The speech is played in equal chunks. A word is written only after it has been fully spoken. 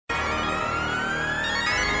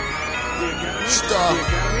Star.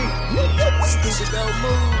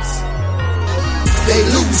 They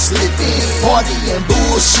loose living, party and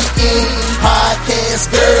bullshitting.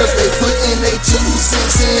 Podcast girls, they putting they 2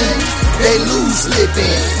 cents in. They loose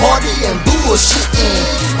living, party and bullshitting.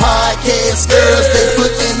 Podcast girls, they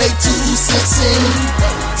putting they 2 cents in.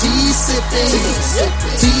 Tea sipping,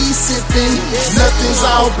 nothing's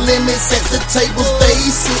off limits at the tables they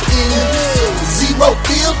sitting. Zero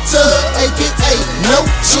filter, aka no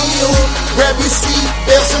chill. Grab your seat,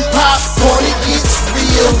 belts and popcorn, it gets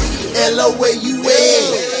real. Ella, where you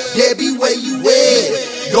at? Debbie, where you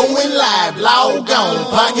at? Going live, log on.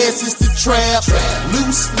 Podcast is the trap.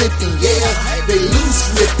 Loose slipping, yeah. They loose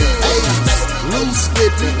slipping, hey. Loose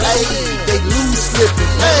slipping, hey. They loose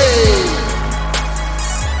slipping, hey.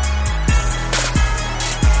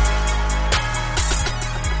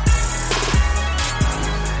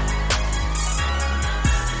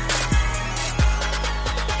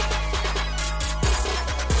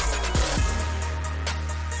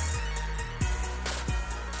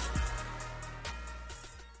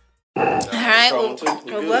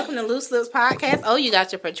 Well, welcome to Loose Lips Podcast. Oh, you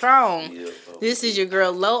got your Patron. Yeah, this is your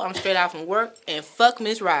girl Lo. I'm straight out from work, and fuck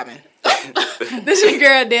Miss Robin. This is your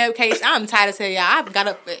girl Deb Case. I'm tired of telling y'all. I got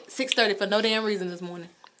up at 6:30 for no damn reason this morning.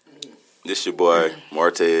 This your boy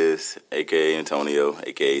Martez, aka Antonio,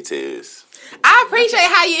 aka Tez. I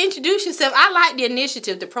appreciate how you introduce yourself. I like the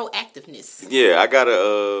initiative, the proactiveness. Yeah, I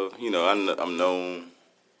gotta, I'm known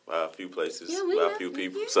by a few places, by a few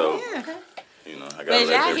people, so. Yeah. I gotta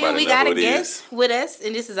let everybody know we got who a guest with us,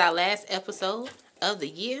 and this is our last episode of the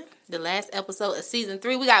year, the last episode of season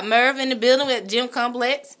 3. We got Merv in the building with Gym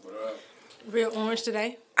Complex. Real orange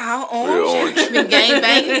today. All orange. Been gang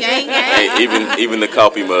banging, gang. Hey, even the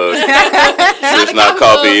coffee mug. There's not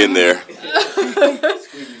coffee in there.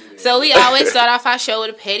 So we always start off our show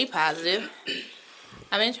with a petty positive.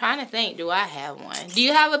 I've been trying to think, do I have one? Do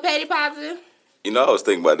you have a petty positive? I was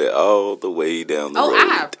thinking about that all the way down the road. Oh,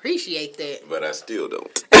 I appreciate that. But I still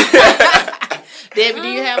don't. Debbie, do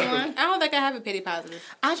you have one? I don't think I have a petty positive.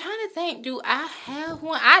 I'm trying to think, do I have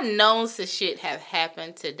one? I know some shit have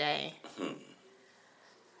happened today.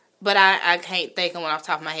 But I can't think of one off the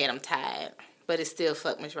top of my head. I'm tired. But it's still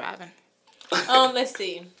fuck Miss Robin. Let's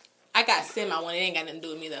see. I got semi one. It ain't got nothing to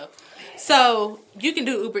do with me, though. So, you can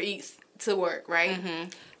do Uber Eats to work, right? Mm-hmm.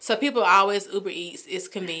 So people always Uber Eats. It's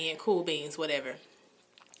convenient, cool beans, whatever.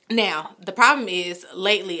 Now, the problem is,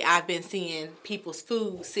 lately I've been seeing people's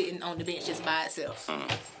food sitting on the bench just by itself.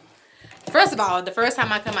 First of all, the first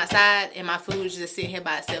time I come outside and my food is just sitting here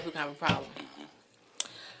by itself, we can have a problem.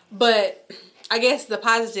 But I guess the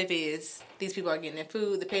positive is these people are getting their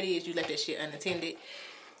food. The petty is you left that shit unattended.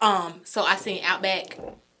 So I seen Outback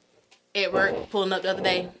at work pulling up the other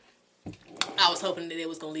day. I was hoping that they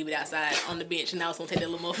was going to leave it outside on the bench, and I was going to take that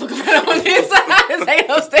little motherfucker right on the inside and take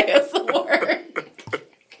upstairs to work.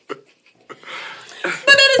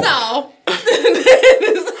 But that is all.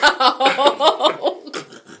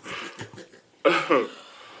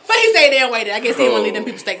 But he stayed there and waited. I guess he didn't want to leave them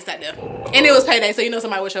people steaks out there. And it was payday, so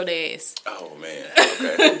somebody would show their ass. Oh, man.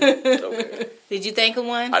 Okay. Did you think of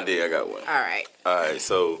one? I did. I got one. All right.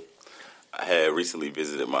 So I had recently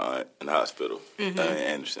visited my aunt in the hospital in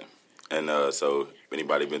Anderson. And so if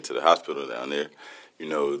anybody been to the hospital down there, you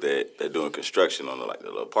know that they're doing construction on the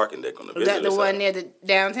little parking deck on the visitor side. Is that the one near the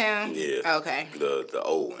downtown? Yeah. Okay. The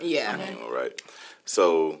old one. Yeah. Right.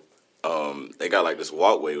 So they got this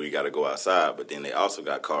walkway where you got to go outside, but then they also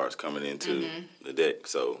got cars coming into the deck.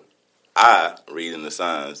 So I, reading the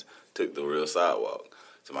signs, took the real sidewalk.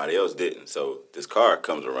 Somebody else didn't. So this car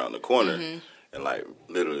comes around the corner. And,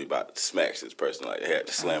 literally about to smash this person. They had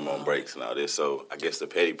to slam on brakes and all this. So, I guess the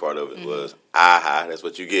petty part of it was, that's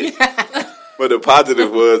what you get. But the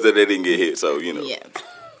positive was that they didn't get hit. So, Yeah.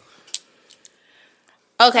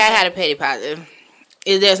 Okay, I had a petty positive.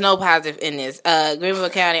 There's no positive in this. Greenville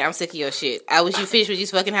County, I'm sick of your shit. I wish you finished with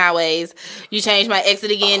these fucking highways. You changed my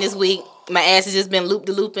exit again this week. My ass has just been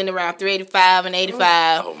loop-de-looping around 385 and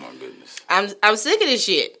 85. Oh, my goodness. I'm sick of this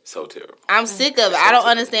shit. So terrible. I'm sick of it. I don't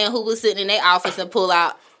understand who was sitting in their office and pull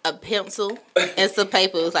out a pencil and some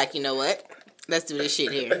paper. It was like, you know what? Let's do this shit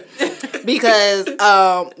here. Because,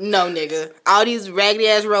 no, nigga. All these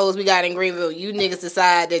raggedy-ass roads we got in Greenville, you niggas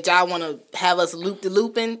decide that y'all want to have us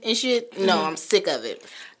loop-de-looping and shit? No, I'm sick of it.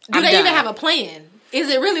 Do they even have a plan? Is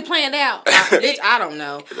it really planned out? Bitch, I don't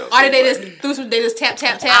know. Or did they just tap,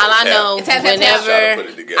 tap, tap? All I know,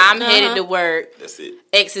 whenever I'm headed to work, that's it.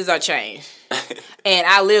 Exits are changed. And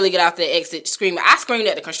I literally get off the exit screaming. I screamed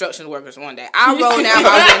at the construction workers one day. I rolled down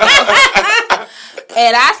my window.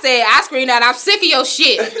 And I screamed out, I'm sick of your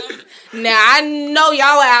shit. Now, I know y'all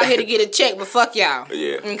are out here to get a check, but fuck y'all.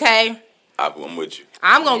 Yeah. Okay? I'm with you.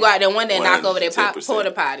 I'm gonna go out there one day and knock over their 110%.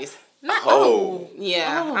 porta potties. Oh,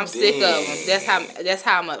 Yeah, I'm sick of them. That's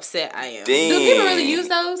how I'm upset I am. damn. Do people really use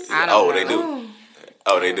those? I don't know. They do.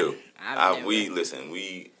 Oh, they do. I've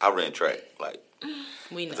never- I ran track like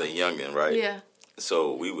We know. as a youngin', right? Yeah.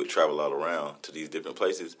 So we would travel all around to these different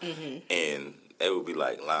places, Mm-hmm. and they would be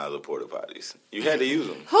like lines of porta potties. You had to use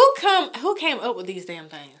them. Who came up with these damn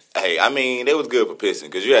things? Hey, I mean, they was good for pissing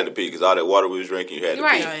because you had to pee because all that water we was drinking, you had to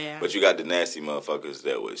Right. pee. Oh, yeah. But you got the nasty motherfuckers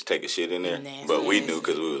that was take a shit in there. Nasty, But we knew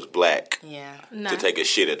because we was black Yeah. No. to take a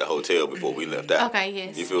shit at the hotel before we left out. Okay,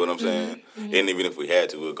 yes. You feel what I'm saying? And even if we had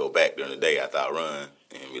to, we'd go back during the day after I run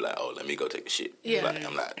and be like, oh, let me go take a shit. Yeah. Like,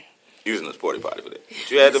 I'm not using the sporty potty for that. But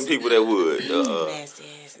you had them people that would, Nasty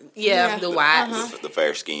ass. Yeah, Yeah. the whites. the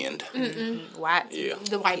fair skinned. White. Yeah.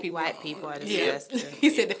 The white people. White people are Yeah. disgusting. He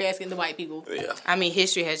said the fast skin, the white people. Yeah. I mean,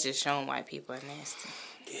 history has just shown white people are nasty.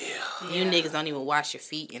 Yeah. You niggas don't even wash your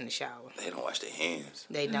feet in the shower. They don't wash their hands.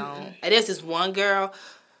 They don't. And there's this one girl.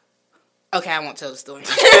 Okay, I won't tell the story.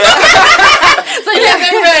 so yeah,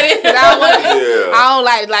 they ready. Yeah. I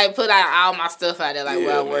don't like put out all my stuff out there like Yeah,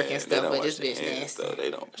 where I work man. and They stuff, don't but wash this their bitch hands, nasty. though. They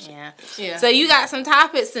don't wash their Yeah. Yeah. So you got some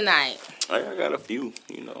topics tonight. I got a few,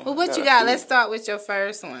 Well, what you got? Let's start with your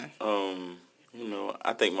first one.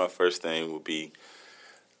 I think my first thing would be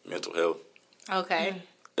mental health. Okay.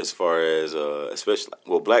 As far as, especially,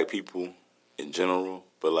 black people in general,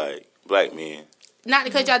 but like black men. Not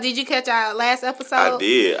to cut y'all. Did you catch our last episode? I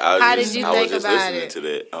did. How did you I think was just about listening it? to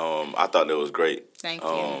that. I thought that was great. Thank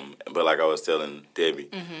you. But like I was telling Debbie,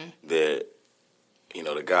 that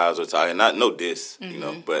the guys were talking, not no diss,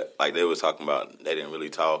 but like they was talking about they didn't really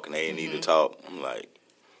talk and they didn't need to talk. I'm like,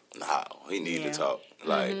 nah, we need to talk.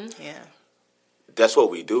 Like Yeah. that's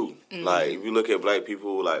what we do. Like if you look at black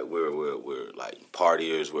people, like we're like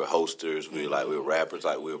partiers, we're hosters, we're rappers,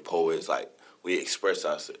 like we're poets, like we express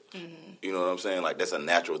ourselves. You know what I'm saying? Like that's a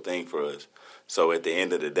natural thing for us. So at the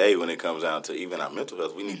end of the day, when it comes down to even our mental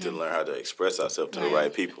health, we need to learn how to express ourselves to the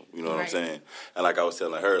right people. You know what I'm saying? And like I was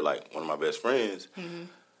telling her, like one of my best friends,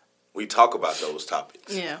 we talk about those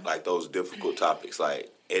topics. Yeah. Like those difficult topics.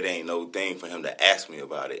 Like it ain't no thing for him to ask me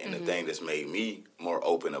about it. And the thing that's made me more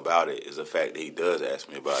open about it is the fact that he does ask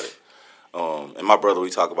me about it. And my brother, we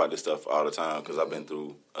talk about this stuff all the time because I've been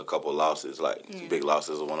through a couple of losses, like big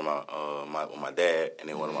losses of one of my dad and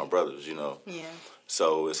then one of my brothers, Yeah.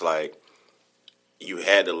 So it's like you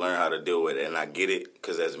had to learn how to deal with it, and I get it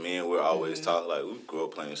because as men, we're always taught like we grew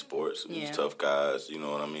up playing sports, we was tough guys, you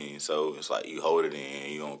know what I mean? So it's like you hold it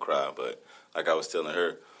in, you don't cry. But like I was telling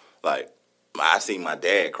her, like I seen my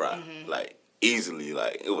dad cry like easily,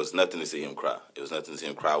 like it was nothing to see him cry. It was nothing to see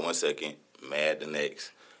him cry 1 second, mad the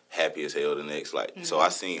next, happy as hell the next. Like so, I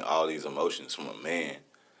seen all these emotions from a man.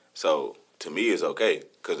 So to me, it's okay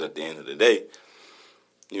because at the end of the day,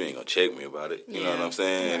 you ain't gonna check me about it. You know what I'm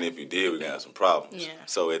saying? Yeah. And if you did, we gonna have some problems. Yeah.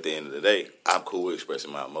 So at the end of the day, I'm cool with expressing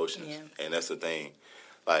my emotions. Yeah. And that's the thing.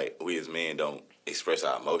 Like, we as men don't express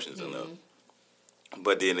our emotions enough.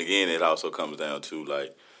 But then again, it also comes down to,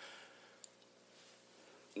 like,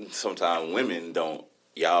 sometimes women don't,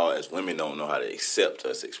 y'all as women don't know how to accept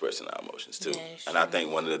us expressing our emotions, too. Yeah, and I think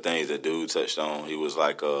one of the things that dude touched on, he was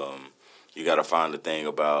like, you gotta find the thing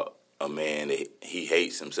about a man that he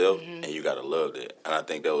hates himself, and you gotta love that. And I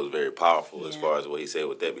think that was very powerful as far as what he said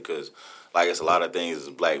with that, because like it's a lot of things as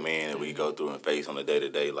a black man that we go through and face on a day to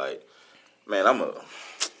day. Like, man, I'm a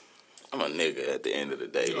nigga at the end of the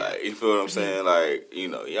day. Like, you feel what I'm saying? Like,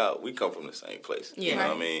 y'all, we come from the same place. You know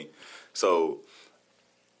what I mean? So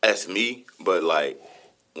that's me. But like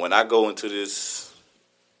when I go into this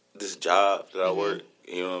job that I work.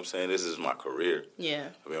 You know what I'm saying? This is my career. Yeah.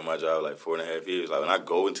 I've been on my job like 4.5 years. Like when I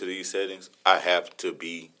go into these settings, I have to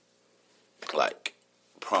be like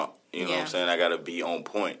prompt. You know what I'm saying? I gotta be on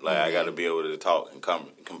point. Like I gotta be able to talk and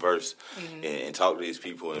converse and talk to these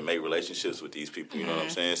people and make relationships with these people. You know what I'm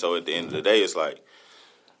saying? So at the end of the day, it's like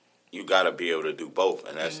you gotta be able to do both.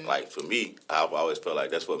 And that's like for me, I've always felt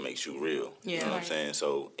like that's what makes you real. Yeah. You know what I'm saying?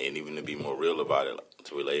 So and even to be more real about it, like,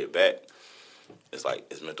 to relay it back, it's like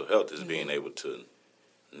it's mental health. It's being able to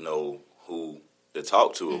know who to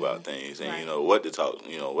talk to about things and what to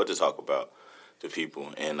talk about to people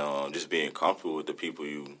and just being comfortable with the people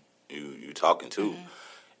you talking to.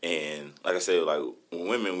 And like I said, like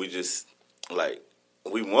women, we just like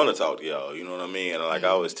we want to talk to y'all, you know what I mean? And like I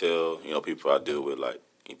always tell people I deal with, like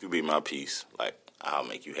if you be my peace, like I'll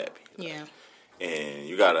make you happy. Yeah. And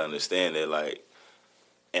you gotta understand that, like,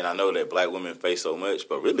 and I know that black women face so much,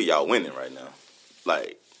 but really y'all winning right now.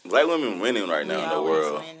 Like black women winning right now in the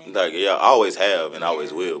world. Winning. Like y'all always have and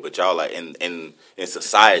always will. But y'all like in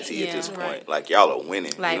society at this point, like y'all are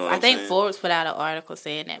winning. Like you know what I think I'm saying? Forbes put out an article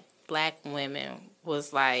saying that black women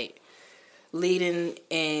was like leading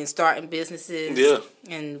and starting businesses,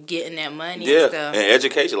 and getting that money, and stuff, and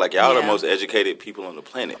education. Like y'all are the most educated people on the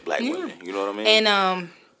planet, black women. You know what I mean? And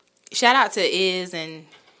shout out to Iz and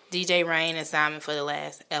DJ Rain and Simon for the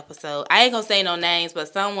last episode. I ain't gonna say no names,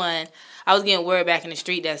 but I was getting word back in the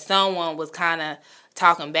street that someone was kind of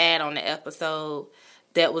talking bad on the episode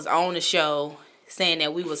that was on the show, saying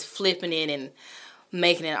that we was flipping it and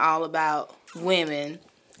making it all about women.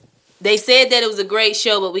 They said that it was a great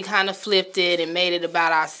show, but we kind of flipped it and made it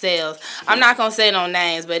about ourselves. I'm not going to say no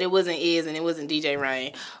names, but it wasn't Iz and it wasn't DJ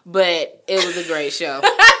Rain. But it was a great show.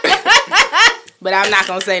 But I'm not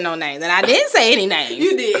going to say no names. And I didn't say any names.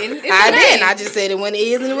 You didn't. I didn't. I just said it when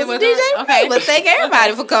Iz and it was DJ Rain. Okay. But thank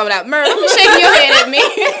everybody for coming out. Murder, you shaking your head at me.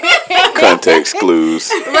 Context clues.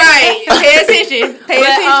 Right. Pay attention. Pay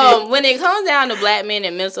attention. When it comes down to black men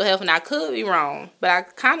and mental health, and I could be wrong, but I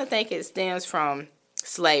kind of think it stems from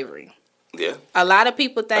slavery. Yeah. A lot of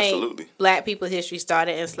people think Absolutely. black people's history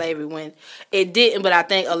started in slavery when it didn't, but I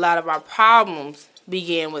think a lot of our problems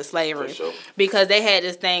began with slavery. For sure. Because they had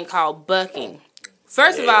this thing called bucking.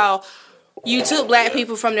 First of all, you took black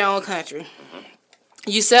people from their own country. Mm-hmm.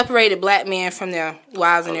 You separated black men from their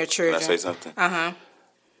wives and their children. Can I say something? Uh-huh.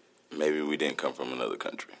 Maybe we didn't come from another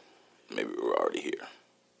country. Maybe we were already here.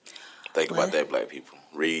 Think about that, black people.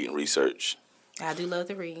 Read and research. I do love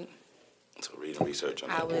to read. So read and research on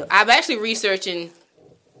that. I will. I'm actually researching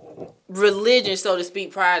religion, so to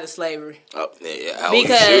speak, prior to slavery. Oh, yeah.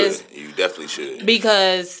 Because you definitely should.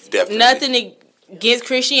 Because Definitely. nothing against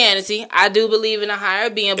Christianity. I do believe in a higher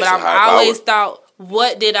being, but It's a I've higher always power. thought,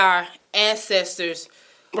 what did our ancestors,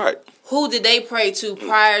 Right. who did they pray to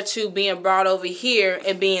prior to being brought over here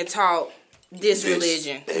and being taught this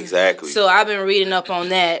religion? Exactly. So I've been reading up on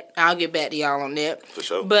that. I'll get back to y'all on that. For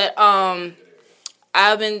sure. But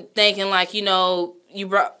I've been thinking, like, you know, you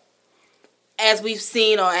brought, as we've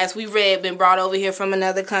seen or as we read, been brought over here from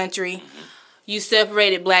another country. Mm-hmm. You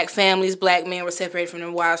separated black families. Black men were separated from their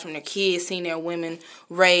wives, from their kids, seeing their women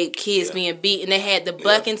raped, kids being beaten. They had the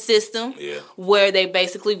bucking system where they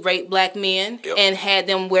basically raped black men and had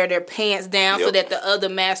them wear their pants down so that the other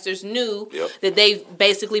masters knew that they've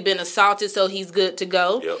basically been assaulted, so he's good to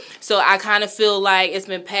go. So I kind of feel like it's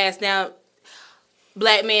been passed down.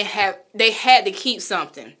 Black men had to keep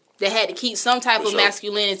something. They had to keep some type of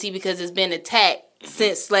masculinity because it's been attacked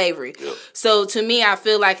since slavery. So to me, I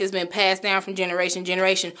feel like it's been passed down from generation to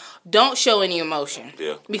generation. Don't show any emotion.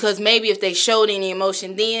 Because maybe if they showed any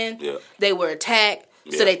emotion then, they were attacked.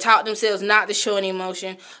 So they taught themselves not to show any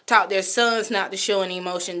emotion, taught their sons not to show any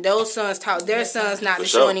emotion. Those sons taught their sons not to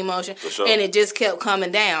show any emotion. And it just kept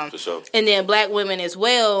coming down. And then black women as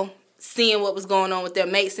well, seeing what was going on with their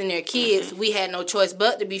mates and their kids, we had no choice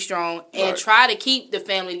but to be strong and try to keep the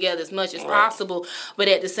family together as much as possible. But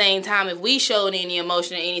at the same time, if we showed any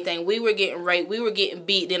emotion or anything, we were getting raped, we were getting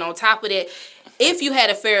beat. Then on top of that, if you had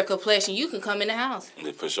a fair complexion, you can come in the house.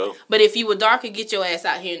 For sure. But if you were darker, get your ass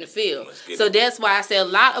out here in the field. So that's why I say a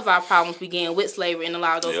lot of our problems began with slavery, and a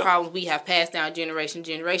lot of those problems we have passed down generation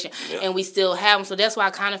to generation, and we still have them. So that's why I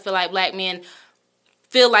kind of feel like black men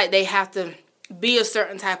feel like they have to be a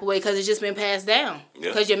certain type of way because it's just been passed down.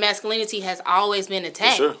 Because your masculinity has always been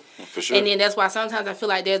attacked. For sure. And then that's why sometimes I feel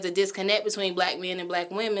like there's a disconnect between black men and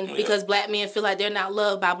black women because black men feel like they're not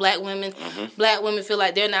loved by black women. Black women feel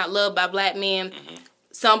like they're not loved by black men.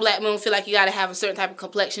 Some black men feel like you got to have a certain type of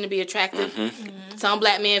complexion to be attractive. Some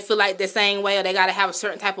black men feel like the same way, or they got to have a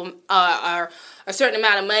certain type of or a certain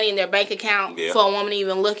amount of money in their bank account for a woman to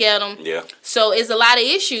even look at them. So it's a lot of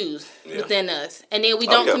issues within us, and then we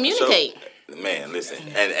don't communicate. Sure. Man, listen,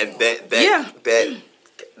 and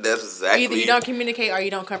that's exactly. Either you don't communicate or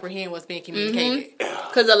you don't comprehend what's being communicated.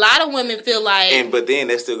 Because a lot of women feel like, but then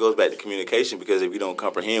that still goes back to communication, because if you don't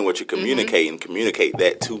comprehend what you're communicating, communicate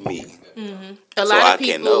that to me. A lot of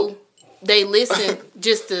people, they listen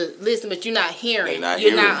just to listen, but you're not hearing.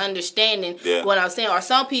 You're not understanding what I'm saying. Or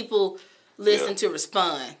some people listen to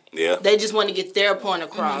respond. They just want to get their point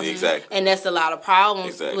across. And that's a lot of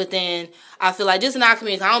problems within. I feel like just in our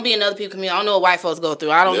community, I don't be in other people's community. I don't know what white folks go through.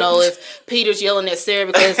 I don't know if Peter's yelling at Sarah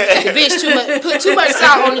because the bitch put too much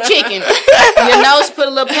salt on the chicken. You know, she put a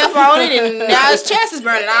little pepper on it, and now his chest is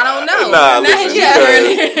burning. I don't know. Because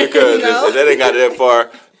if that ain't got that far,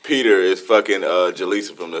 Peter is fucking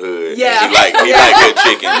Jaleesa from the hood. He like good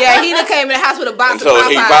chicken. He done came in the house with a box of Popeyes. So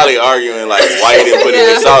he probably arguing like why he didn't put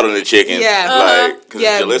any salt on the chicken. Because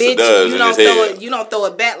Jaleesa does in his head. You don't throw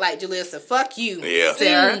it back like Jaleesa. Fuck you,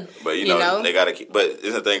 Sarah. But you know they gotta keep. But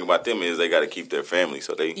the thing about them is they gotta keep their family.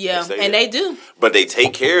 So they and they do. But they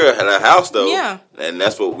take care of the house though. And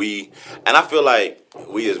that's what we. And I feel like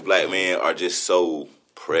we as black men are just so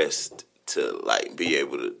pressed to like be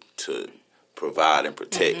able to provide and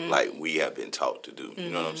protect like we have been taught to do.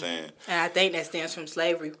 You know what I'm saying? And I think that stems from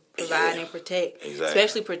slavery. Provide and protect. Exactly.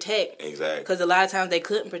 Especially protect. Exactly. Because a lot of times they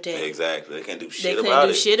couldn't protect. Exactly. They can't do shit They about it. couldn't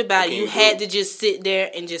do shit about it. You had do? to just sit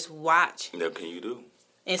there and just watch. What can you do?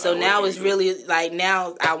 And so Like, now what it's can you do? really like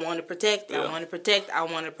now I want to protect, Yeah. I want to protect, I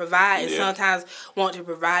want to provide. And Yeah. sometimes want to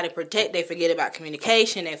provide and protect, they forget about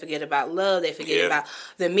communication, they forget about love, they forget Yeah. about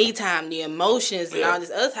the me time, the emotions, and Yeah. all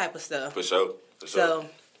this other type of stuff. For sure. So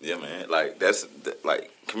Yeah, man. Like that's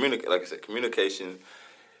like like I said, communication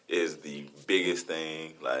is the biggest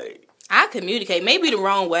thing. Like, I communicate, maybe the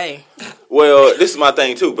wrong way. well, this is my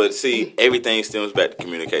thing too. But see, everything stems back to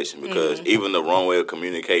communication because even the wrong way of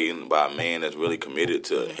communicating by a man that's really committed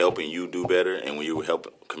to helping you do better, and when you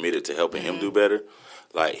committed to helping him do better,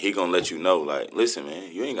 like he gonna let you know, like, listen,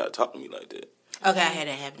 man, you ain't gotta talk to me like that. Okay, I had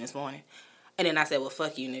that happen this morning, and then I said, "Well,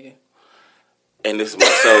 fuck you, nigga." And this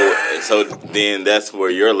so then that's where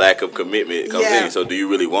your lack of commitment comes Yeah. in. So do you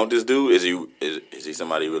really want this dude? Is he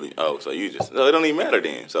somebody really? Oh, so you just no, it don't even matter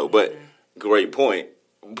then. So, but great point.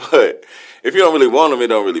 But if you don't really want him, it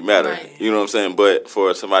don't really matter. Right. You know what I'm saying? But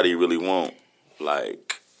for somebody you really want,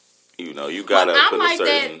 like, you know, you gotta I'm put like a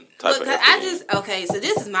certain that. type Look, of 'cause effort in. okay, so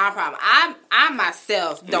this is my problem. I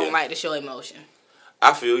myself don't Yeah. like to show emotion.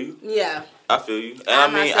 I feel you. Yeah. I feel you. And I I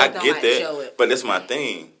mean, myself I don't get like to show that. it. But that's my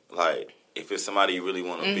thing. Like, if it's somebody you really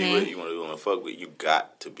want to be with, you want to fuck with, you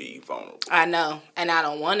got to be vulnerable. I know, and I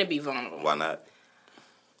don't want to be vulnerable. Why not?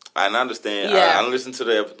 I understand. Yeah. I listen to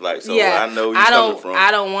the like, so yeah, I know you I coming don't. from.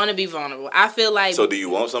 I don't want to be vulnerable. I feel like. So do you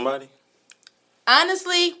want somebody?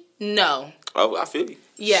 Honestly, no. Oh, I feel you.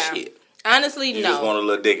 Yeah. Shit. Honestly, You no. just want a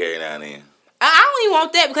little dick every now and then. I don't even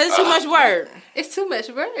want that because it's too much work It's too much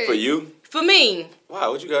work. For you? for me. Why?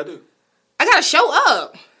 What you gotta do? I gotta show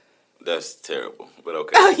up. That's terrible. But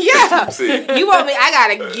okay. Yeah. See. You want me? I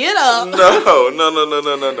gotta get up.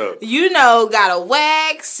 No. You know, gotta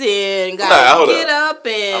wax and Nah, gotta hold get up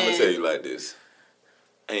and. I'm gonna tell you like this.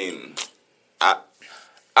 And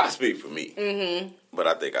I speak for me, but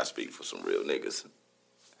I think I speak for some real niggas.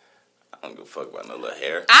 I don't give a fuck about no little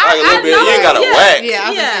hair. Like a little bit, know, you ain't gotta yeah. wax. Yeah, I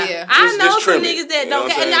was gonna Yeah, say, yeah. I Just know some trim it. niggas that You know don't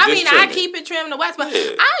what I'm care. And saying? I Just mean, trim I it. keep it trimmed to wax, but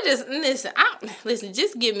Yeah. I just listen.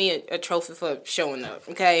 Just give me a trophy for showing up,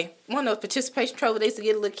 okay? One of those participation trophies they used to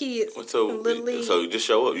get little kids. So little league. you just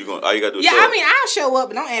show up. All you gotta do is Yeah, show I up. mean, I'll show up,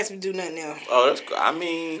 but don't ask me to do nothing else. Oh, that's good. I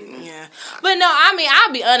mean, Yeah, but no, I mean,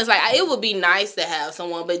 I'll be honest. Like, it would be nice to have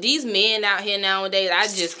someone, but these men out here nowadays, I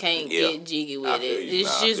just can't Yeah. get jiggy with I it. feel you. It's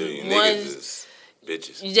Nah, I just feel you. one. Niggas is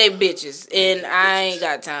bitches. They bitches, and I ain't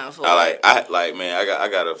got time for it. I like, man. I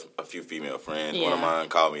got a few female friends. One of Yeah. mine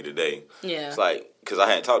called me today. Yeah. It's like, cause I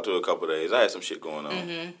hadn't talked to her a couple of days. I had some shit going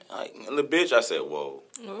on. Like, and the bitch, I said, whoa.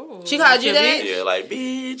 Ooh. She called you that? Yeah, like,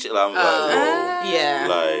 bitch. And I'm like, whoa. Yeah.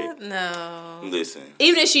 Like, No. listen.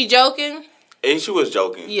 Even if she joking, And she was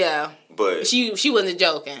joking. yeah, But she wasn't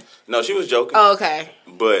joking. no, she was joking. Oh, okay.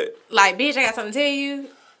 But Like, bitch, I got something to tell you.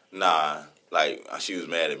 nah, like she was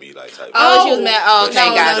mad at me, like type. Oh, she was mad. Oh, But okay, she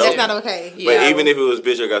No, was gotcha. no, that's joking. not okay. But Yeah. even if it was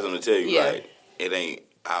bitch, I got something to tell you. Yeah. Like it ain't.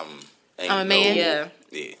 Ain't I'm a no- man. Yeah.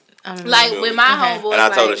 Yeah. Like with my Okay. homeboy, And I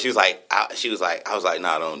told her, like, she was like, I was like,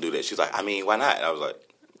 nah, don't do that. She was like, I mean, why not? And I was like,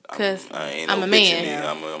 'Cause I ain't I'm no a bitch man. in me.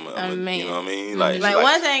 Yeah. I'm a man. You know what I mean? Like, she's Like,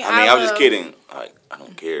 one thing I mean, I I was just love- kidding. Like, I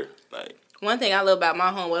don't care. Like, one thing I love about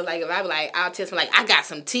my homeboy, like if I be like, I'll tell them like, I got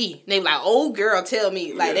some tea. They be like, oh girl, tell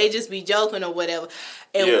me. Like Yeah. they just be joking or whatever,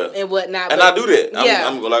 and Yeah. and whatnot. and but, I do that. Yeah.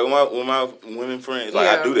 I'm like with my women friends. Like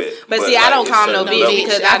Yeah. I do that. But see, I don't it's call them no certain bitch levels.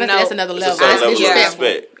 because I I think know that's another It's a level. certain That's level of disrespectful.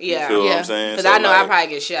 respect. Yeah. You feel what Yeah. I'm saying? Because So, I know like, I probably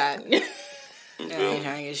get shot. you I feel ain't me?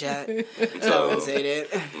 trying to get shot. So, Don't say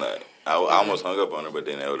that. like, I almost hung up on her, but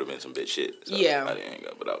then that would have been some bitch shit. So Yeah. I didn't hang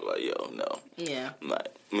up, but I was like, yo, no. Yeah. I'm like,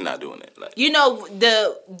 we're not doing that. Like, You know,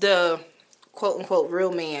 the quote unquote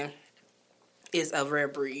real man is a rare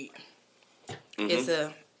breed. It's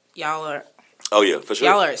y'all are oh yeah, for sure.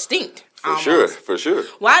 y'all are extinct. For sure.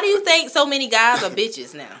 Why do you think so many guys are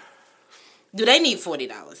bitches now? Do they need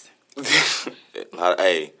 $40?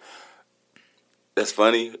 Hey, that's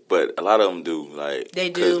funny, but a lot of them do. Like They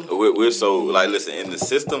do. 'cause We're so like, listen, in the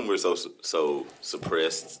system, we're so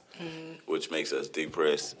suppressed, which makes us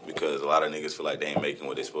depressed because a lot of niggas feel like they ain't making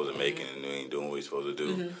what they supposed to make and they ain't doing what we supposed to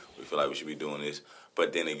do. We feel like we should be doing this,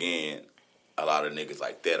 but then again, a lot of niggas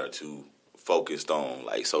like that are too focused on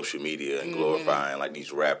like social media and glorifying like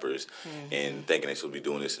these rappers and thinking they should be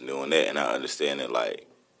doing this and doing that. And I understand that, like,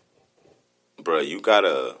 bruh, you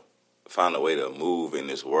gotta find a way to move in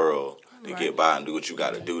this world to get by and do what you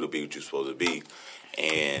gotta do to be what you're supposed to be.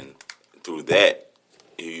 And through that,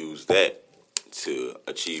 you use that to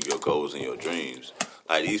achieve your goals and your dreams.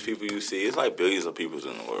 Like these people you see, it's like billions of people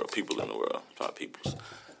in the world.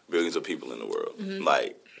 Billions of people in the world.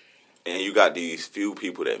 Like, and you got these few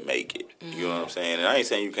people that make it. You know what I'm saying? And I ain't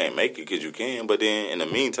saying you can't make it because you can, but then in the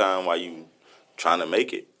meantime, while you trying to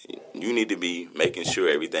make it, you need to be making sure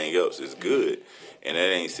everything else is good. And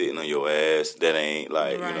that ain't sitting on your ass. That ain't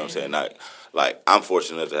like, you know what I'm saying? Like, I'm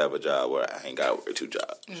fortunate enough to have a job where I ain't got to work 2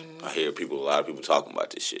 jobs. I hear a lot of people talking about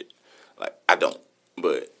this shit. Like, I don't.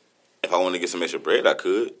 But if I want to get some extra bread, I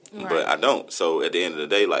could. But I don't. So at the end of the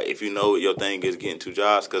day, like, if you know your thing is getting 2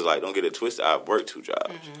 jobs, because, like, don't get it twisted. I've worked 2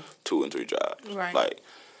 jobs, 2 and 3 jobs. Right. Like,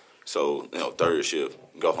 so, you know, third shift,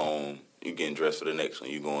 go home. You getting dressed for the next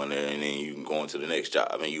one. You go in there, and then you go into the next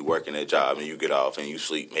job, and you working that job, and you get off, and you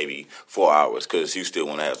sleep maybe 4 hours because you still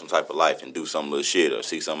want to have some type of life and do some little shit or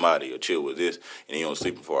see somebody or chill with this, and you don't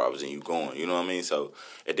sleep for 4 hours and you going. You know what I mean? So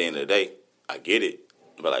at the end of the day, I get it,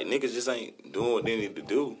 but like niggas just ain't doing what they need to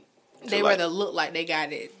do. They rather look like they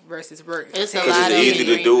got it versus work. It's Because it's easy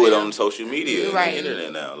to do it on social media and the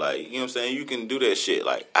internet now. Like, you know what I'm saying? You can do that shit.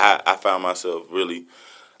 Like, I found myself really,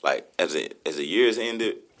 like, as the years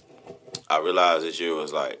ended, I realized this year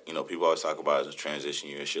was like, you know, people always talk about it as a transition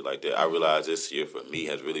year and shit like that. I realized this year for me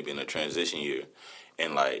has really been a transition year.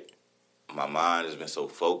 And, like, my mind has been so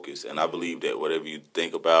focused. And I believe that whatever you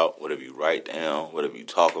think about, whatever you write down, whatever you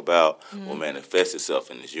talk about will manifest itself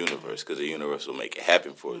in this universe because the universe will make it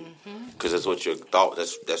happen for you. Because that's what your thought,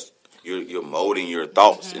 you're molding your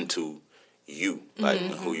thoughts into you, like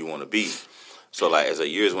who you want to be. So, like, as the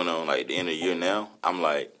years went on, like, the end of the year now, I'm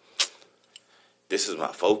like, this is my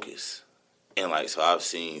focus. And, like, so I've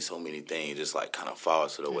seen so many things just, like, kind of fall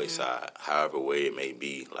to the wayside, however way it may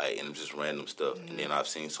be, like, and just random stuff. And then I've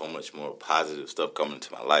seen so much more positive stuff come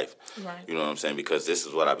into my life. Right. You know what I'm saying? Because this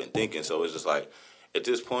is what I've been thinking. So it's just, like, at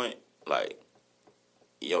this point, like,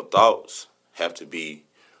 your thoughts have to be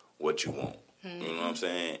what you want. You know what I'm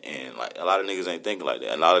saying? And, like, a lot of niggas ain't thinking like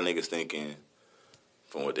that. A lot of niggas thinking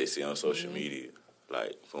from what they see on social media.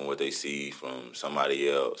 Like, from what they see from somebody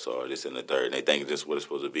else or this and the third, and they think this is what it's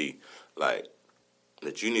supposed to be. Like,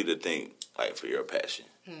 that you need to think, like, for your passion.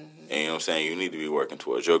 And you know what I'm saying? You need to be working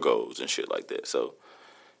towards your goals and shit like that. So,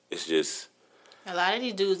 it's just... A lot of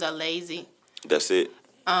these dudes are lazy. That's it.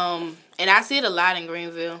 And I see it a lot in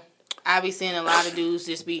Greenville. I be seeing a lot of dudes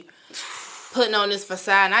just be putting on this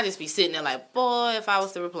facade, and I just be sitting there like, boy, if I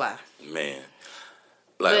was to reply. Man.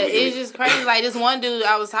 Like, but it's just crazy. Like, this one dude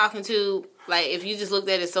I was talking to... Like, if you just looked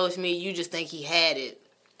at his social media, you just think he had it.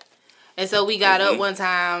 And so we got up one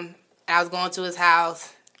time, and I was going to his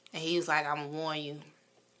house, and he was like, I'm going to warn you,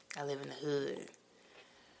 I live in the hood.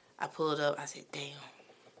 I pulled up, I said, damn,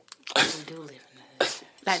 we do live in the hood.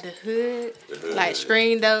 Like the hood? Like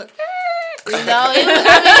screen though? No, it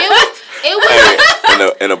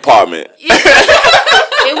was an apartment.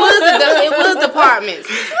 It was departments.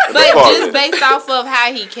 But just based off of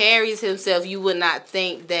how he carries himself, you would not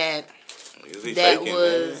think that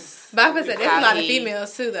was... But I said there's a lot of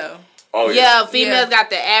females too, though. Oh, yeah, females got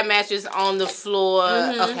the air mattress on the floor.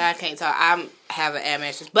 Okay, I can't talk. I have an air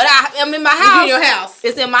mattress. But I'm in my house. It's in your house.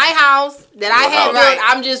 It's in my house that I had built.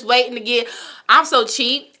 I'm just waiting to get... I'm so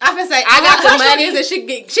cheap. I can say I got the money. That she can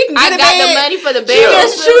get I got the money for the bed.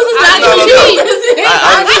 Shoes is not cheap.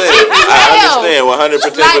 I understand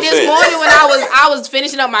 100%. Like this morning when I was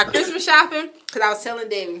finishing up my Christmas shopping, because I was telling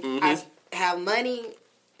David I have money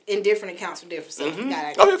in different accounts for different stuff.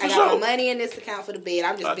 I got my money in this account for the bed.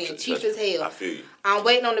 I'm just being cheap as hell. I feel you. I'm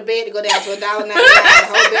waiting on the bed to go down to $1.99. The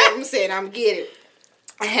whole bedroom said I'm get it.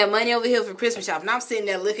 I had money over here for Christmas shopping. I'm sitting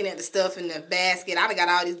there looking at the stuff in the basket. I done got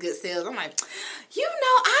all these good sales. I'm like,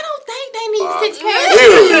 I don't think they need 6 pairs of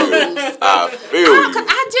shoes. I feel you. Cause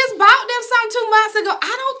I just bought them some 2 months ago.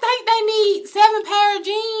 I don't think they need 7 pair of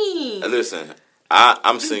jeans. Listen,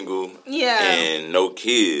 I'm single and no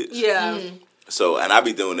kids. Yeah. So, and I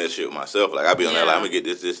be doing that shit with myself. Like, I be on that, like, I'm gonna get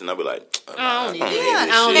this, and I be like, I don't need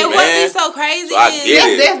And what be so crazy so I is... get That's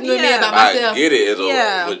it. definitely me about myself. I get it.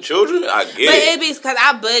 With children, I get it. But it be because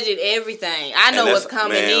I budget everything. I know what's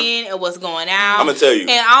coming in and what's going out. I'm gonna tell you.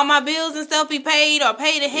 And all my bills and stuff be paid or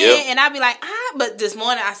paid ahead. And I be like, but this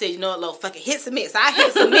morning I said, you know what, Lord, fucking hit submit. So I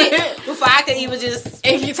hit submit before I could even just...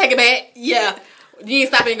 And you take it back? Yeah. You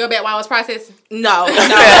didn't stop and go back while I was processing? No.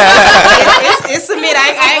 It's submit.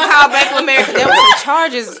 I ain't called Bank of America. There were some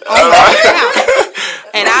charges on my account.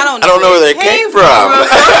 And I don't know where they came from.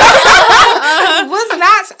 Was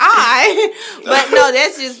not I. But no,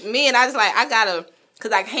 that's just me. And I just like, I gotta,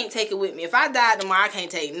 because I can't take it with me. If I die tomorrow, I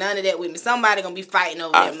can't take none of that with me. Somebody gonna be fighting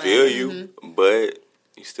over that money. I feel you, but...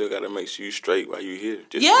 You still gotta make sure you straight while you here.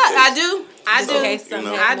 I do. I'm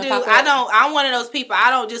one of those people.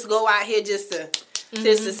 I don't just go out here just to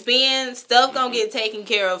Since the spend, stuff gonna get taken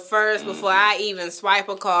care of first before I even swipe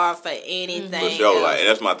a card for anything. For sure, else. like, and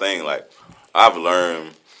that's my thing. Like, I've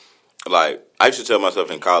learned, like, I used to tell myself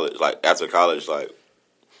in college, like, after college, like,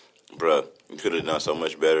 bruh, you could have done so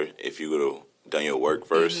much better if you would have done your work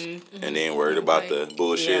first and then worried about the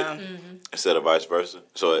bullshit instead of vice versa.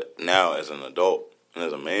 So now, as an adult and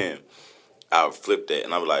as a man, I would flip that,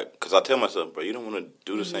 and I was like, because I tell myself, bro, you don't want to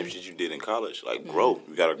do the same shit you did in college. Like, grow.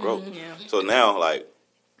 You got to grow. So now, like,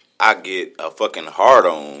 I get a fucking hard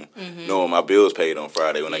on knowing my bills paid on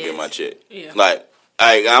Friday when I get my check. Yeah. Like,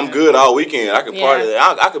 I'm good all weekend. I can party.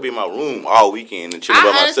 I could be in my room all weekend and chill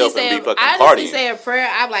by myself and be fucking I partying. honestly say a prayer.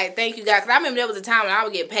 I'm like, thank you, God. Because I remember there was a time when I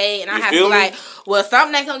would get paid, and I have to be like, well,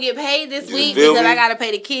 something ain't going to get paid this week because I got to pay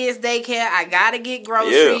the kids' daycare. I got to get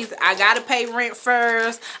groceries. Yeah. I got to pay rent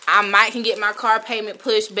first. I might can get my car payment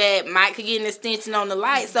pushed back. Might could get an extension on the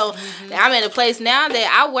light. So I'm in a place now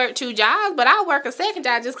that I work 2 jobs, but I work a second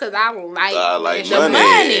job just because I like the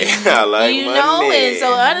money. I like you money. know, and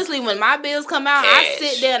so honestly, when my bills come out, I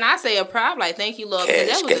sit there and I say a prayer. I'm like, thank you, Lord, because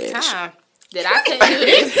that was a time that I couldn't do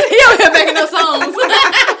this. You don't hear making no songs.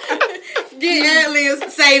 Get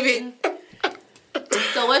ad-libs, save it.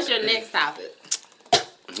 So what's your next topic?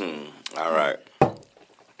 All right.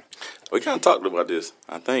 We kind of talked about this,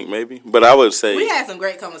 I think, maybe. But I would say... We had some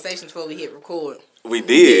great conversations before we hit record. We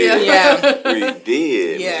did. Yeah. We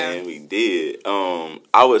did, man. We did.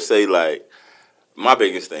 I would say, like, my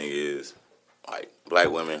biggest thing is, like, black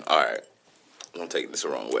women, all right, don't take this the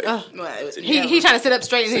wrong way. He trying to sit up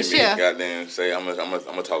straight in his chair. Goddamn, say I'm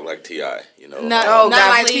gonna talk like T.I., you know. No, not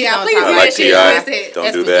like T.I. Please not like T.I.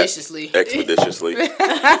 Don't do that. Expeditiously.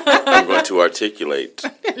 I'm going to articulate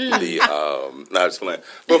the not just playing.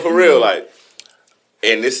 But for real, like,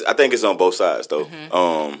 and this, I think it's on both sides though.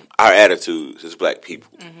 Our attitudes as black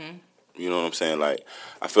people. You know what I'm saying? Like,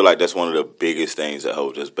 I feel like that's one of the biggest things that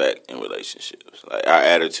holds us back in relationships. Like, our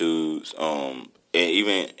attitudes, and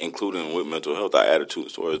even including with mental health, our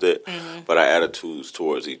attitudes towards that, but our attitudes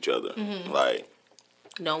towards each other. Like,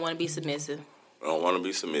 don't want to be submissive. Don't want to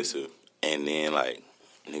be submissive. And then, like,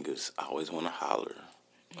 niggas always want to holler.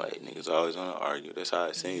 Like, niggas always want to argue. That's how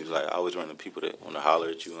it seems. Like, I always run into people that want to holler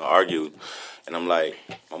at you and argue. And I'm like,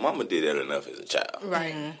 my mama did that enough as a child.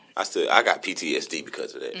 Right. I got PTSD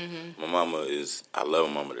because of that. My mama is, I love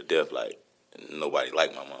my mama to death. Like, nobody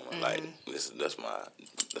like my mama. Like, that's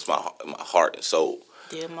my heart and soul.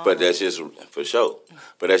 But that's just for sure.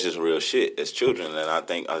 But that's just real shit as children. And I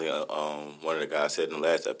think one of the guys said in the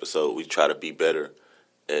last episode, we try to be better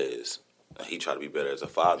as he tried to be better as a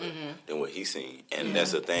father than what he's seen. And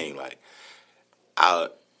that's the thing. Like,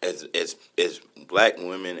 as black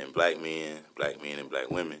women and black men and black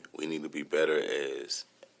women, we need to be better as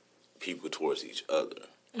people towards each other.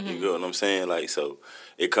 You get what I'm saying? Like, so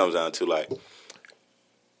it comes down to, like,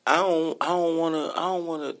 I don't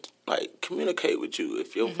wanna like communicate with you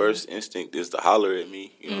if your first instinct is to holler at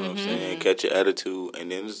me. You know what I'm saying? Catch your attitude. And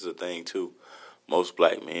then this is the thing too. Most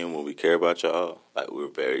black men, when we care about y'all, like, we're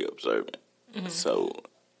very observant. So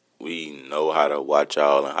we know how to watch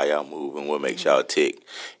y'all and how y'all move and what makes y'all tick.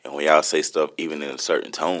 And when y'all say stuff even in a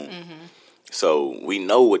certain tone. So we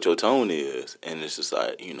know what your tone is. And it's just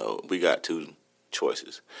like, you know, we got 2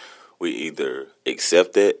 choices. We either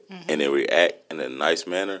accept that and then react in a nice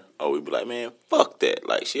manner, or we be like, man, fuck that.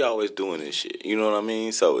 Like, she always doing this shit. You know what I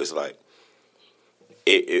mean? So it's like,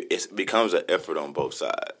 it becomes an effort on both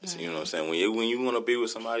sides. You know what I'm saying? When you want to be with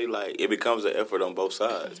somebody, like, it becomes an effort on both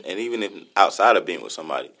sides. And even if outside of being with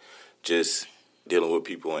somebody, just dealing with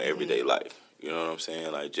people in everyday life. You know what I'm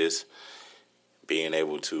saying? Like, just being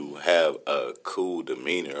able to have a cool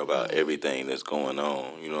demeanor about everything that's going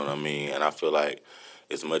on. You know what I mean? And I feel like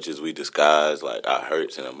as much as we disguise, like, our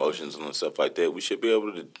hurts and emotions and stuff like that, we should be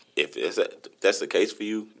able to, if that's the case for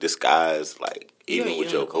you, disguise, like, even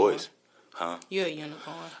with your voice. Huh? You're a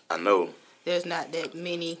unicorn. I know. There's not that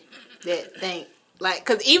many that think, like,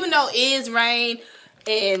 because even though Iz Rain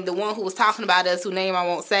and the one who was talking about us, whose name I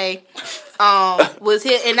won't say, was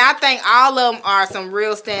here, and I think all of them are some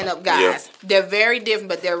real stand-up guys. Yeah. They're very different,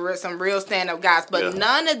 but they're some real stand-up guys. But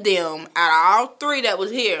none of them, out of all 3 that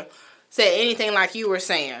was here, said anything like you were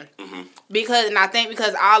saying. And I think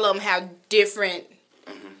because all of them have different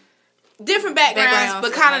backgrounds,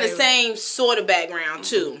 but kind of the same sort of background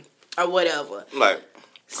too, or whatever. Like,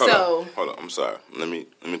 hold on. I'm sorry. Let me.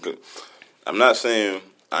 I'm not saying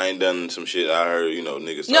I ain't done some shit. I heard, you know,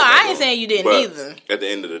 niggas. No, I ain't saying you didn't either. At the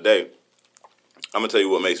end of the day, I'm gonna tell you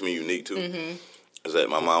what makes me unique too. Is that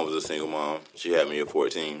my mom was a single mom. She had me at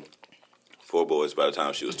 14, 4 boys by the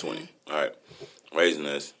time she was 20. All right, raising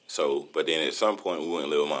us. So, but then at some point we went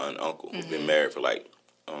and lived with my aunt and uncle who've been married for like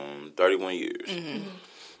 31 years.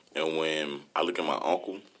 And when I look at my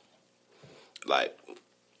uncle, like,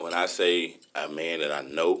 when I say a man that I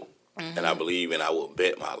know and I believe and I will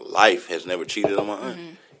bet my life has never cheated on my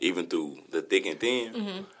aunt, even through the thick and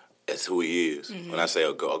thin, that's who he is. When I say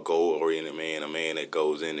a goal-oriented man, a man that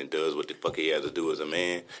goes in and does what the fuck he has to do as a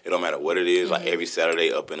man, it don't matter what it is, like every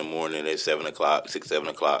Saturday up in the morning at 7 o'clock, 6, 7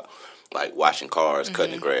 o'clock, like washing cars,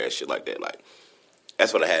 cutting the grass, shit like that. Like,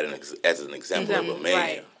 that's what I had as an example of a man.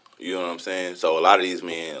 Right. You know what I'm saying? So a lot of these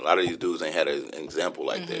men, a lot of these dudes ain't had an example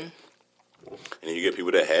like that. And then you get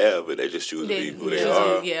people that have, but they just choose to be who they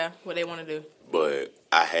are. Yeah, what they want to do. But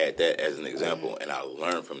I had that as an example, and I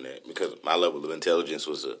learned from that because my level of intelligence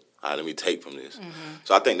was let me take from this.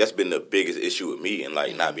 So I think that's been the biggest issue with me and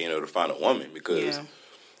like not being able to find a woman because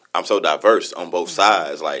I'm so diverse on both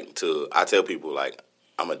sides. Like I tell people like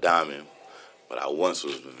I'm a diamond, but I once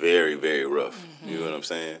was very, very rough. You know what I'm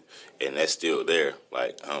saying? And that's still there.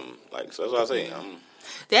 Like so that's what I say.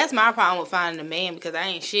 That's my problem with finding a man because I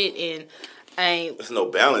ain't shit and I ain't. There's no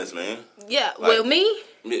balance, man. Yeah, like, with me.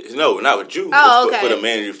 No, not with you. Oh, okay. okay. For the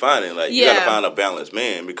man you're finding, like you gotta find a balanced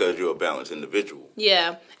man because you're a balanced individual.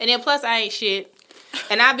 Yeah, and then plus I ain't shit,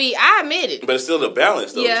 and I admit it. But it's still the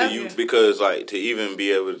balance though to you because like to even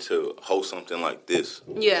be able to host something like this.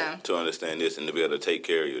 Yeah. To understand this and to be able to take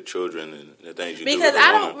care of your children and the things you do. Because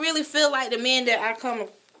I don't really feel like the men that I come.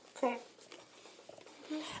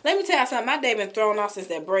 Let me tell you something. My day been thrown off since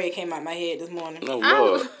that braid came out my head this morning. No,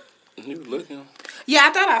 Lord. You looking? Yeah,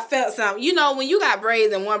 I thought I felt something. You know, when you got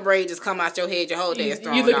braids and one braid just come out your head, your whole day is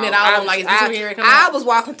thrown off. You looking at all of them like, is this hair coming I out? was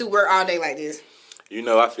walking through work all day like this. You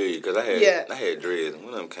know, I feel you because I had dreads and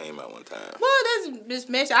one of them came out one time. Well, that's just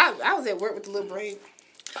mentioned. I was at work with the little braid.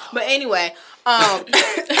 But anyway,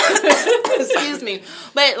 excuse me.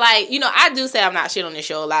 But like, you know, I do say I'm not shit on this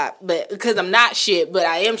show a lot, but because I'm not shit, but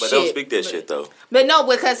I am shit. But don't speak that shit though. But no,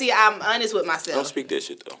 because see, I'm honest with myself. Don't speak that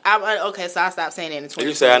shit though. Okay, so I stopped saying that in 2020.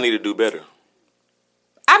 You say I need to do better.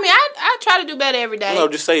 I mean, I try to do better every day. No,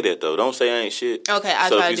 just say that though. Don't say I ain't shit. Okay, I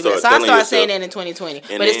try to do better. So I started saying that in 2020,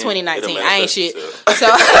 but it's 2019. I ain't shit. So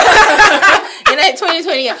it ain't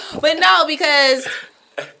 2020 yet. But no, because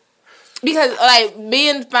like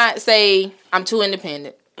being fine, say I'm too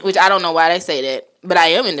independent, which I don't know why they say that, but I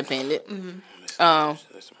am independent.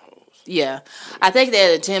 Yeah, I think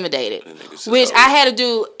they're intimidated, which I had to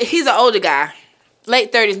do. He's an older guy,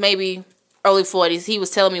 late 30s, maybe early 40s. He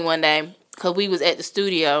was telling me one day because we was at the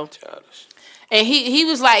studio, and he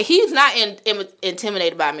was like, he's not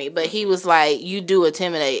intimidated by me, but he was like, you do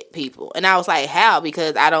intimidate people, and I was like, how?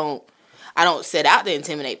 Because I don't set out to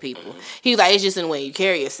intimidate people. He was like, it's just in the way you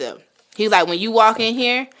carry yourself. He was like, when you walk in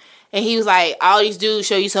here, and he was like, all these dudes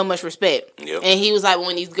show you so much respect. Yep. And he was like,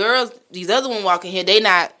 when these other ones walk in here, they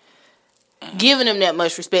not giving them that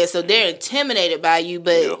much respect, so they're intimidated by you,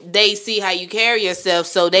 but they see how you carry yourself,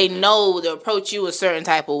 so they know to approach you a certain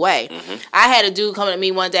type of way. I had a dude coming to me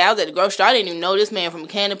one day. I was at the grocery store. I didn't even know this man from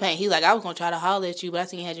Can of Paint. He's like, I was going to try to holler at you, but I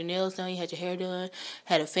seen you had your nails done, you had your hair done,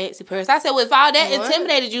 had a fancy purse. I said, well, if all that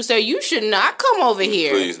intimidated you, sir, you should not come over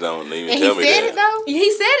here. Please don't even and tell me that. He said it, though?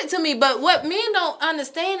 He said it to me, but what men don't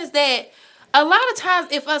understand is that a lot of times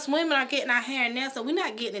if us women are getting our hair and nails, so we're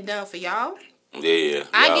not getting it done for y'all. Yeah,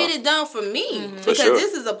 I get it done for me because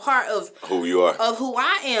this is a part of who you are, of who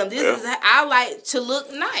I am. This is I like to look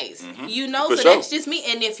nice, you know. For so sure. that's just me.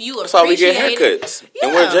 And if you that's appreciate how we get haircuts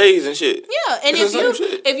and wear J's and shit. Yeah, and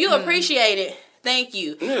if you appreciate it, thank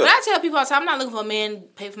you. Yeah. But I tell people all the time, I'm not looking for a man to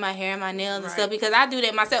pay for my hair and my nails and stuff because I do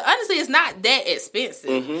that myself. Honestly, it's not that expensive.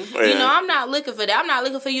 You know, I'm not looking for that. I'm not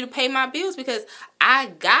looking for you to pay my bills because I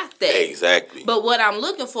got that. Exactly. But what I'm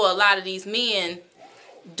looking for, a lot of these men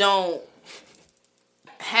don't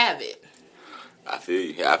have it. I feel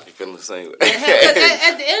you. I be feeling the same way.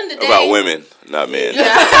 At the end of the day, about women, not men.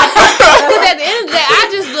 Yeah. Because at the end of the day,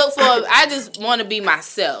 I just want to be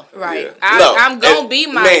myself. Right. Yeah. I'm gonna be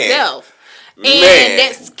myself. And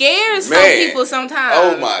that scares some people sometimes.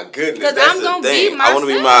 Oh my goodness! Because I'm gonna be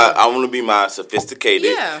myself. I want to be my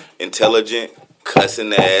sophisticated, intelligent,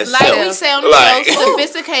 cussing ass. Like self. we say on the show,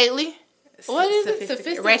 sophisticatedly. What is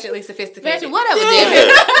it? Ratchetly sophisticated. Whatever.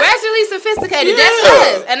 Ratchetly sophisticated. That's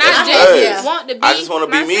us. And I just want to be I just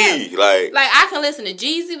want to be me. Like I can listen to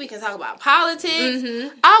Jeezy. We can talk about politics.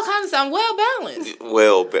 All kinds of stuff. I'm well balanced.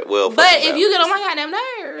 Well. But if you get on my goddamn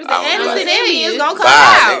nerves, the innocent in me is going to come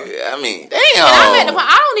out. I mean, damn. And I'm at the point,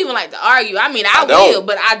 I don't even like to argue. I mean, I will,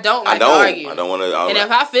 but I don't like to argue. I don't want to. And if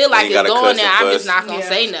I feel like it's going there, I'm just not going to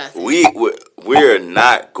say nothing. We're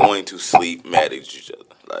not going to sleep mad at each other.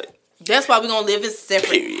 Like. That's why we're going to live in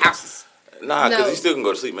separate houses. Nah, because you still can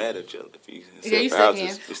go to sleep mad at each other. If you still can.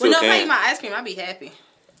 If I eat my ice cream, I'll be happy.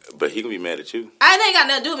 But he can be mad at you. I ain't got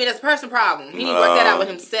nothing to do with me. That's a personal problem. He need to work that out with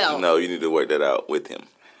himself. No, you need to work that out with him.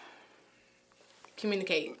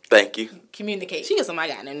 Communicate. Thank you. Communicate. She got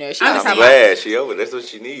somebody got in there. I'm glad she over. That's what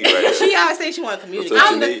she need right now. She always say she want to communicate.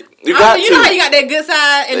 That's what you need. You You got to. know how you got that good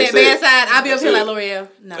side and That's that bad it. side? I'll be up That's here it. like, L'Oreal.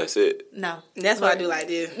 No. That's it. No. That's why I do like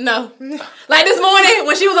this. No. Like this morning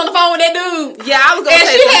when she was on the phone with that dude. Yeah, I was gonna And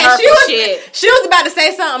say some hurtful shit. She was about to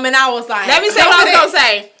say something and I was like, Let me say what I was gonna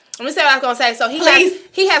say. Let me say what I was gonna say. So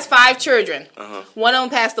he has 5 children. One of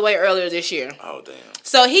them passed away earlier this year. Oh damn.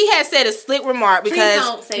 So he had said a slick remark because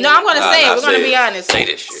don't say I'm gonna say it. We're gonna say be it. honest. Say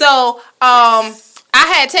this shit. So I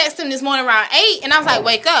had texted him this morning around 8, and I was like,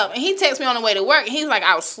 "Wake up!" And he texted me on the way to work, and he was like,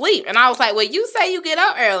 "I was asleep," and I was like, "Well, you say you get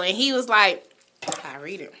up early," and he was like, "I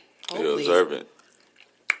read it." You're observant.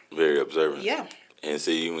 Very observant. Yeah. And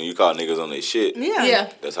see, when you call niggas on their shit,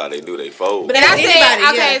 yeah. that's how they do. They fold. But I said,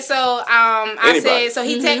 Anybody, okay, yeah. so I Anybody. said, so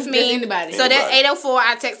he texts me. That's anybody. So that's Anybody. 8:04.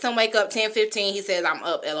 I text him, wake up 10:15. He says, I'm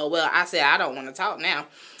up, LOL. I said, I don't want to talk now.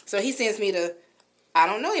 So he sends me the, I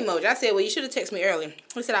don't know emoji. I said, well, you should have texted me early.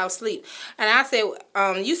 He said, I was asleep. And I said,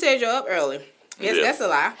 you said you're up early. Yes, Yeah. that's a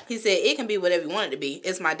lie. He said, it can be whatever you want it to be.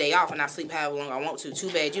 It's my day off and I sleep however long I want to. Too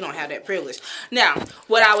bad you don't have that privilege. Now,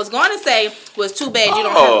 what I was going to say was too bad you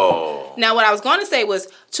don't have. Now, what I was going to say was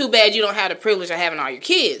too bad you don't have the privilege of having all your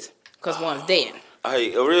kids because one's dead.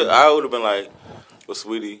 I would have been like, well,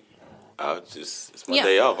 sweetie, it's my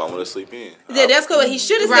day off. I want to sleep in. Yeah, that's what he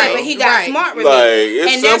should have said, but he got smart with Like, me.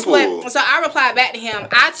 it's And simple. that's what. So I replied back to him.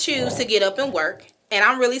 I choose to get up and work, and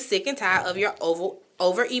I'm really sick and tired of your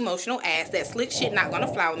over emotional ass. That slick shit not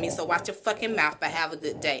gonna fly with me. So watch your fucking mouth. But have a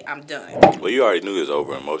good day. I'm done. Well, you already knew he was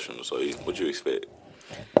over emotional, so what you expect?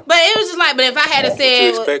 But it was just like, but if I had to say,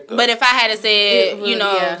 expect, though? but if I had to say, It would, you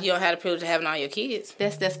know, yeah. you don't have the privilege of having all your kids.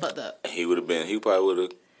 That's fucked up. He probably would have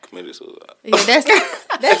committed suicide. Yeah, that's But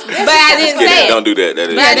I didn't say it. Don't do that. That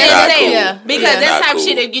is But I didn't not say cool. it. Yeah. Because That is that's not type of cool.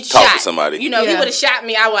 shit that get you Talk shot. to somebody. You know, if he Yeah. would have shot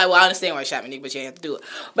me, I understand why he shot me, nigga, but you have to do it.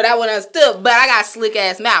 But I wouldn't have stood. But I got a slick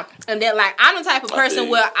ass mouth. And then, like, I'm the type of I person feel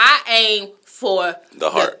you. where I aim for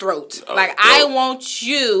The heart. throat. Oh, like, throat. I want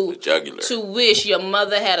you The jugular. to wish your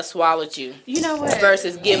mother had swallowed you You know what?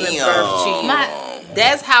 versus giving birth to you. My-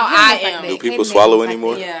 That's how I am. Do people swallow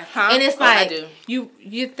anymore? Yeah. Huh? And it's Oh, I like, do.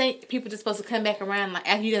 you think people just supposed to come back around like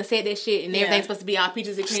after you done said that shit and everything's supposed to be all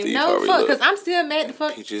peaches and cream. Steve No, Harvey fuck, look. because I'm still mad the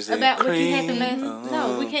fuck Peaches and about what you cream. happened last.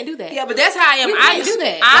 No, we can't do that. Yeah, but that's how I am. we I can't do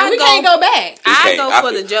that. I Like, we go, can't go back. I go for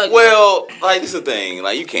feel- the jugular. Well, like, this is the thing.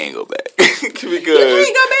 Like, you can't go back. because You can't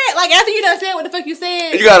go back. Like after you done said what the fuck you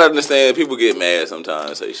said. you gotta understand, people get mad sometimes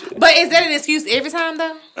and say shit. But is that an excuse every time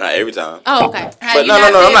though? Not every time. Oh, okay. But no,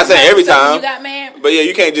 I'm not saying every time. You got mad. But yeah,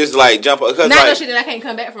 you can't just like jump because Not no like shit that I can't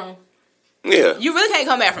come back from. yeah, You really can't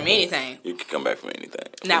come back from anything. you can come back from anything.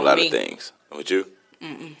 Not From a lot with of me. things. With you,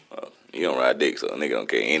 you don't ride dick, so a nigga don't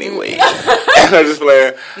care anyway. I'm just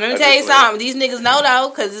playing. Let me tell you something. These niggas know though,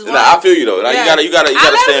 because it's one. Nah, I feel you though. Like, Yeah. you gotta I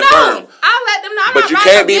let stand them know. firm. I let them know. I'm But not you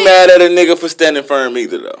riding can't no be dick. mad at a nigga for standing firm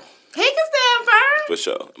either though. He can stand firm. For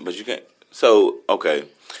sure. But you can't. So, okay.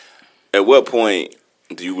 At what point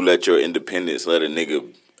do you let your independence let a nigga,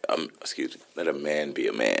 let a man be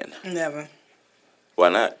a man? Never. Why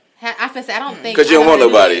not? I feel say I don't think Because you I don't know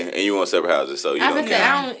want how to do nobody that. and you want separate houses, so you I don't feel say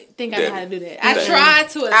care. I don't think I know how to do that. I Yeah. tried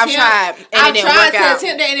to attempt. I've tried, and I've it didn't tried work to out.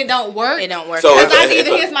 attempt that and it don't work. It don't work So out. Because if-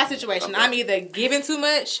 here's my situation. I'm either giving too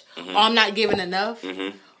much or I'm not giving enough.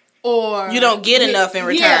 Or You don't get enough in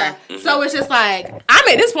return. Yeah. So it's just like I'm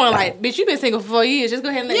at this point like, bitch, you've been single for 4 years. Just go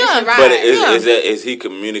ahead and let this shit ride. But Yeah. is he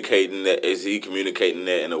communicating that? Is he communicating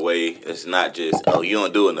that in a way that's not just, oh, you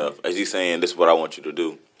don't do enough? Is he saying, this is what I want you to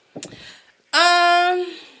do?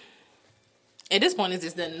 At this point, it's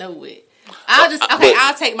just doesn't know it.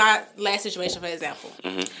 I'll take my last situation for example.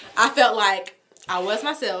 I felt like I was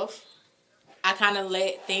myself. I kind of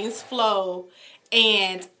let things flow,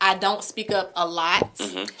 and I don't speak up a lot.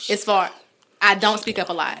 I don't speak up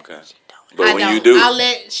a lot. Okay. But I when don't. you do, I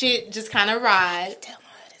let shit just kind of ride.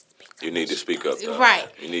 you need to speak up. Though. Right.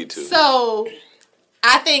 You need to. So,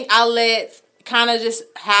 I think I let kind of just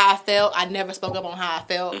how I felt. I never spoke up on how I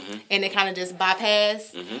felt, and it kind of just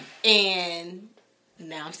bypassed. And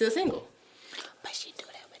now I'm still single. But she do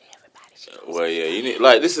that with everybody. Well, yeah, you need,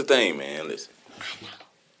 like, this is the thing, man. Listen.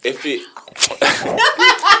 If it...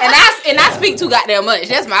 And I speak too goddamn much.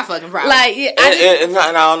 That's my fucking problem. Like, yeah,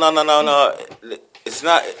 No. It's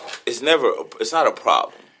not. It's never. It's not a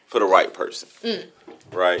problem for the right person,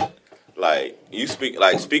 right? Like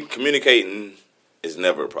communicating is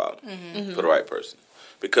never a problem for the right person,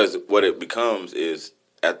 because what it becomes is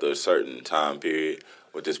after a certain time period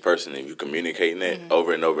with this person, if you communicating that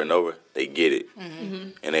over and over and over, they get it,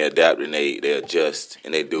 and they adapt and they adjust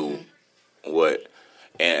and they do what.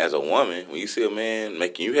 And as a woman, when you see a man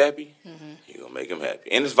making you happy, you gonna make him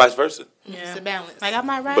happy, and it's vice versa. It's a balance. Like I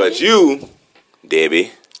might ride. But you,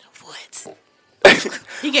 Debbie, what?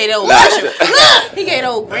 He gave the old look. He gave the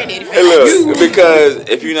old granddaddy face. hey, look, because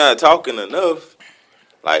if you're not talking enough,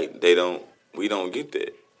 like we don't get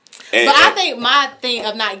that. And, But I think my thing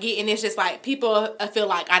of not getting is just like people feel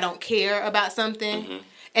like I don't care about something.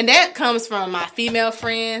 And that comes from my female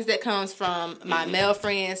friends. That comes from my male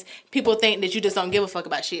friends. People think that you just don't give a fuck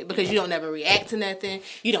about shit because you don't never react to nothing.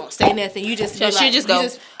 You don't say nothing. You just So be she like, just you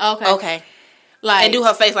go, okay. like And do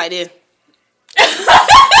her face like this.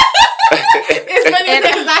 It's funny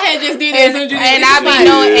because I had just did this And I be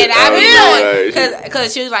knowing,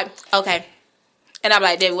 because she was like, okay. And I'm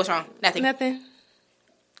like, Debbie, what's wrong? Nothing. And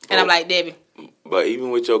I'm like, Debbie. But even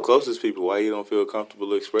with your closest people, why you don't feel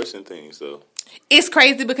comfortable expressing things though? It's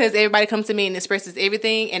crazy because everybody comes to me and expresses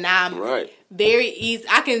everything, and I'm very easy.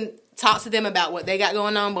 I can talk to them about what they got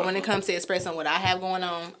going on, but when it comes to expressing what I have going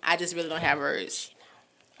on, I just really don't have words.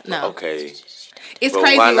 No. Okay. It's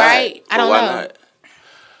crazy, right? I don't know. Not?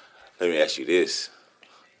 Let me ask you this.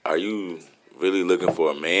 Are you really looking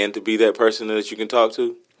for a man to be that person that you can talk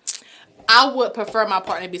to? I would prefer my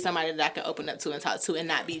partner to be somebody that I can open up to and talk to and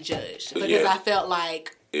not be judged. Because I felt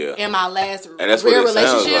like in my last real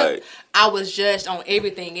relationship, like. I was judged on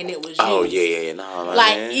everything and it was used. Oh, yeah. No,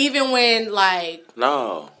 like, man. even when, like...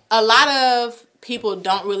 No. A lot of people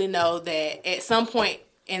don't really know that at some point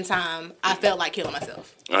in time, I felt like killing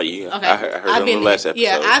myself. Oh, yeah. Okay. I heard on the last episode.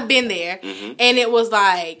 Yeah, I've been there. And it was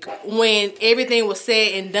like, when everything was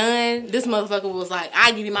said and done, this motherfucker was like,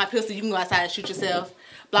 I give you my pistol, you can go outside and shoot yourself.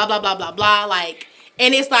 Blah, blah, blah, blah, blah. Like,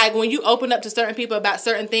 and it's like, when you open up to certain people about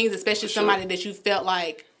certain things, especially somebody that you felt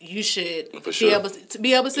like you should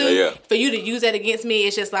be able to, for you to use that against me,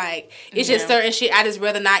 it's just like, it's just certain shit I just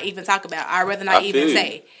rather not even talk about. I'd rather not even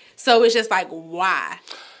say. So it's just like, why?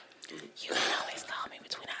 You can always call me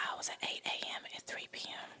between the hours of 8 a.m. and 3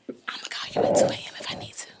 p.m. I'm going to call you at 2 a.m. if I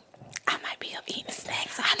need to. I might be up eating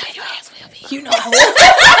snacks. I know your ass will be. You know I will.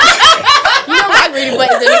 You know my greedy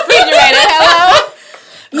buttons in the refrigerator. Hello?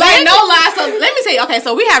 Like, no lie. So let me tell you. Okay,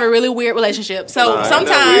 so we have a really weird relationship. So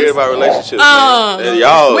sometimes weird about relationships.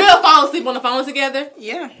 Y'all we'll fall asleep on the phone together.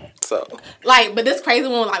 Yeah. So like, but this crazy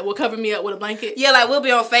one like will cover me up with a blanket. Yeah, like we'll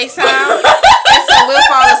be on FaceTime, and so we'll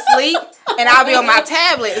fall asleep, and I'll be on my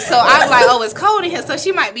tablet. So I'm like, oh, it's cold in here, so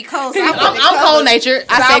she might be cold. So I'm cold natured.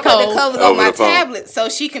 I stay cold. I put the covers on my tablet so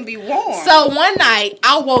she can be warm. So one night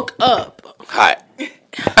I woke up hot.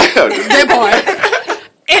 That part.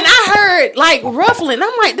 And I heard, like, ruffling.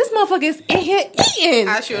 I'm like, this motherfucker is in here eating.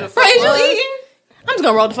 I sure the fuck was. Eating? I'm just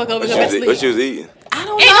going to roll the fuck over and go back to sleep. What you was eating? I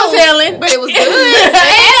don't know. Ain't no telling. But it was good. Ain't no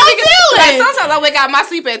telling. Like, sometimes I wake out my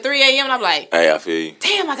sleep at 3 a.m. and I'm like, hey, I feel you.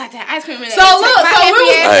 Damn, I got that ice cream in there. So look,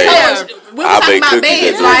 we were talking about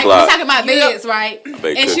beds, right? We were talking about beds, right?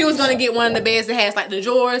 And she was going to get one of the beds that has, like, the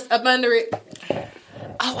drawers up under it.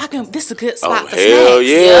 Oh, this is a good spot for snacks. Hell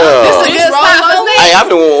yeah. This is a good spot for snacks. Hey, I've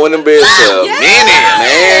been wanting one of them beds for a minute,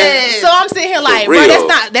 man. So I'm sitting here like, bro, that's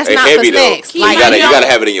not for snacks. Like, you gotta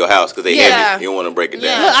have it in your house because they heavy. You don't want to break it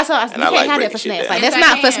down. Look, I told you can't have that for snacks. Like, that's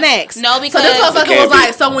not for snacks. No, because so this motherfucker was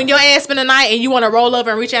like, so when your ass spend the night and you want to roll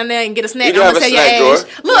over and reach out there and get a snack, I'm gonna tell your ass.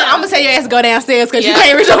 Look, I'm gonna tell your ass to go downstairs because you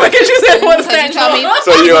can't reach over because you said you want a snack.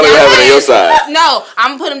 So you only have it on your side. No,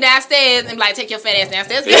 I'm gonna put them downstairs and be like, take your fat ass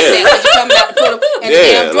downstairs. Because you told me not to put them in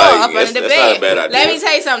the damn drawer up under the bed. Let me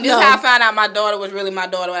tell you something. This is how I found out my daughter was really my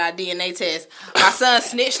daughter with our DNA test. My son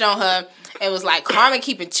snitched on her and was like, Carmen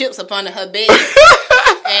keeping chips up under her bed.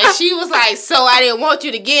 And she was like, so I didn't want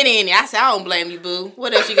you to get in it. I said, I don't blame you, boo.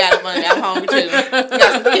 What else you got up under there? I'm hungry too. You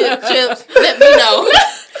got some chips? Let me know.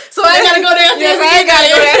 So I gotta go downstairs. I ain't gotta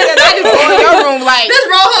go downstairs. I just go in your room like, just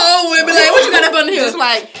roll her over and be like, what you got up under here? Just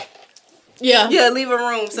like, yeah, leave a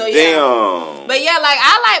room. So damn. But yeah, like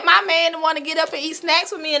I like my man to want to get up and eat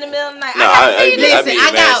snacks with me in the middle of the night. No,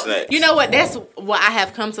 I got. You know what? That's what I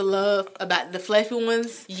have come to love about the fluffy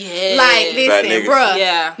ones. Yeah, like listen, bruh.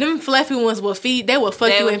 Yeah, them fluffy ones will feed. They will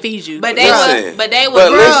fuck you and feed you. But they would. But they would.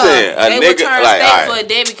 They would turn steak for a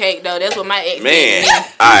Debbie cake though. That's what my ex man.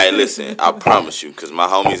 All right, listen. I promise you, because my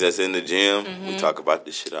homies that's in the gym, we talk about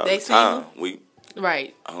this shit all the time.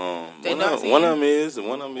 Right. One of them is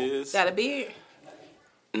got a beard.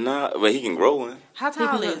 Nah, but he can grow one. How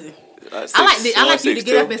tall is he? I like you to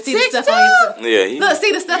get up and see the stuff on your. Yeah, look,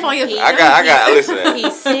 see the stuff on your. I got. Listen,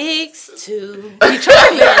 he's 6'2". He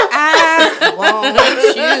trying to. I want you.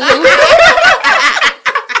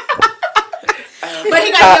 But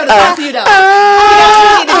he got to be able to talk to you though. He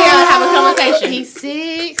got to be able to have a conversation. He's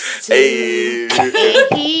 6'2". Hey.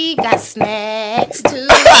 And he got snacks too.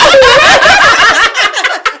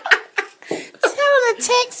 Tell him to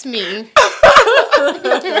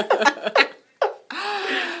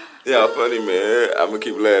Yeah, funny, man. I'm gonna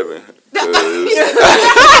keep laughing. 'Cause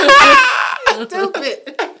Stupid.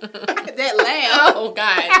 That laugh. Oh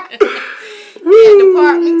God.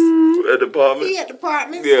 Departments. at the apartment. He at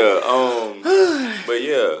departments. Yeah, but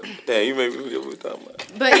yeah. Damn, you made me forget what we were talking about.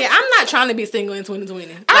 But yeah, I'm not trying to be single in 2020.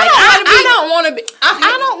 Like, I don't want to be.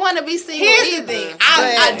 I don't want to be single Here's either. the thing.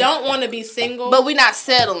 I don't want to be single. But we not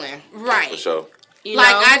settling. For right. sure. You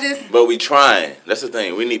Like know? I just. But we trying. That's the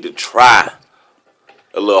thing. We need to try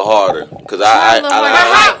a little harder. Cause Try I a little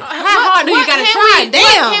harder. How hard do you gotta try?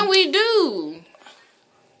 Damn. What can we do?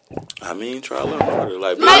 I mean, try a little harder.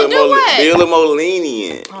 Like, be, Like, a, little do more, what? be a little more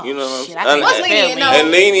lenient. Oh, you know what I'm shit, saying? I think What's that's lenient? No.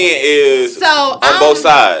 And lenient is So, on both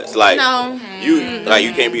sides. Like No.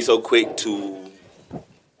 you can't be so quick to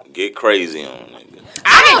get crazy on nigga.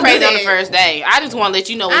 I don't ain't crazy do on the that. first day. I just want to let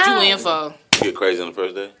you know what I you don't- in for. Get crazy on the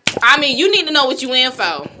first day. I mean, you need to know what you in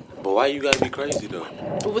for. But why you gotta be crazy though?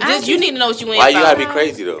 You need to know what you in Why for. you gotta be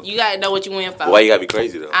crazy though? You gotta know what you in for. Why you gotta be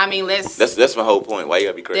crazy though? I mean, That's my whole point. Why you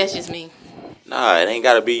gotta be crazy? that's just me. Nah, it ain't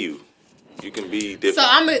gotta be you. You can be different. So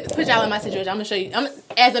I'm gonna put y'all in my situation. I'm gonna show you.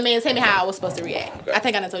 As a man, tell me how I was supposed to react. Okay. I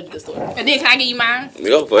think I done told you the story. And then can I give you mine?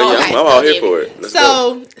 Go for it. Oh, Yeah, okay. I'm all here Okay. for it. Let's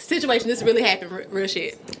go. So situation. This really happened. Real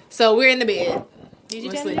shit. So we're in the bed. Did you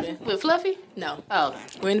We're tell me? sleeping. With Fluffy? No. Oh, okay.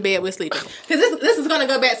 We're in the bed. We're sleeping. Because this is gonna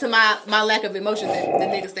go back to my lack of emotion that the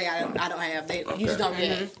niggas say I don't have. You just don't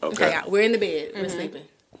react. Okay. Okay. We're in the bed. We're sleeping.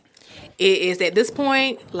 It is at this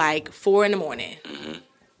point like 4 a.m.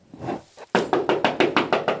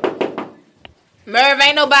 Merv,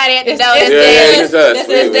 ain't nobody at the door. That's Yeah, Dennis. it's us. That's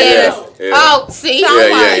Dennis. Yeah. Oh, see?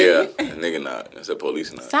 Yeah. Nigga not. It's a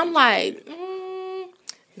police not. So I'm like,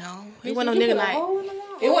 no, it wasn't no nigga knock.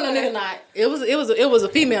 It wasn't no nigga knock. It was a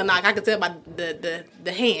female knock. I could tell by the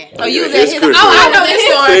hand. Oh, you was It's at his. Christmas. Oh, I know this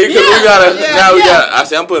story. See, because we gotta, now we got, I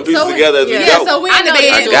say I'm putting pieces So we- together as we Yeah, go. so we're I in the know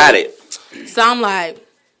bed. this I got it. So I'm like,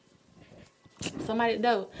 somebody at the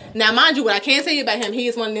door. Now, mind you, what I can tell you about him, he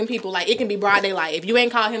is one of them people, like, it can be broad daylight. If you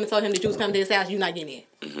ain't called him and told him that you was coming to his house, you're not getting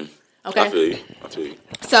in. Okay? I feel you.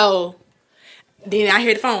 So, then I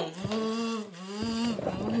hear the phone.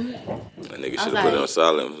 That nigga I should was have put it like- on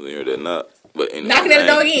silent when you heard that knock. But anyway, Knocking at the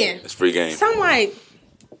door again. It's free game. So I'm like,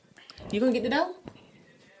 you gonna get the door?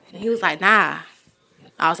 And he was like, nah.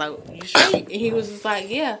 I was like, you straight? And he was just like,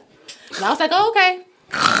 yeah. And I was like, oh, okay.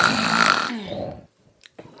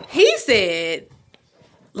 He said,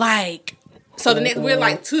 like, so the next, we're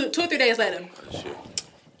like 2 or 3 days later. Shit.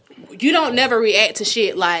 You don't never react to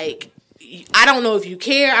shit like, I don't know if you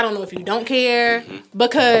care, I don't know if you don't care,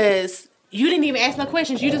 because you didn't even ask no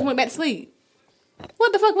questions. You just went back to sleep.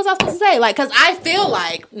 What the fuck was I supposed to say? Like, because I feel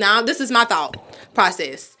like, now this is my thought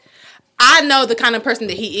process. I know the kind of person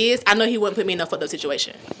that he is. I know he wouldn't put me in no fucked up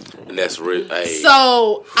situation. And that's real. Hey,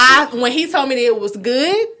 So when he told me that it was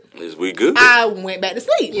good, is we good? I went back to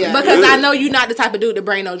sleep. Yeah. Because Good. I know you're not the type of dude to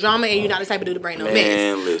bring no drama, and you're not the type of dude to bring no Man,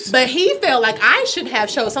 mess. listen. But he felt like I should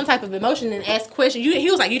have showed some type of emotion and asked questions.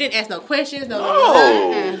 He was like, you didn't ask no questions.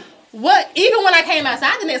 Oh. What? Even when I came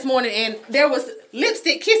outside the next morning and there was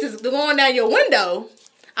lipstick kisses going down your window,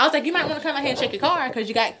 I was like, you might want to come out here and check your car because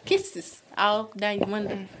you got kisses all down your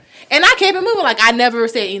window. And I kept it moving. Like, I never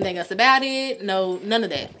said anything else about it. No, none of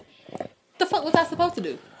that. The fuck was I supposed to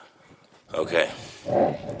do? Okay.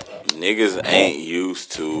 Niggas ain't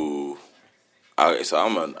used to. Okay, so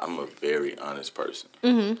I'm a very honest person.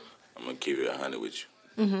 I'm gonna keep it 100 with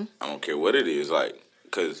you. I don't care what it is, like,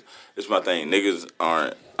 cause it's my thing. Niggas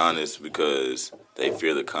aren't honest because they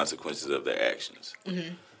fear the consequences of their actions.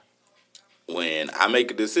 When I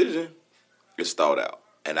make a decision, it's thought out.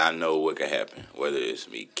 And I know what can happen, whether it's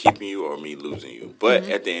me keeping you or me losing you. But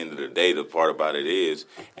at the end of the day, the part about it is,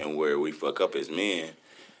 and where we fuck up as men,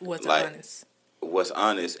 What's like, honest? what's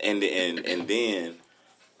honest, and then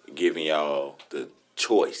giving y'all the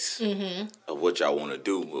choice of what y'all want to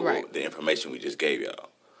do with Right. the information we just gave y'all.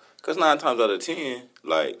 Because 9 times out of 10,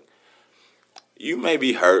 like, you may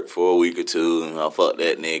be hurt for a week or two, and I'll fuck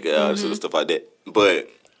that nigga, all this other stuff like that. But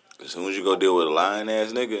as soon as you go deal with a lying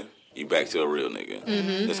ass nigga, you back to a real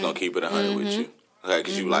nigga. That's gonna keep it 100 with you. Like,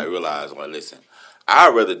 cause you like realize, like, listen,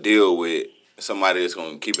 I'd rather deal with somebody that's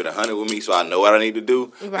gonna keep it 100 with me, so I know what I need to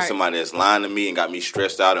do, than Right. somebody that's lying to me and got me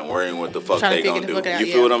stressed out and worrying what the fuck Trying to they figure gonna the do. fuck out, You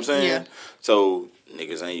yeah. feel what I'm saying? Yeah. So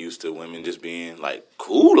niggas ain't used to women just being like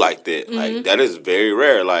cool like that. Like, that is very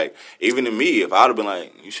rare. Like, even to me, if I would have been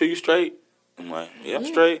like, "You sure you straight?" I'm like, "Yeah, I'm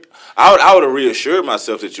straight." I would have reassured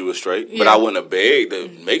myself that you were straight, but Yeah. I wouldn't have begged to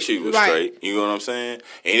make sure you was Right. straight. You know what I'm saying?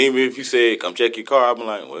 And even if you said, "Come check your car," I'd be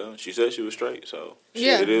like, "Well, she said she was straight, so shit,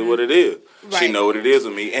 Yeah. it is what it is." She Right. know what it is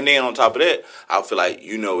with me. And then on top of that, I feel like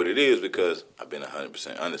you know what it is because I've been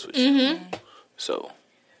 100% honest with you. So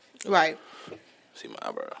Right. See my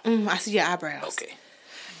eyebrow. I see your eyebrows. Okay.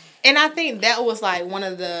 And I think that was like one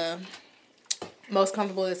of the most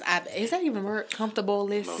comfortablest. Is that even a word?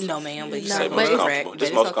 Comfortablest? No, ma'am. But you No, say but most it's- comfortable.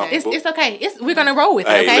 Just But most it's okay. comfortable. It's okay. We're gonna roll with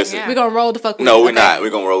it. Hey, Okay, listen. we're gonna roll the fuck with No, it. we're okay? not. We're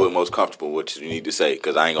gonna roll with most comfortable, what you need to say,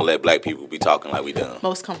 because I ain't gonna let black people be talking like we done.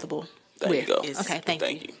 Most comfortable. There with. you go. Okay, thank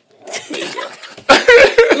you. There you go.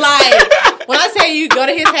 Like when I tell you, go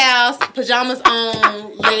to his house, pajamas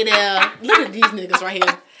on, lay there. Look at these niggas right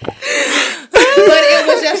here. But it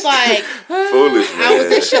was just like Foolish, man. I was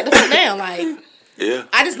just shut the fuck down. Like Yeah.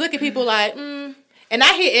 I just look at people like, and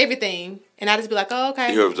I hear everything, and I just be like, oh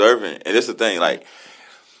okay. You're observant. And that's the thing, like,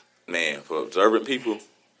 man, for observant people,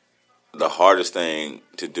 the hardest thing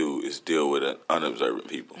to do is deal with unobservant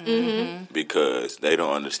people. Because they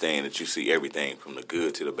don't understand that you see everything from the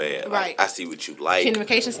good to the bad. Like, Right. I see what you like.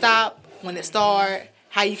 Communication stop when it start,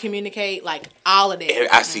 how you communicate, like all of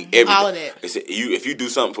that. I see everything. All of that. If you do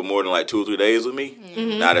something for more than like 2 or 3 days with me,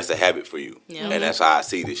 now that's a habit for you. Yeah. And that's how I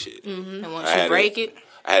see this shit. And once I you had break it,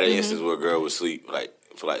 I had an instance where a girl would sleep like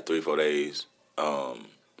for like 3 or 4 days.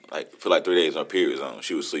 Like for like 3 days on period on,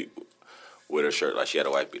 she would sleep with her shirt like she had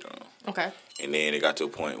a white beater on. Okay. And then it got to a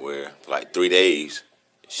point where for like 3 days,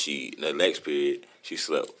 the next period she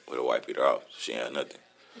slept with a white beater off. She had nothing.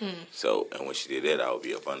 So, and when she did that, I would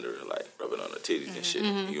be up under her, like rubbing on her titties and shit.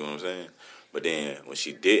 You know what I'm saying? But then when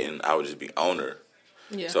she didn't, I would just be on her.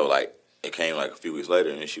 Yeah. So like it came like a few weeks later,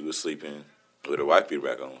 and she was sleeping with her white beater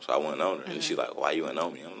back on. So I went on her, and she's like, "Why you went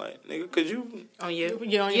on me?" I'm like, "Nigga, cause you on you.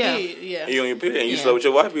 You're on your period, yeah. on your period, and you Yeah. slept with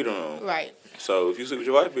your white beater on. Right. So if you sleep with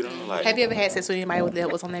your white beater on, like, Have you ever had sex with anybody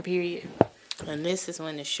that was on their period? And this is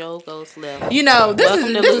when the show goes left. You know, this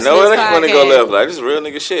Welcome to is Loose no, it Lips ain't gonna go Podcast. left. Like this is real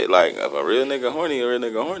nigga shit. Like if a real nigga horny, a real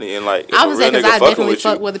nigga horny, and like if I a was real saying because nigga I fucking definitely with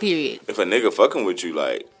fuck you, with a period. if a nigga fucking with you,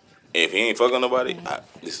 like if he ain't fucking nobody,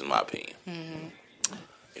 this is my opinion.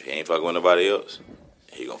 If he ain't fucking with nobody else,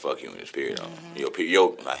 he gonna fuck you in his period on. Your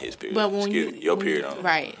not his period. But when Excuse me, your period on.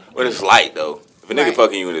 Right. But it's light though. If a nigga Right.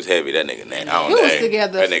 fucking you when it's heavy, that nigga nasty. I We don't was know.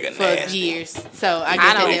 together That nigga for nasty. years, so I I get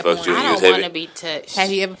at don't. that fuck point. you. I was don't heavy? want to be touched.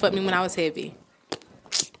 Have you ever fucked me when I was heavy?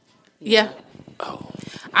 Yeah.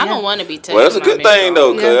 I don't want to be touched. Well, that's a with my good thing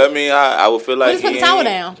though, menstrual. cause Yeah. I mean, I would feel We like just put he the towel ain't-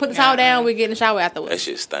 down. Put the towel down. We get in the shower That afterwards.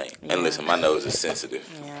 shit stink. And listen, my nose is sensitive.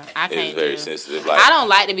 Yeah, I It's can't. very do. sensitive. Like I don't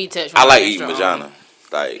like to be touched. I with like my eating menstrual. vagina.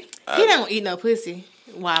 Like He don't eat no pussy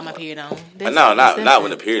while my period on. That's no, not disgusting.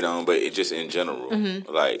 when the period on, but it just in general.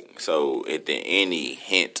 Like so, if there any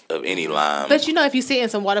hint of any lime, But you know, if you sit in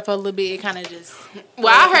some water for a little bit, it kind of just. Well,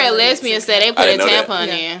 I heard lesbians say they put a didn't know that. tampon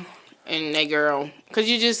Yeah. in their girl because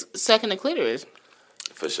you just sucking the clitoris.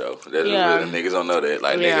 for sure. That's Yeah. real. Niggas don't know that.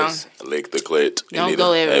 Like Yeah. niggas lick the clit. You Don't need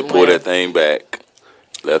go to- hey, everywhere. pull that thing back.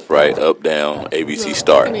 Left, right, up, down, ABC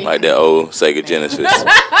start. Like that old Sega Genesis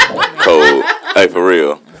code. Hey, for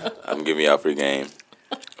real. I'm giving y'all free game.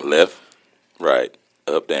 Left, right,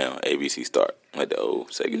 up, down, ABC start. Like the old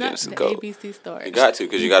Sega Not Genesis the code. ABC start. You got to,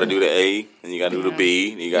 because you got to do the A, and you got to do the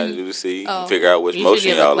B, and you got to do the C. Oh. Figure out which You should motion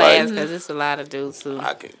give a y'all class like. because it's a lot of dudes who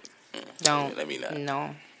I can. don't. Let me not.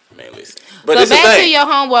 No. Man, listen. But So this the back to thing. your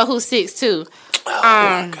homeboy who's 6'2".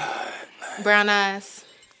 Brown eyes.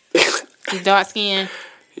 He's dark skinned.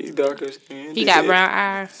 He's darker skinned. He got brown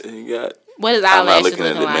eyes. He got. What his I'm not eyelashes looking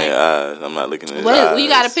at looking the man's like? eyes. I'm not looking at his What? eyes. You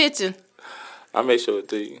got a picture? I'll make sure it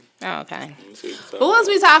to you. Oh, okay. Let me see what you're But talking what was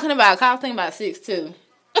we talking about? 'Cause I was thinking about 6'2".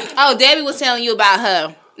 Oh, Debbie was telling you about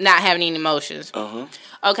her not having any emotions. about.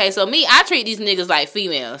 Okay, so me, I treat these niggas like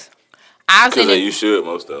females. I've seen Because it. you should,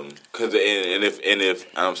 most of them. Because if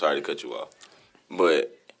I'm sorry to cut you off,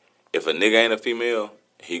 but if a nigga ain't a female,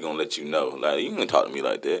 he gonna let you know. Like, you can talk to me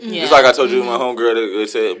like that. Yeah. Just like I told you, my homegirl that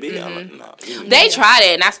said B. I'm like, nah. They try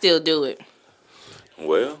that, and I still do it.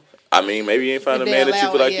 Well, I mean, maybe you ain't find If a they man that you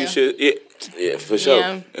allow feel it, like yeah. you should. Yeah, for sure.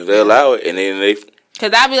 Yeah. If they allow it, and then they,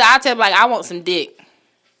 Cause I'll tell them, like, I want some dick.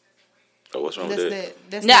 oh, what's wrong That's with that?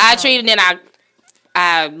 that. That's No, not I wrong. treat it, then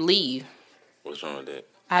I leave. What's wrong with that?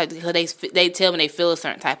 Cause they tell me they feel a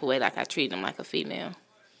certain type of way, like I treat them like a female.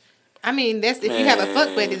 I mean, that's if you have a fuck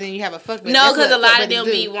Man. buddy, then you have a fuck buddy. No, That's because what a lot fuck of them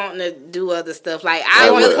buddies be do. wanting to do other stuff. Like Like I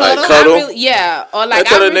what? really, Like I cuddle? really, yeah, or like I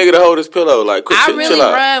tell I a nigga to hold his pillow. Like, quick, I chill really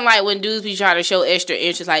out. run like when dudes be trying to show extra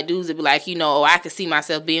interest. Like dudes would be like, oh, I could see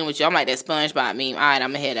myself being with you. I'm like that SpongeBob meme. All right,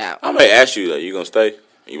 I'm gonna head out. I may ask you, like, you gonna stay?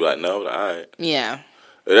 You be like, no. Like, all right. Yeah,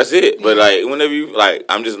 That's it. But like, whenever you like,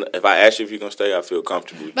 I'm just if I ask you if you're gonna stay, I feel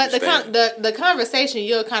comfortable. with But you the staying. the conversation,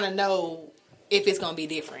 you'll kind of know if it's gonna be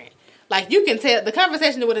different. Like you can tell the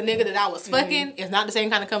conversation with a nigga that I was fucking is not the same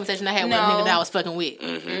kind of conversation I had with a No. nigga that I was fucking with.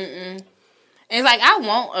 and it's like I'm okay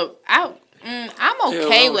wrong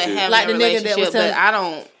with with you? having Like a the nigga that was relationship, but telling- I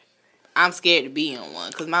don't. I'm scared to be on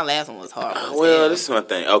one because my last one was horrible. Well, this is my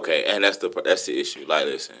thing. Okay, and that's the issue. Like,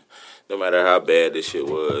 listen, no matter how bad this shit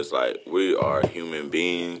was, like, we are human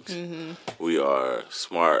beings. Mm-hmm. We are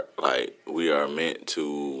smart. Like, we are meant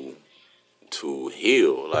to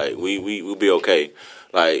heal. Like, we'll be okay.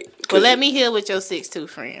 Like, well, let me heal with your 6'2"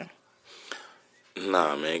 friend.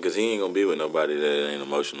 Nah, man, because he ain't gonna be with nobody that ain't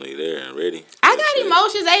emotionally there and ready. I got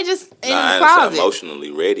emotions. They just in the closet. closet.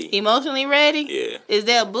 Emotionally ready. Emotionally ready? Yeah. Is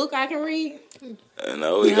there a book I can read?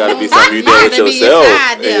 No, it gotta be something you do with yourself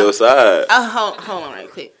and your side. Hold on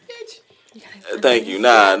right quick. Thank you.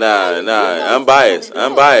 Nah. I'm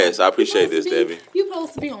biased. I appreciate this, Debbie. You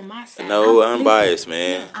supposed to be on my side. No, I'm biased,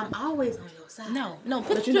 man. I'm always on your side. No,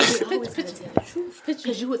 but you know you always gotta tell the truth.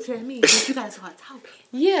 Because you would tell me, but you gotta start talking.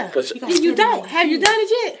 Yeah. You don't. Have you done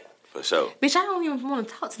it yet? For sure. Bitch, I don't even want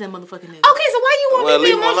to talk to that motherfucking nigga. Okay, so why you want me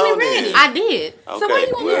to be emotionally ready? I did. Okay, so why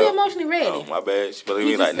you want me to be emotionally ready? Oh, my bad. She believe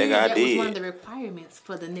me like, nigga, I did. That was one of the requirements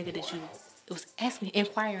for the nigga that you was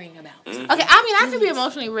inquiring about. Mm-hmm. Okay, I mean, I can be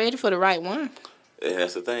emotionally ready for the right one. And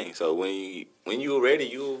that's the thing. So when you ready,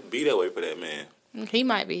 you'll be that way for that man. He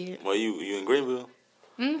might be. Well, you in Greenville?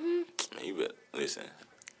 Mm-hmm. Man, you better listen.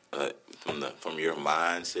 From your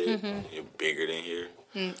mindset, you're bigger than here.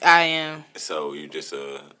 I am. So you just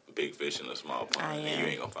a big fish in a small pond. And you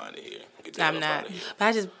ain't gonna find it here. Get the I'm hell up not. outta here. But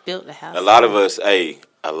I just built the house. A lot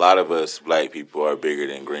of us black people are bigger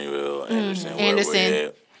than Greenville, Anderson, where we're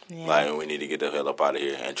at. Yeah. Like, we need to get the hell up out of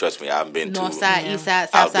here. And trust me, I've been North to side, East side,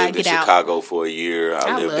 South side. I've lived in Chicago for a year.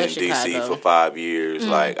 I lived in DC Chicago. for 5 years.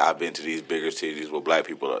 Like, I've been to these bigger cities where black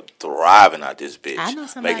people are thriving out this bitch, I know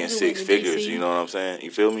somebody making who six went to figures. DC. You know what I'm saying?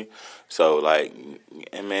 You feel me? So, like,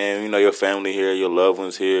 and man, you know your family here, your loved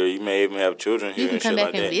ones here. You may even have children here. You can and come shit back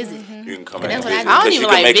like and that. visit. You can come And back and that's what I visit do. I don't because even you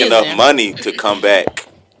can like make visiting. enough money to come back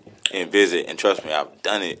and visit. And trust me, I've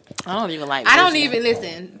done it. I don't even like. I don't even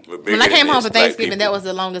listen. We're bigger When I came than home this, for black Thanksgiving, people. that was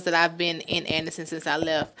the longest that I've been in Anderson since I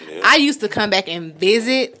left. Yeah. I used to come back and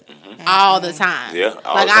visit all the time. Yeah,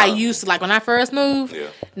 all like the I time. used to, like when I first moved. Yeah.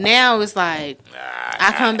 Now it's like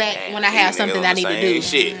I come back when I have something I need to do.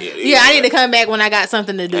 Shit. Yeah, I need to come back when I got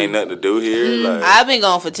something to do. Ain't nothing to do here. Like, I've been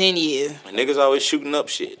gone for 10 years. niggas always shooting up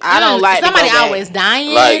shit. I don't like somebody to go back. always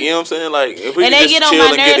dying. Like, you know what I'm saying? Like, if we And could they just get on chill my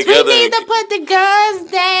and get nerves. We together. need to put the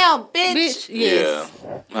guns down, bitch. Bitch, yes.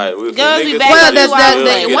 Yeah. Like, if Girls be niggas back Well, on just you chill all and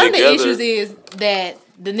day. get one of the together- issues is that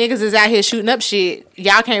the niggas is out here shooting up shit.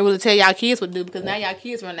 Y'all can't really tell y'all kids what to do because now y'all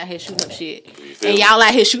kids run out here shooting up shit. feel And me? y'all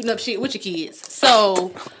out here shooting up shit with your kids.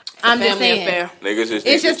 So, I'm just Family saying. affair. Niggas just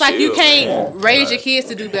It's need just to like you chill, can't man. raise your kids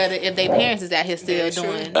to do better if their parents is out here still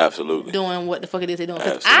doing Absolutely. what the fuck it is they doing.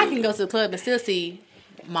 Because I Absolutely. can go to the club and still see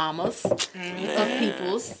mamas of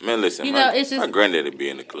peoples. Man, listen, You my, know, it's just- my granddaddy be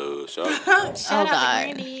in the club, so Oh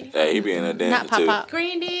God, hey, he be in there dancing not too. Pop.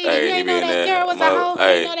 Granddaddy, Hey, you he ain't be know in that there. girl was a hoe.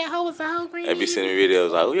 Hey. You know that hoe was a hoe, They Granddaddy. be sending me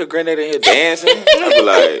videos like, "Oh, your granddaddy in here dancing." I be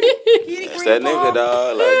like, "That's that nigga,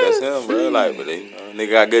 dog. Like, that's him, bro. Like, but they,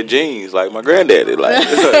 nigga got good genes, like my granddaddy. Like,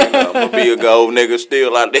 you know, I'm gonna be a gold nigga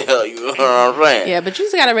still out there. You know what I'm saying?" Yeah, but you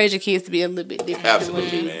just gotta raise your kids to be a little bit different.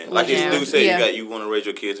 Absolutely, man. Like you do say, Yeah. you want to raise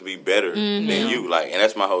your kids to be better than you. Like, and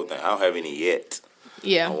that's my whole thing. I don't have any yet. I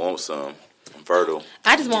Yeah, want some. I'm fertile.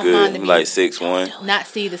 I just want mine Good. to I'm be like 6'1". not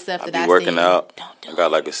see the stuff I that be I working see. out. I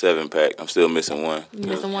got like a 7-pack. I'm still missing one.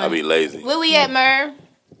 missing I one? be lazy. Where we at, Merv?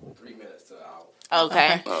 3 minutes to an hour.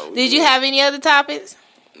 Okay. Oh, we Did you good. have any other topics?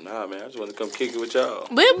 Nah, man. I just want to come kick it with y'all.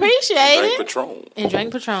 We appreciate Drink it. Patron. And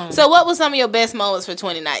drink Patron. So, what was some of your best moments for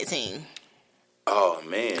 2019? Oh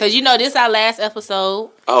man. Because you know this our last episode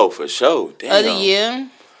Oh, for sure. Damn. of the year.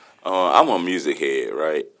 I'm a music head,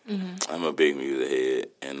 right? Mm-hmm. I'm a big music head,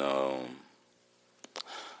 and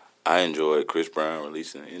I enjoyed Chris Brown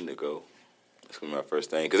releasing Indigo. That's gonna be my first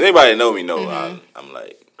thing. Because anybody that know me know Mm-hmm. I'm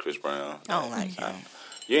like Chris Brown. I don't like him.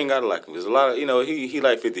 You ain't gotta like him. There's a lot of he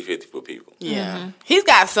like 50-50 for people. Yeah. He's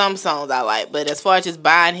got some songs I like, but as far as just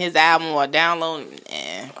buying his album or downloading,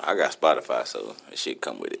 I got Spotify, so that shit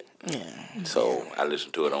come with it. yeah. So I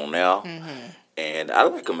listen to it on now, and I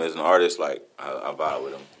like him as an artist. Like I vibe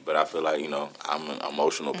with him, but I feel like I'm an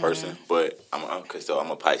emotional person. But I'm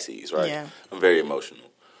a Pisces, right? Yeah. I'm very emotional,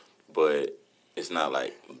 but it's not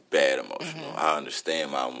like bad emotional. I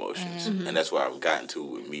understand my emotions, and that's where I've gotten to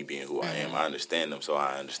with me being who I am. I understand them, so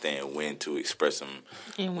I understand when to express them,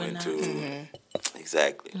 And when not. Mm-hmm.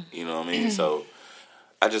 exactly. You know what I mean? So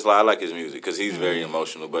I like his music because he's very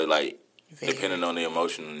emotional, but like. Depending on the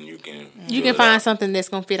emotion, you can find something that's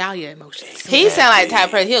gonna fit all your emotions. He sound like the type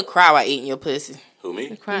of person, he'll cry while eating your pussy. Who,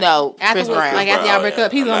 me? No, Chris Afterwards, Brown. like after y'all break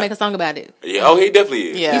up, he's I'm gonna not- make a song about it. Yeah, oh, he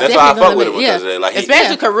definitely is. Yeah. That's He's why I definitely fuck with him gonna because be- like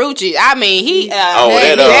Especially Karuchi. I mean, he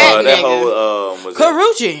that nigga. whole was it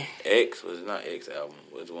Karuchi. X was it not X album?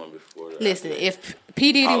 Was one one before that. Listen, if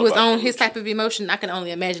P Diddy All was about on the his Gucci. type of emotion, I can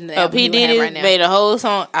only imagine that. Oh, P Diddy right now. made a whole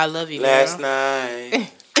song. I love you, Last girl.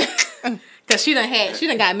 night. Because she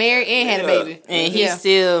done got married and had a Yeah. baby. And he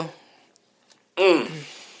still.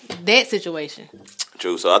 That situation.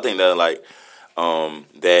 True. So I think that like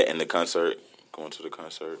that and the concert, going to the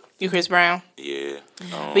concert. You Chris Brown. Yeah.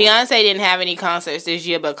 Beyonce didn't have any concerts this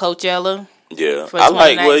year, but Coachella. Yeah. For I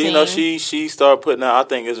like well, you know, 2019. she started putting out. I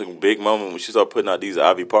think it's a big moment when she started putting out these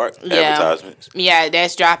Ivy Park advertisements. Yeah,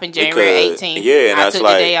 that's dropping January 18th. Yeah, and I that's took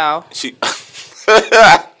like the day off. she.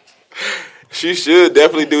 She should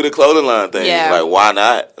definitely do the clothing line thing. Yeah. Like, why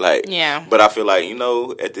not? Like, Yeah. But I feel like, you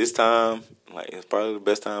know, at this time, like, it's probably the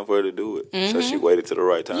best time for her to do it. So she waited to the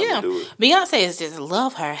right time Yeah, to do it. Beyonce is just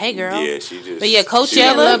love her. Hey, girl. Yeah, she just. But yeah, I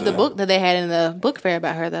Coachella. love the book that they had in the book fair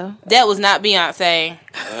about her, though. That was not Beyonce.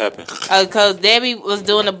 What happened? Because Debbie was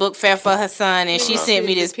doing a book fair for her son, and she sent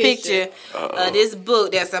me this picture of this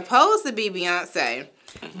book that's supposed to be Beyonce.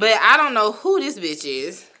 But I don't know who this bitch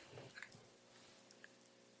is.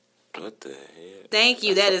 What the hell? Thank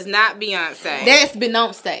you. That is not Beyonce. That's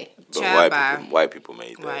Beyonce. But Child white people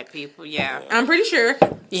made that. White people, yeah. I'm pretty sure.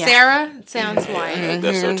 Yeah. Sarah sounds white.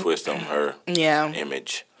 That's her twist on her Yeah.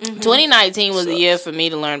 image. 2019 was a Sucks. year for me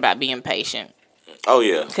to learn about being patient. Oh,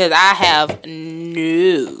 yeah. Because I have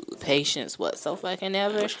no patience whatsoever.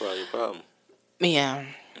 That's probably your problem. Yeah.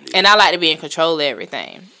 And I like to be in control of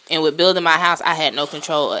everything. And with building my house, I had no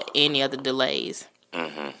control of any of the delays.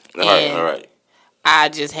 Mm-hmm. All right. I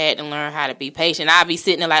just had to learn how to be patient. I'd be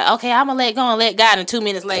sitting there like, okay, I'm going to let go and let God. And 2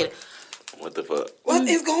 minutes later, What the fuck? what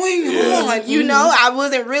is going Yeah. on? You know, I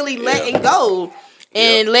wasn't really letting go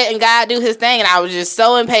and letting God do his thing. And I was just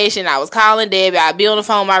so impatient. I was calling Debbie. I'd be on the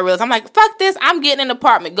phone with my realtor. I'm like, fuck this. I'm getting an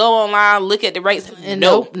apartment. Go online, look at the rates. And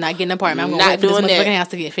Nope. not getting an apartment. I'm Not going to wait for doing this that. motherfucking house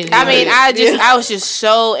to get finished. I mean, I was just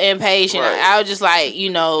so impatient. Right. I was just like,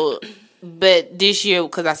 you know, but this year,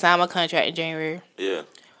 because I signed my contract in January, Yeah.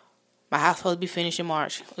 my house supposed to be finished in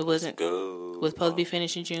March. It wasn't. Go. Was supposed to be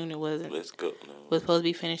finished in June. It wasn't. Let's go. No. Was supposed to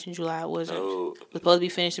be finished in July. It wasn't. No. Was supposed to be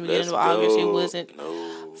finished in the beginning Let's of August. It go. wasn't.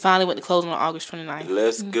 No. Finally went to closing on August 29th.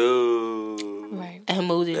 Let's go. Right. And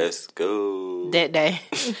moved in Let's go. that day.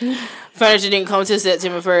 Furniture didn't come till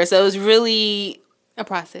September 1st. So it was really A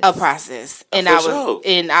process. a process. And For I was sure.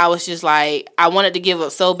 and I was just like, I wanted to give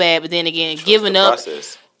up so bad, but then again, giving up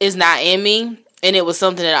Process. is not in me. And it was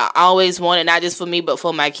something that I always wanted, not just for me, but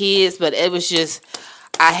for my kids. But it was just,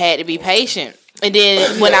 I had to be patient. And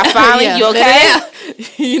then when I finally, Yeah, you let okay? it out.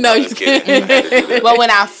 You know, you Just kidding. I had to do that. But when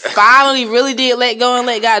I finally really did let go and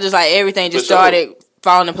let God, just like everything just For sure. started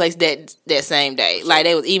falling in place that same day. Like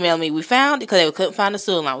they was emailing me, we found it because they couldn't find the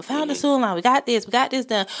sewer line. We found the sewer line. We got this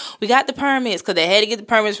done. We got the permits because they had to get the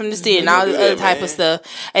permits from the city and all this do that, other type man. of stuff.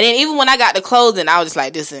 And then even when I got the closing, I was just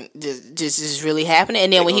like, this is really happening.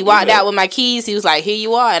 And then They when he gonna do walked that. out with my keys, he was like, here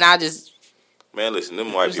you are. And I just, Man, listen,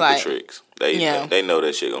 them white It's people like- tricks. Yeah. They know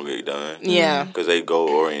that shit gonna get done. yeah. Because they goal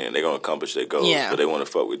oriented. They gonna accomplish their goals. Yeah. But they want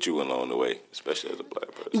to fuck with you along the way, especially as a black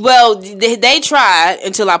person. Well, they tried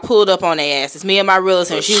until I pulled up on their asses. Me and my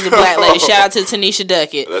realtor, and she was a black lady. Shout out to Tanisha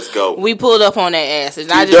Duckett. Let's go. We pulled up on their asses.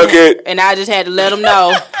 And Duckett. I just had to let them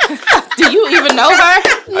know. Do you even know her?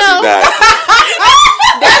 No. Nah,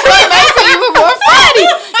 That's what makes it even more funny.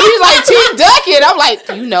 He's like, T Duckett. I'm like,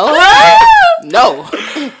 you know her? No.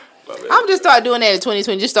 I'm just start doing that in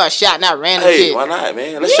 2020. Just start shouting out random hey, shit. why not,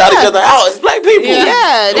 man? Let's shout each other out. It's black people.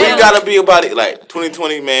 Yeah, We that- gotta be about it. Like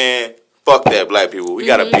 2020, man. Fuck that, black people. We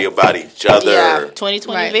gotta be about each other. Yeah,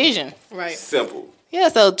 2020 Right. vision. right. Simple. Yeah,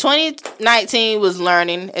 so 2019 was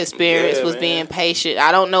learning experience, Yeah, was man. being patient.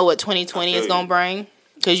 I don't know what 2020 I feel is going you. to bring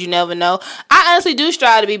because you never know. I honestly do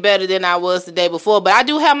strive to be better than I was the day before, but I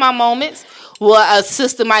do have my moments where a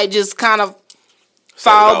sister might just kind of Set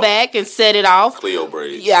it fall off. back and set it off. Cleo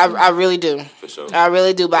braids. Yeah, I really do. For sure. I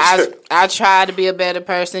really do, but I try to be a better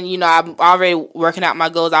person. You know, I'm already working out my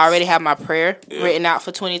goals. I already have my prayer Yeah. written out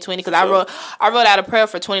for 2020 because So- I wrote out a prayer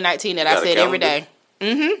for 2019 that I Got a said every calendar? day.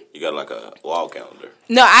 You got like a wall calendar.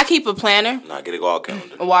 No, I keep a planner, Nah, get a wall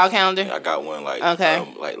calendar. a wall calendar. I got one like Okay.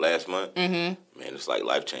 like last month. Man, it's like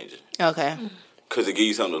life changing. Okay. Cause it gives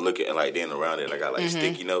you something to look at, and like then around it, I got like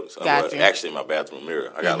sticky notes. Gotcha. Actually, in my bathroom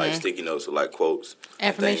mirror, I got like sticky notes with like quotes, and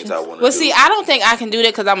Affirmations. things I want to Well, do. see, I don't think I can do that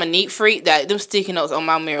because I'm a neat freak. That them sticky notes on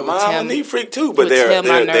my mirror would tell I'm a me. neat freak too, would but they tear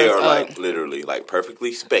my are nerves like up. literally like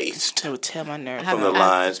perfectly spaced It would tell my nerves. from the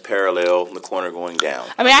lines parallel from the corner going down.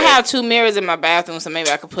 I mean, Okay? I have 2 mirrors in my bathroom, so maybe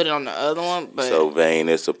I could put it on the other one. But So vain,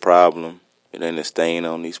 it's a problem. It ain't a stain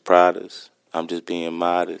on these Pradas. I'm just being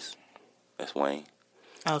modest. That's Wayne.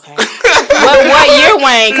 Okay. what year,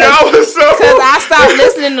 Wayne? Because I stopped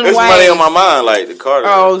listening to There's Wayne. money on my mind, like the Carter.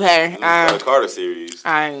 Oh, okay. The Carter series.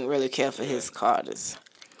 I didn't really care for his Carters.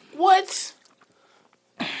 What?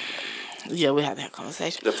 Yeah, we had that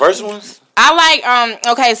conversation. The first ones? I like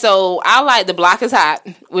okay, so I like The Block Is Hot,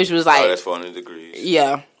 which was like that's 400 degrees.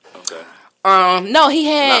 yeah. Okay. No, he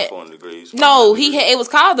had Not 400 degrees. no, he had it was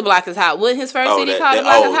called The Block Is Hot. Wasn't his first CD called The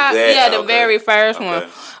Block Is Hot? Yeah, the very first one.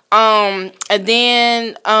 And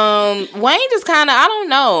then Wayne just kind of I don't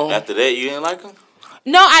know. After that, you didn't like him?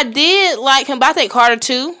 No, I did like him, but I think Carter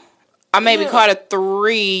 2 or maybe Carter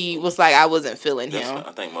 3 was like I wasn't feeling him.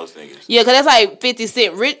 I think most niggas. Yeah, because that's like 50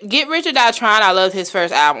 Cent. Get Rich or Die Trying, I loved his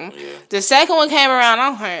first album. Yeah. The second one came around, I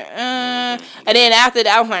was like, and then after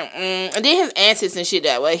that, I was like, and then his antics and shit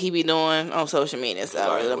that way he be doing on social media, so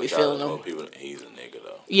I really don't be feeling him. People, he's a nigga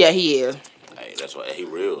though. Yeah, he is. Like, that's why he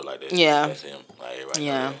real like that. Yeah. That's him. Like, everybody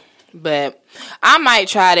Yeah, know but I might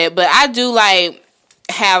try that. But I do like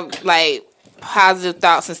have like positive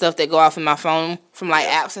thoughts and stuff that go off in my phone from like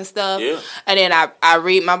apps and stuff. Yeah. And then I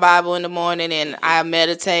read my Bible in the morning and I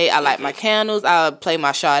meditate. I light my candles. I play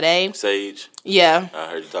my Sade. that. Sage. Yeah.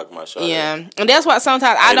 I heard you talking about Sade. Yeah. And that's why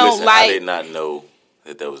sometimes I don't listen, like. I did not know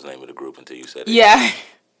that was the name of the group until you said it. Yeah.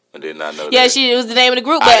 I did not know Yeah, that. it was the name of the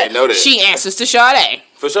group, I but didn't know that. she answers to Sade.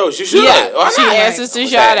 For sure, she should. Yeah, Why she not? answers to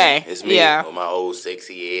What's that? Sade. It's me Yeah. with my old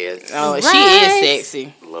sexy ass. Oh, Right. she is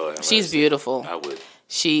sexy. Lord have She's mercy. beautiful. I would.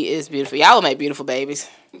 She is beautiful. Y'all will make beautiful babies.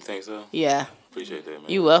 You think so? Yeah. Appreciate that, man.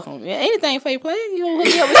 You welcome. Yeah, anything for you play. You want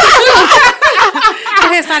to hook me up with Go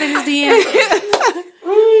ahead, slide in his DM.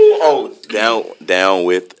 Oh, down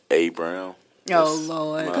with A Brown. Oh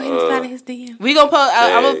Lord. Go ahead and slide in his DM. We gonna post.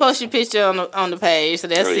 I'm gonna post your picture on the page, so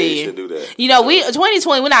they'll Oh, yeah, see you you. should do that. You know,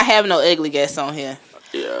 2020. We're not having no ugly guests on here.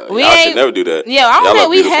 Yeah, We y'all ain't- should never do that. Yeah, I don't Y'all think are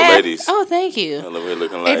we beautiful have. ladies. Oh, thank you. Y'all over here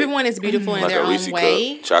looking like Everyone is beautiful in like their a Reese own cup.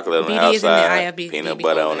 way. Chocolate on the Beauty is in the eye outside, of be- peanut be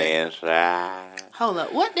butter on the beholden. inside. Hold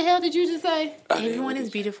up. What the hell did you just say? Everyone is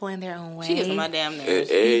beautiful in their own way. She gets on my damn Hey, nerves.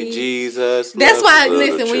 hey, Jesus. That's love why, the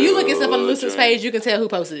little listen, when you look at stuff on the listeners children. page, you can tell who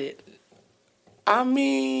posted it. I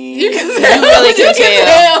mean, You really can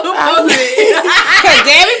tell. who posted it. Cause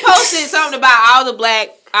Gabby posted something about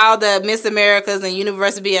all the Miss Americas and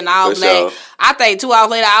University being all For black. sure. I think 2 hours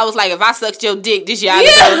later, I was like, if I sucked your dick, this year, hey, you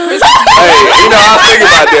know, I was thinking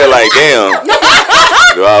about that. Like,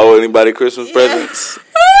 damn, do I owe anybody Christmas presents?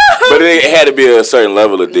 But it had to be a certain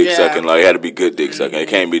level of dick Yeah. sucking. Like, it had to be good dick sucking. It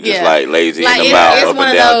can't be just Yeah. like lazy Like, in the mouth, it's up one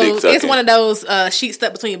and of down dick those. sucking. It's one of those sheets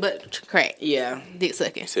stuck between your butt crack. Yeah. Dick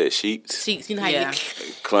sucking. Said sheets. Sheets. You know how Yeah.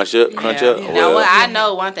 you Crunch up, crunch Yeah. up. Now, Well, what I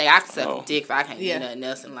know one thing, I can suck Oh. dick if I can't Yeah. do nothing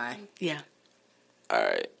else in life. yeah. all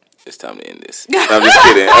right. It's time to end this. I'm just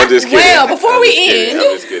kidding. I'm just kidding. Well, before I'm we just kidding. end-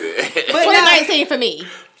 I'm just kidding. 2019 for me.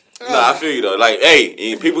 No, I feel you though. Like,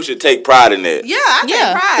 hey, people should take pride in that. Yeah, I take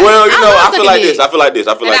Yeah. pride. Well, you I know, love I feel sucking like dick. this. I feel like this.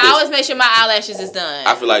 I feel and like I this. always make sure my eyelashes is done.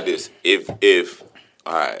 I feel like this. If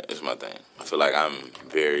all right, it's my thing. I feel like I'm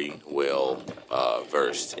very well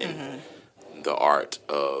versed in the art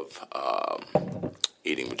of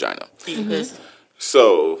eating vagina. Eating pussy.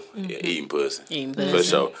 So yeah, eating pussy. Eating For pussy.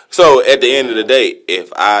 sure. So at the end of the day,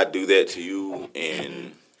 if I do that to you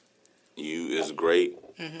and you is great,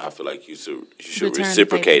 I feel like you should Return the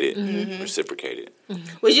reciprocate it. Reciprocate it.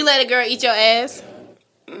 Would you let a girl eat your ass?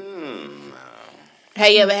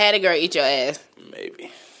 Have you ever had a girl eat your ass?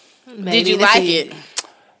 Maybe. Did you like it?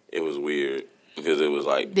 It was weird because it was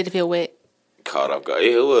like Did it feel wet? caught off guard.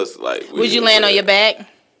 It was like. Would you weird, land on but- your back?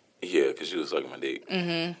 Yeah, because she was sucking my dick.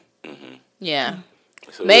 Yeah.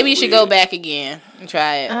 So it Maybe you was should weird. go back again and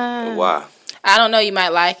try it. Why? I don't know. You might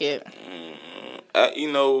like it.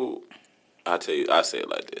 You know, I tell you, I say it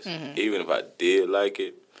like this. Even if I did like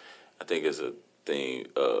it, I think it's a thing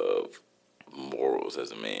of morals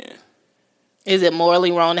as a man. Is it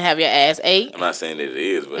morally wrong to have your ass ate? I'm not saying that it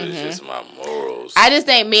is, but it's just my morals. I just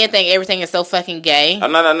think men think everything is so fucking gay.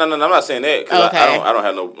 I'm not saying that because Okay. I don't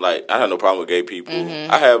have no I have no problem with gay people.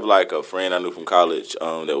 I have like a friend I knew from college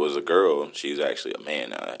that was a girl. She's actually a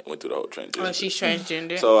man now. I went through the whole transition. Oh, she's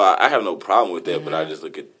transgender. So I have no problem with that, but I just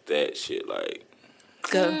look at that shit like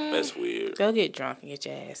Go that's weird. get drunk and get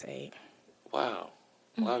your ass ate. Wow.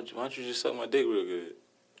 Why don't you just suck my dick real good?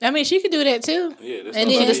 I mean, she could do that too. Yeah, that's And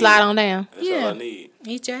all then I Just need. slide on down. That's all I need.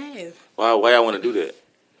 Eat your ass. Why y'all want to do that?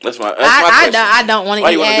 That's my I question. don't want Why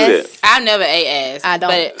to you eat wanna do ass. I've never ate ass. I don't.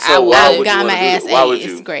 But So I why would. would you Got my wanna do ass that? Why would ate.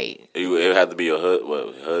 you? It's great. It would have to be a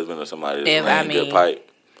husband or somebody If, that I ran a good mean-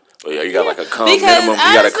 pipe. Or you got like a cum Because minimum. You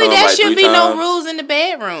got to honestly, come there like should 3 be times. no rules in the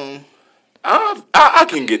bedroom. I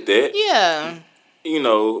can get that. Yeah.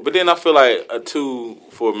 but then I feel like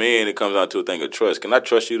for men, it comes down to a thing of trust. Can I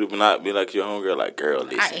trust you to not be like your homegirl? Like, girl,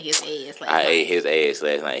 listen. I ate his ass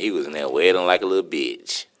last night. He was in there waiting like a little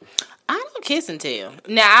bitch. I don't kiss and tell.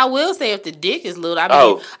 Now, I will say if the dick is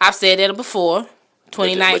little, I've said that before.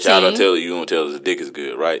 2019. But y'all don't tell us the dick is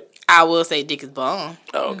good, right? I will say dick is bomb.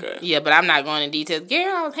 Oh, okay. Yeah, but I'm not going in details.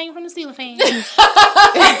 Girl, I was hanging from the ceiling fan. Not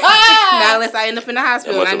unless I end up in the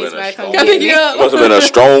hospital and I need somebody to come get me. It must have been a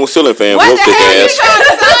strong ceiling fan. What the hell you trying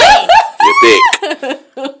to say?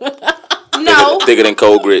 You're thick. No. Thicker than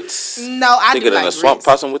cold grits. No, I Thicker do than like a swamp grits.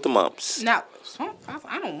 possum with the mumps. No, swamp possum.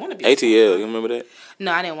 I don't want to be. ATL, you remember that?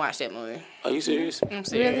 No, I didn't watch that movie. Are you serious? I'm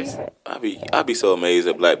serious. I be so amazed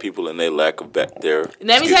at black people and their lack of their.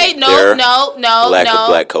 Let me tell you, no. Lack of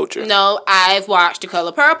black culture. No, I've watched The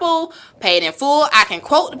Color Purple, Paid in Full. I can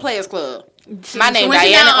quote The Players Club. My name is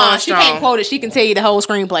Diana Armstrong. She can't quote it. She can tell you the whole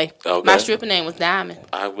screenplay. Okay. My stripper name was Diamond.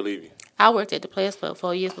 I believe you. I worked at The Players Club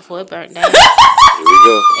 4 years before it burnt down. Here we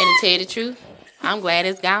go. And to tell you the truth, I'm glad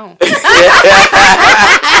it's gone.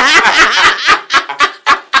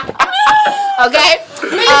 Okay?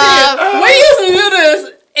 We used to do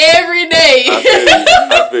this every day.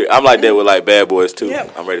 I feel you. I'm like that with like Bad Boys 2.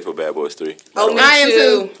 Yep. I'm ready for Bad Boys 3. Oh, I am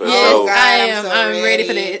too. For Yes, sure. I am. I'm ready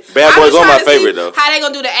for that. Bad Boys one of my favorite though. How they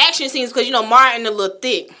gonna do the action scenes? Because Martin a little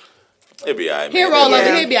thick. It'll be alright. He'll roll up.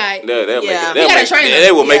 He'll be alright. They'll Yeah. make it. We gotta train him.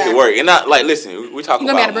 They will make it work. And not like listen. We talking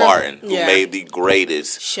about Martin, who Yeah. made the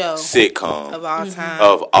greatest Show sitcom of all time.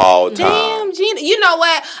 of all time. Damn, Gina. You know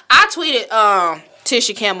what? I tweeted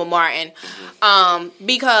Tisha Campbell Martin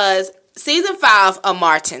because season 5 of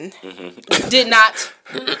Martin did not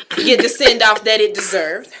get the send off that it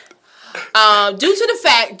deserved due to the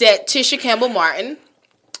fact that Tisha Campbell Martin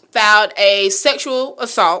filed a sexual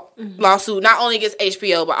assault lawsuit not only against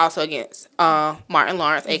HBO but also against Martin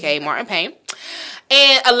Lawrence, aka Martin Payne.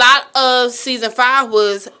 And a lot of season 5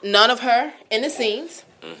 was none of her in the scenes.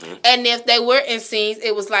 And if they were in scenes,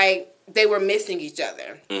 it was like they were missing each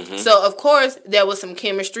other. So, of course, there was some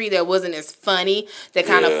chemistry that wasn't as funny, that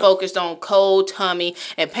kind of focused on Cole, Tommy,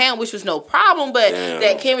 and Pam, which was no problem, but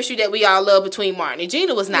that chemistry that we all love between Martin and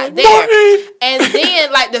Gina was not there. And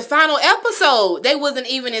then, like, the final episode, they wasn't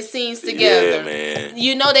even in scenes together. Yeah, man.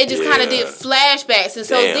 You know, they just kind of did flashbacks. And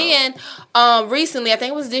so then, recently, I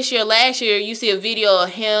think it was this year, last year, you see a video of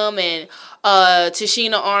him and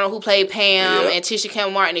Tashina Arnold, who played Pam, and Tisha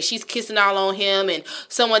Campbell Martin, and she's kissing all on him, and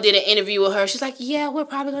someone did an interview with her. She's like, yeah, we're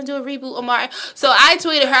probably going to do a reboot of Martin. So I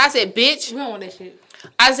tweeted her, I said, bitch. We don't want that shit.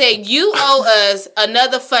 I said, you owe us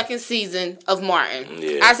another fucking season of Martin.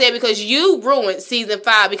 Yeah. I said, because you ruined season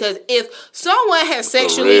 5. Because if someone has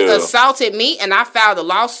sexually assaulted me and I filed a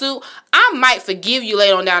lawsuit, I might forgive you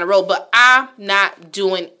later on down the road, but I'm not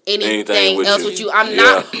doing anything else with you. I'm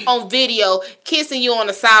not on video kissing you on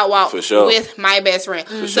the sidewalk with my best friend.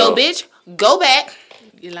 So, bitch, go back.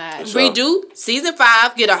 You lied. Redo season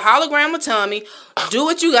 5. Get a hologram of Tommy. Do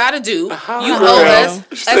what you gotta do. You owe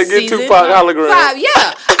us a get season Tupac hologram. 5. Yeah,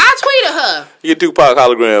 I tweeted her. Get Tupac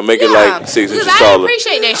hologram. Make it like 6 inches because taller. I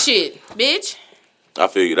appreciate that shit, bitch. I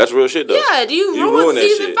feel you. That's real shit though. Yeah, you ruined ruined that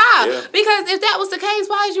season shit. 5 Yeah. because if that was the case,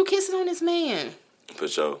 why is you kissing on this man? For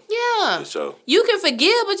sure. Yeah. For sure. You can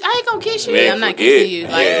forgive, but I ain't gonna kiss you. Man, I'm not forget. kissing you.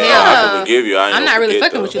 Like, yeah, hell I no. can forgive you. I'm not really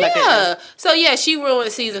fucking with you like that. Yeah. So yeah, she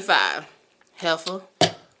ruined season 5. Heifer.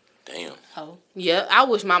 Damn. Oh. Yeah, I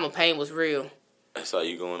wish Mama Payne was real. That's how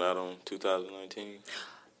you going out on 2019?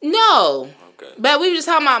 No. Okay. But we were just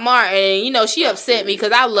talking about Martin, and you know, she upset me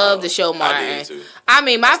because I love the show Martin. I did too. I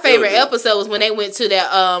mean, my favorite do. episode was when they went to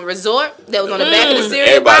that resort that was on the back of the cereal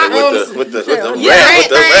Everybody box. with the rat.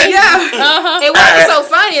 And what was so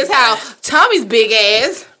funny is how Tommy's big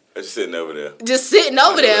ass Just sitting over there. just sitting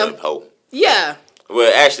over them. Hoe. Yeah. Well,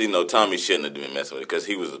 actually, no. Tommy shouldn't have been messing with it because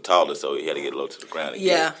he was the tallest, so he had to get low to the ground. Again.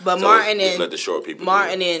 Yeah, but so Martin just and let the short people.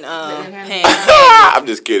 Martin and Pam. I'm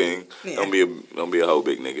just kidding. Yeah. Don't be a whole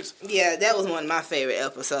big niggas. Yeah, that was one of my favorite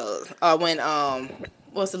episodes. Or when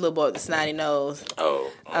what's the little boy with the snotty nose? Oh,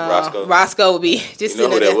 Roscoe. Roscoe would be just You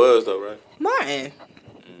know sitting who there. that was though, right? Martin.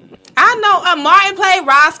 I know Martin played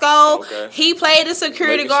Roscoe. Okay. He played the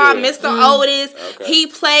security Making guard, sure. Mr. Otis. Okay. He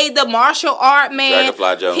played the martial art man.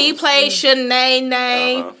 Dragonfly Jones. He played Shanae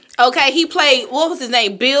name. Okay, he played, what was his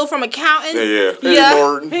name? Bill from Accountant. Yeah. Hey,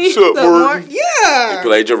 Martin. What's up, The Martin? Yeah. He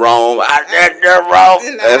played Jerome.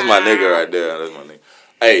 Jerome. That's my nigga right there. That's my nigga.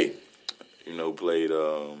 Hey, you know who played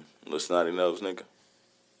Lil Snotty Nose nigga?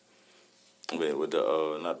 With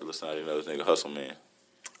the not the Lil Snotty Nose nigga, Hustle Man.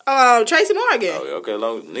 Tracy Morgan. Oh, yeah, okay,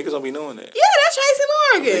 niggas don't be knowing that. Yeah, that's Tracy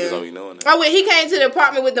Niggas don't Morgan. be knowing that. Oh, when he came to the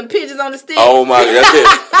apartment with them pigeons on the stick. Oh my God, that's it.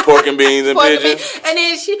 Pork and beans and Pork and pigeon. beans. And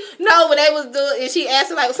then when they was doing, and she asked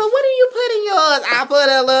her like, so what do you put in yours? I put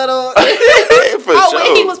a little.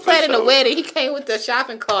 When he was planning the wedding, he came with the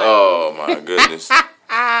shopping cart. Oh my goodness.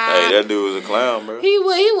 Hey, that dude was a clown, bro. He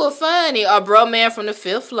was funny. A bro man from the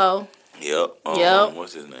 5th floor. Yep. Yep.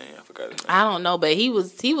 What's his name? I forgot his name. I don't know, but he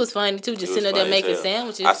was funny too, just sitting there making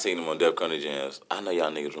sandwiches. I seen him on Def Comedy Jams. I know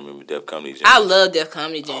y'all niggas remember Def Comedy Jams. I love Def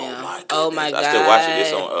Comedy Jam. Oh my god. I still watch it.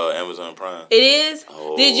 It's on Amazon Prime. It is?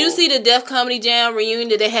 Oh. Did you see the Def Comedy Jam reunion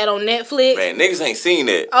that they had on Netflix? Man, niggas ain't seen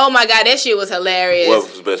that. Oh my god, that shit was hilarious. What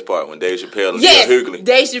was the best part? When Dave Chappelle and yes, Bill Hughley.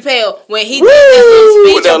 Dave Chappelle, when he did that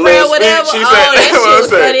little speech or prayer or whatever. That shit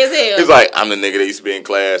was funny as hell. He's like, I'm the nigga that used to be in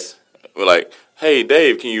class. We're like, hey,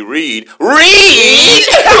 Dave, can you read? Read!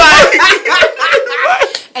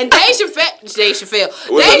 And Dave Chappelle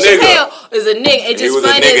is a nigga. It's just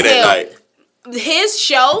funny as hell. His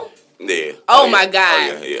show. Yeah. Oh my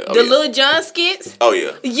god. Oh, yeah. The Lil Jon skits. Oh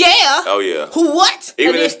yeah. Yeah. Oh yeah. Who what?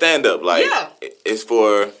 Even in stand up, like yeah. It's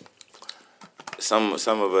for some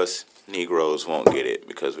of us Negroes won't get it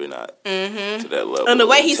because we're not to that level. And the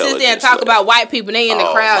way he sits there and talk about white people, they in the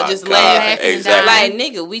crowd just laughing. Exactly. Like,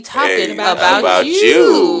 nigga, we talking about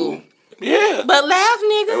you. Yeah. But laugh,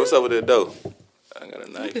 nigga. Hey, what's up with that dough? I got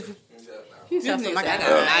a knife. You sound like I got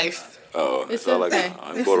a knife. Oh, it's all like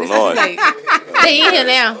I'm going on. They in here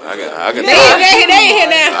now. I can They in here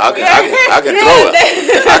now. I can throw it.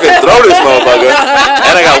 I can throw this motherfucker.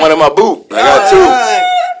 And I got one in my boot. I got two.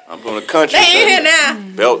 I'm from the country. They in here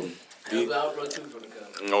now. Belton.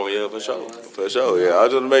 Oh yeah, for sure. Yeah, I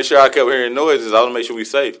was just to make sure I kept hearing noises. I was to make sure we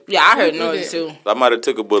safe. Yeah, I heard noises too. I might have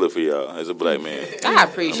took a bullet for y'all as a black man. I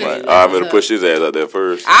appreciate it. I'm gonna push his ass out there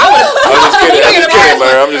first. I'm just kidding,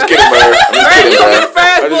 man. I'm just kidding, man. You get the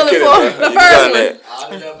first bullet for the first one.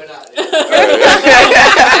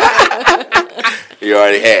 You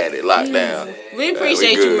already had it locked down. We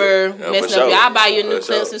appreciate you, Merv, messing up. Y'all buy your new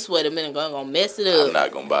Clemson sweater, man. Gonna mess it up. I'm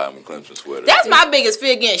not gonna buy him a Clemson sweater. That's my biggest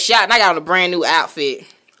fear, getting shot, and I got on a brand new outfit.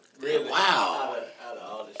 Really? Wow.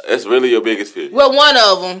 That's really your biggest fear? Well, one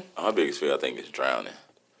of them. My biggest fear, I think, is drowning.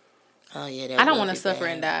 Oh yeah, I don't want to suffer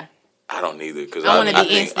and die. I don't either because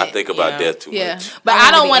I think about death too much. But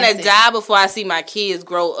I don't want to die before I see my kids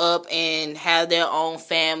grow up and have their own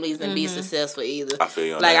families and be successful either. I feel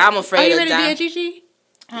you on like that. I'm afraid of dying. Are you ready to be a Gigi?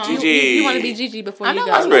 Gigi. You want to be Gigi before you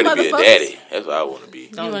go? I'm ready to be a daddy. That's what I want to be.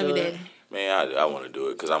 You want to be daddy? Man, I want to do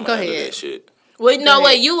it because I'm going to handle that shit. Well, you know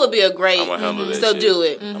what? You would be a great. I'm going to handle that shit. So do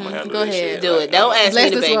it. I'm going to handle Go that ahead. shit. Do it. Don't ask me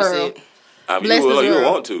to babysit. You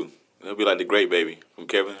want to. It'll be like the Great Baby from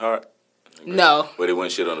Kevin Hart. No. But it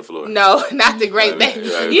went shit on the floor. No, not the Great Baby.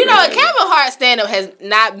 You know, Kevin Hart stand-up has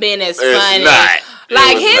not been as funny.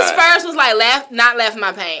 Like his first was like not laughing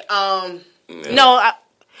my pain. No, I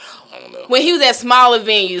don't know. When he was at smaller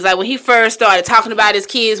venues, like when he first started talking about his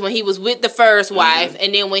kids when he was with the first wife,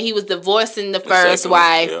 and then when he was divorcing the first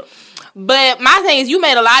wife. Yeah. But my thing is, you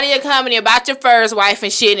made a lot of your comedy about your first wife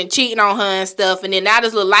and shit and cheating on her and stuff, and then now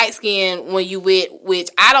this little light skin when you with, which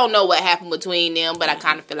I don't know what happened between them, but I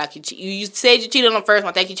kind of feel like you said you cheated on the first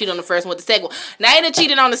one. I think you cheated on the first one with the second one. Now you done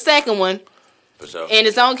cheated on the second one, for sure, and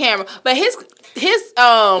it's on camera. But his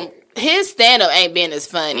stand up ain't been as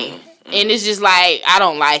funny, and it's just like I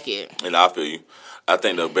don't like it. And I feel you. I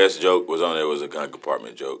think the best joke was on there was a gun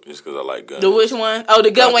compartment joke, just because I like guns. The which one? Oh,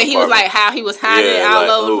 the gun when he was like how he was hiding it all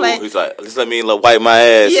over the place. He's like, just let me wipe my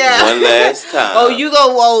ass one last time. Oh, you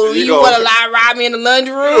want to lie rob me in the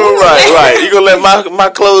laundry room? Right. You gonna let my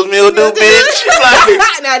clothes mill do, bitch?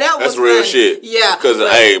 Now that's real shit. Yeah. Because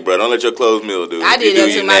hey, bro, don't let your clothes mill do. I did that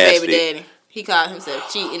to my baby daddy. He called himself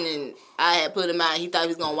cheating, and I had put him out. He thought he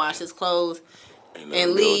was gonna wash his clothes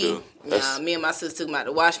and leave. Nah, me and my sister took him out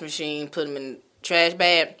the washing machine, put him in trash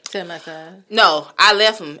bag. Tell my side. No, I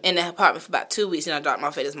left him in the apartment for about 2 weeks, and I dropped him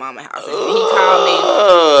off at his mama's house. And he called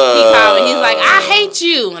me. He's like, "I hate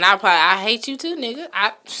you," and I hate you too, nigga.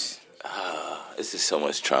 This is so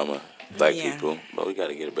much trauma, black people, but we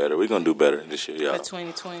gotta get better. We're gonna do better this year, y'all. For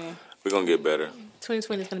 2020, we're gonna get better.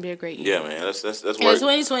 2020 is gonna be a great year. Yeah, man. Let's work.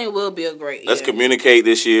 2020 will be a great year. Let's communicate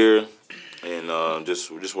this year, and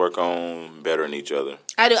just work on bettering each other.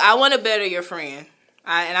 I do. I want to better your friend.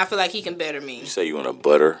 And I feel like he can better me. You say you want to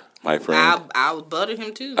butter my friend? I would butter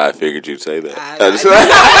him too. I figured you'd say that.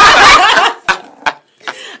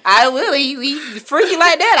 I will. He freaky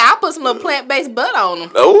like that. I'll put some little plant-based butter on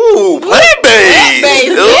him. Oh, plant-based.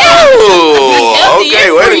 Okay,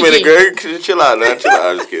 wait a minute, girl. Chill out now. Chill out.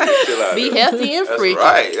 I'm just kidding. Chill out. Be healthy and freaky.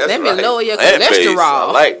 That's right. Let me lower your cholesterol.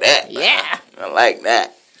 I like that. Yeah. I like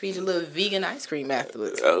that. Feed you a little vegan ice cream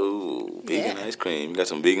afterwards. Oh, vegan ice cream. You got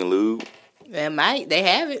some vegan lube? They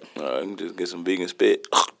have it. You can just get some vegan spit.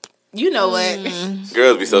 You know what?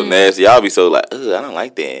 Girls be so nasty. Y'all be so like, ugh, I don't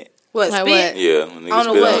like that. What, Like spit? what? Yeah, when niggas On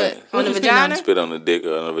the spit what? on it. On the vagina? Spit on the dick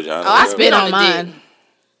or on the vagina. Oh, I spit on the mine. dick.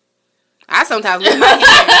 I sometimes lift my hand.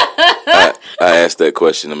 I asked that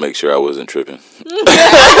question to make sure I wasn't tripping.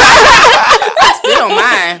 I spit on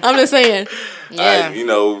mine. I'm just saying. Yeah. You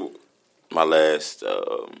know, my last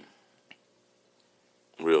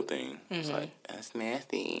real thing. It's like, that's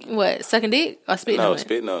nasty. What? Sucking dick or spitting No, on it?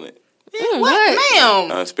 spitting on it. What,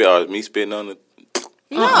 ma'am? Me spitting on the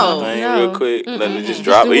No. thing no. real quick. Let me just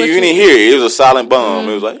drop do it. what You you- didn't hear it. It was a silent bomb.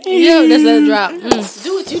 It was like, Yeah, that's a drop.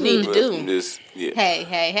 Do what you need to but do. just, yeah.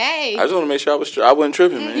 Hey. I just want to make sure I wasn't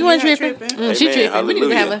tripping, man. You weren't not tripping. tripping. She Amen. tripping. We need to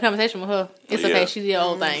have Hallelujah. a conversation with her. It's Yeah. okay. She did her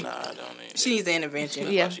old thing. Nah, I don't need She needs an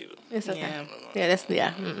intervention. Yeah. She do. It's okay. Yeah. Yeah, that's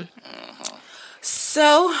yeah.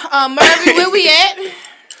 So, Murphy, where we at?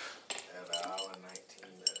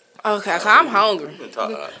 Okay, cause I'm hungry. Listen.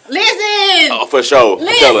 Oh, for sure.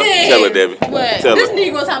 Tell her, Debbie. What? Tell This her.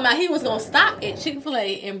 nigga was talking about he was gonna stop at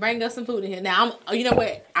Chick-fil-A and bring us some food in here. Now you know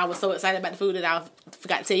what? I was so excited about the food that I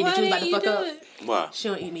forgot to tell you that you was about to fuck up. Why? She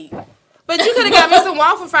don't eat meat. But you could have got me some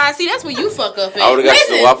waffle fries. See, that's where you fuck up I would at. have got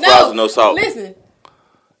some waffle fries with no salt. Listen.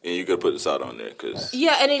 And you could put the salt on there, cause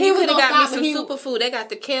Yeah, and then He you was could have gonna got me stop, some but he- superfood. They got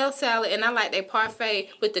the kale salad, and I like their parfait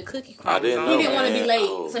with the cookie crumbs I didn't on know. He it. didn't want to be man. late,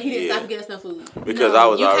 Oh, so he didn't yeah. stop getting us no food. because I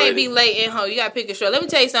was You already. can't be late in home. You got to pick a show. Let me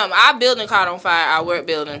tell you something. Our building caught on fire, our work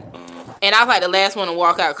building. And I was like the last one to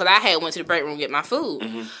walk out because I had went to the break room to get my food.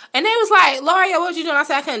 And they was like, Laura, what you doing? I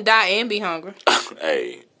said, I couldn't die and be hungry.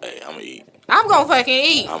 Hey, I'm gonna eat. I'm going to fucking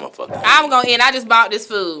eat. I'm gonna fucking. I'm going to eat. I just bought this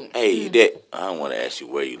food. Hey, that I don't want to ask you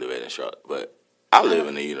where you live at in Charlotte, but I live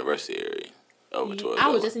in the university area over 12. I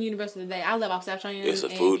was just in university today. I live off South Cheyenne. It's a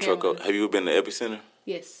and food truck. Carolina. Have you ever been to Epicenter?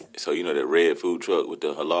 Yes. So you know that red food truck with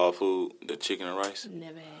the halal food, the chicken and rice.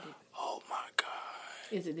 Never had it. Oh my god.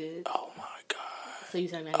 Is it good? Oh my god. So you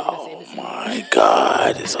telling me I Oh need to go my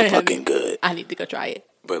god. It's so fucking good. I need to go try it.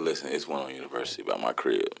 But listen, it's one on University by my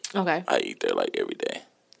crib. Okay. I eat there like every day.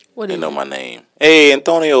 What They is know it? my name. Hey,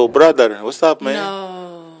 Antonio, brother. What's up, man?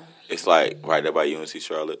 No. It's like right there by UNC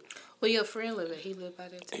Charlotte. Where your friend live at? He live by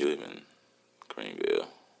there too. He live in Greenville.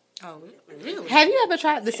 Oh, really? Have you ever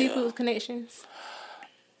tried the Seafood Connections?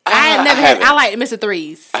 I ain't never haven't. I like Mr.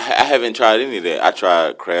 Threes. I haven't tried any of that. I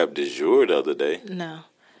tried crab du jour the other day. No.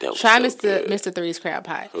 That was Try so good. Mr. Three's crab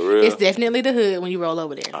pot. For real? It's definitely the hood when you roll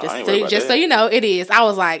over there. I Just ain't so worried you, about just that. so you know, it is. I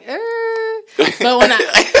was like, but when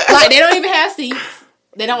I like they don't even have seats.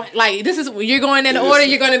 They don't like this is you're going in the order.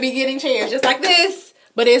 You're going to be getting chairs just like this,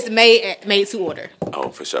 but it's made to order, Oh,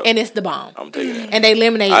 for sure. and it's the bomb. I'm taking it. And they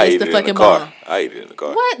lemonade I is eat the it in fucking the car. bomb. I eat it in the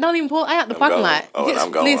car. What? Don't even pull out the I'm parking gone. lot. Oh, and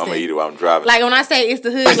I'm going. I'm gonna eat it while I'm driving. Like when I say it's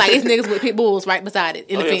the hood, like it's niggas with pit bulls right beside it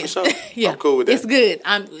in Oh, the yeah, fence. for sure. Yeah, I'm cool with that. It's good.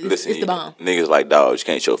 Listen, It's the bomb. Niggas like dogs. You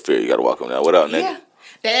can't show fear. You gotta walk them down. What up, nigga? Yeah,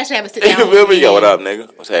 they actually have a sit You down. feel me? Yeah, what one. up,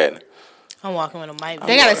 nigga? What's happening? I'm walking with a mic.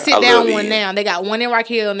 They got a I sit love down one eating. now. They got one in Rock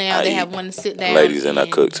Hill now. I They eat. have one sit down. Ladies, and I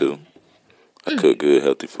cook too. I cook good,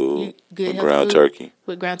 healthy food. Good with healthy ground food. turkey.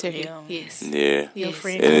 with ground turkey. Yeah. Yes. Yeah. Your Yes.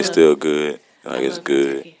 friend And it's cook. still good. Like it's love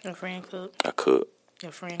good. turkey. Your friend cook. I cook.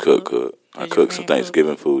 Your friend Cook. I Does your cooked some friend cook?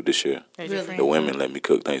 Thanksgiving food this year. Does your Really? friend The women let me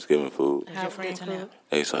cook Thanksgiving food. Does your friend cook?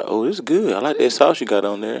 They say, "Oh, this is good. I like that sauce you got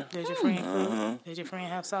on there." Does your friend cook? Does your friend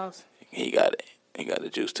have sauce? He got it. He got the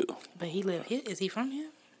juice too. But he live here. Is he from here?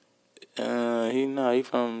 He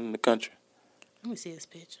from the country. Let me see his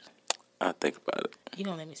picture. I think about it. He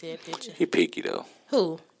don't let me see that picture. He picky though.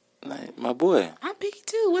 Who? Like my boy. I'm picky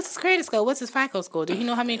too. What's his credit score? What's his FICO score? Do you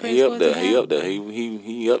know how many credit He scores up there. he He have? up there.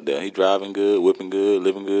 He up there. He driving good, whipping good,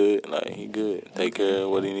 living good. Like he good. Take care of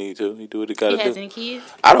what he need to. He do what he He gotta has do. any kids?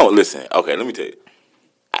 I don't listen. Okay, let me tell you.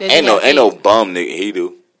 Does he Ain't have no kids? bum nigga. He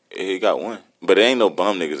do. He got one. But there ain't no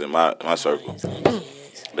bum niggas in my circle.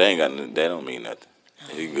 They ain't got. That don't mean nothing.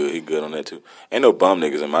 He good. He good on that too. Ain't no bum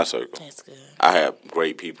niggas in my circle. That's good. I have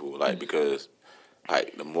great people. Like because,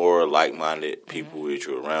 like the more like-minded people that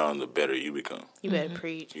you're around, the better you become. You better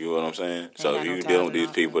preach. You know what I'm saying? So got if no you time dealing for with these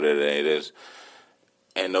nothing. people that's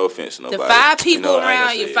and no offense to The nobody. 5 people I ain't gonna around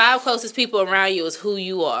say you, it. 5 closest people around you is who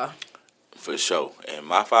you are. For sure. And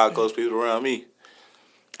my 5 close people around me,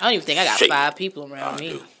 I don't even think I got Shit. 5 people around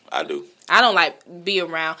me. I do. I don't like be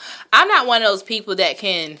around. I'm not one of those people that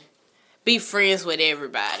can be friends with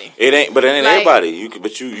everybody. It ain't but it ain't Like- everybody.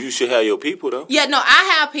 But you should have your people though. Yeah, no,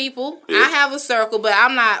 I have people. Yeah. I have a circle, but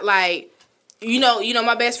I'm not like, you know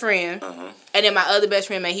my best friend. And then my other best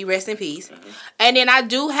friend, man, he rest in peace. And then I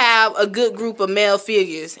do have a good group of male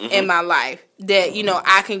figures in my life that,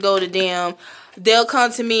 I can go to them. They'll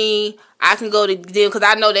come to me. I can go to them because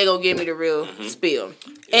I know they're going to give me the real spill.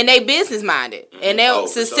 And they business minded. And they're Oh,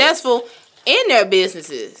 for sure. successful in their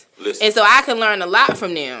businesses. Listen. And so I can learn a lot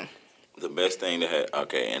from them. the best thing to have.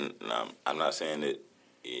 Okay, and I'm not saying that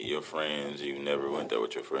your friends, you never went there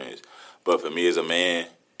with your friends, but for me as a man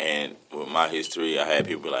and with my history, I had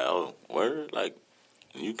people be like, "Oh, word, like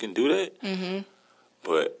you can do that." Mm-hmm.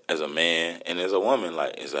 But as a man and as a woman,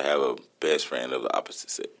 like, is to have a best friend of the opposite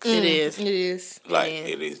sex. It is. It is. Like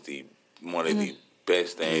it is the one of the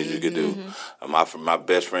best things you could do. My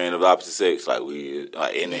best friend of the opposite sex, like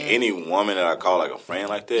any woman that I call like a friend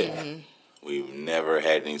like that, we've never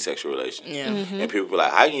had any sexual relations. Yeah. And people be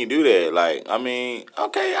like, "How can you do that?" Like, I mean,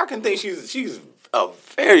 okay, I can think she's a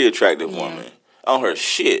very attractive woman on her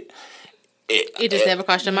shit. It just never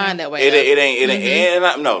crossed your mind that way. It ain't. And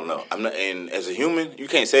I'm not. And as a human, you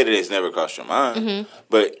can't say that it's never crossed your mind,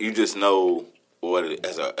 but you just know what it,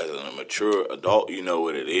 as a mature adult, you know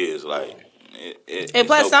what it is like. And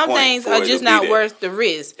plus, some things are just not worth the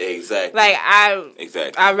risk. Exactly. Like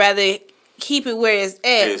I'd rather keep it where it's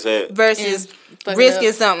at versus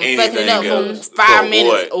risking something, fucking it up for 5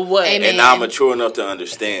 minutes or what. And I'm mature enough to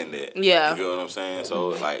understand that. Yeah. You know what I'm saying? So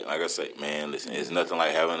like I say, man, listen, it's nothing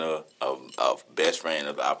like having a best friend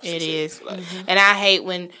of the opposite sex. It is. Like, And I hate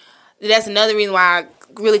when. That's another reason why I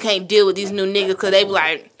really can't deal with these new niggas, because they be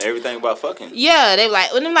like, everything about fucking. yeah, they be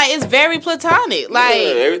like, and I'm like, it's very platonic. Like,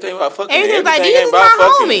 everything about fucking. everything's like, everything these ain't is about my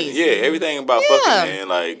fucking. homies. Yeah, everything about fucking, man.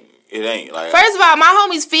 Like, it ain't like. First of all, my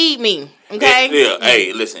homies feed me. Okay.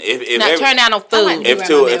 Hey, listen. If not turn down no food.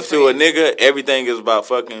 If to a nigga everything is about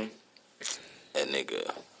fucking, that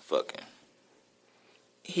nigga fucking.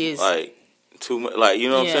 His. Like too much. Like, you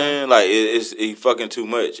know what I'm saying? Like he fucking too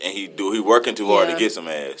much, and he working too hard to get some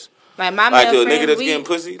ass. Like my like male the nigga friends, that's getting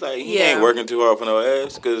pussy, like he Yeah. ain't working too hard for no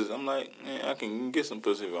ass. Cause I'm like, man, I can get some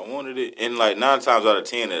pussy if I wanted it. And like 9 times out of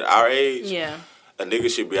 10 at our age, yeah, a nigga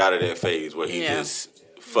should be out of that phase where he just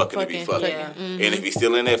fucking to be fucking. Yeah. And if he's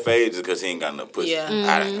still in that phase, it's because he ain't got no pussy. Yeah.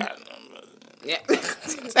 I done got no. yeah.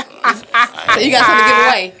 So you got something to give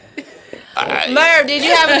away. Merv, did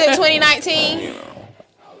you have a good 2019? You know.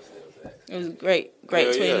 It was great Hell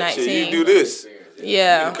yeah. 2019. Shit, you do this.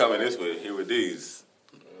 Yeah. You coming this way here with these.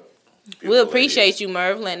 We appreciate you,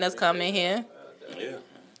 Merv, letting us come in here. Yeah.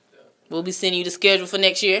 We'll be sending you the schedule for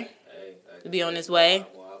next year. To be on its way.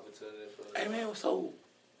 Hey man, so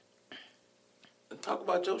talk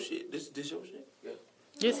about your shit. This your shit. Yeah.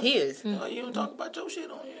 Just his. You don't talk about your shit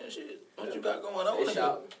on here and shit. What you got going on?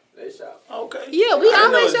 They shop. Okay. Yeah, we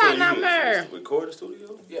always shouting out Merv. Recording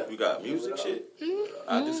studio? Yeah. You got music shit?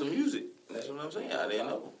 I did some music. That's what I'm saying. I didn't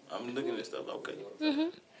know. I'm looking at stuff. Okay.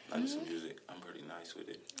 I did some music. I'm pretty nice with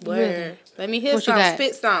it. Word. Let me hear What you something. got?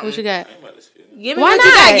 Spit something. What you got? I ain't about to spit. Give me Why what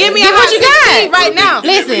you not? got. Give me Give a what you hot got. right now.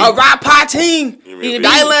 Listen. A rock party. Give me a beat.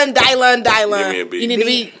 Dylan. Give me a beat. You need to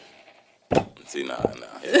be. See, nah.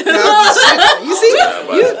 You see?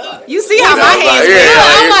 You see how my hands Yeah.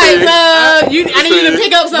 I'm like, I need you to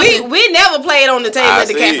pick up something. We never played on the table I at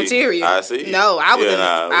the see. cafeteria. I see. No, I was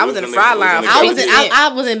Yeah, in the fry line.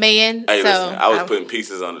 I was in band. Hey, so listen, I was putting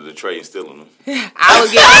pieces under the tray and stealing them. I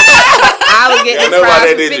was getting I the know why fries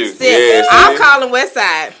they for did 50 you. cents. Yeah, see? I'm calling West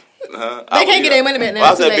Side. They can't get their money back now. Well,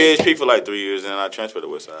 I was at Too late. BHP for like 3 years, and I transferred to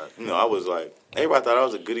West Side. You know, I was like, everybody thought I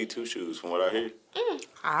was a goody two shoes from what I hear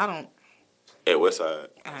I don't. at West Side.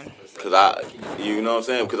 Cause you know what I'm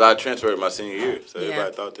saying? Because I transferred my senior year, so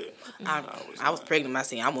everybody thought that. I was pregnant my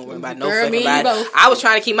senior. I wasn't worried about no Girl, me fucking and you body. both. I was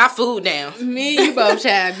trying to keep my food down. Me and you both,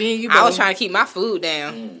 child. Me and you both. I was trying to keep my food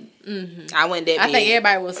down. I went that big. I think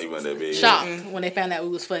everybody was You went that big. shocked when they found out we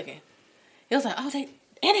was fucking. It was like, oh, they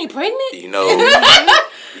ain't pregnant? You know,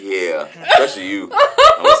 yeah, especially you.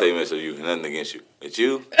 I'm gonna say especially you. Nothing against you. It's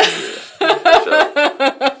you. Yeah.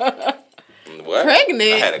 Sure. What? Pregnant?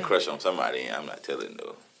 I had a crush on somebody, and I'm not telling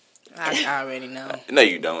though. I already know. No,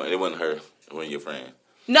 you don't. It wasn't her. It wasn't your friend.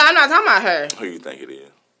 No, I'm not talking about her. Who you think it is?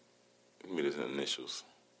 Give me the initials.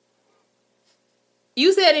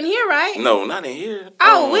 You said in here, right? No, not in here.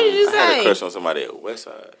 Oh, what did you I had say? a crush on somebody at West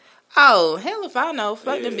Side. Oh, hell if I know.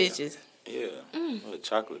 Fuck them Yeah. bitches. Yeah, a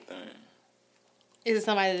chocolate thing. Is it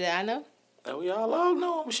somebody that I know? That we all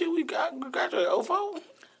know. Shit, we graduated 04.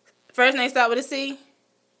 First name start with a C.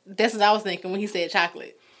 That's what I was thinking when he said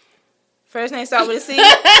chocolate. First name start with a C.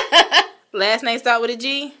 Last name start with a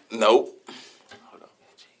G. Nope. Hold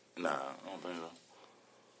on. Nah, I don't think so.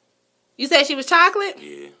 You said she was chocolate?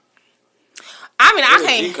 Yeah. I mean, Where I did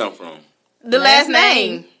G can't. come from? The last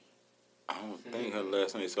name. I don't think her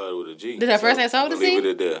last name started with a G. Did her first name start with a C? Leave it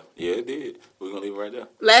at there. Yeah, it did. We're going to leave it right there.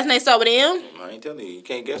 Last name start with an M. I ain't telling you. You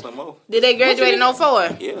can't guess no more. Did they graduate in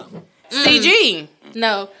 04? Yeah. CG.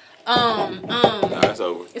 No. Nah, it's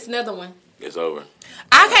over. It's another one. It's over.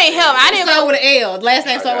 I can't help. I didn't Start know. with an L. Last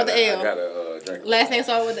name start with the I L. got a drink. Last name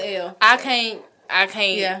start with the L. I can't I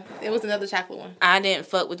can't. Yeah, it was another chocolate one. I didn't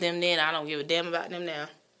fuck with them then. I don't give a damn about them now.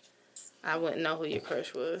 I wouldn't know who your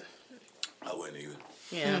crush was. I wouldn't either.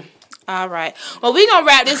 Yeah. All right. Well, we gonna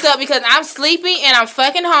wrap this up because I'm sleepy and I'm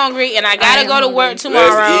fucking hungry and I gotta go to work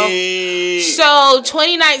tomorrow. So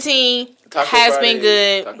 2019 has been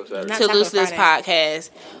good to Loose Lips Podcast.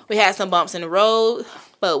 We had some bumps in the road,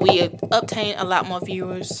 but we obtained a lot more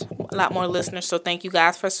viewers, a lot more listeners. So thank you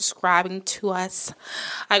guys for subscribing to us.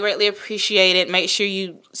 I greatly appreciate it. Make sure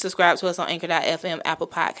you subscribe to us on Anchor.fm, Apple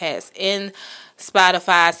Podcasts, and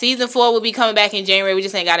Spotify. Season 4 will be coming back in January. We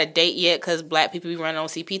just ain't got a date yet because black people be running on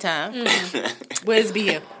CP time. Where's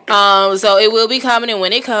BM? So it will be coming, and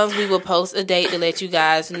when it comes, we will post a date to let you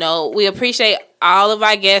guys know. We appreciate all of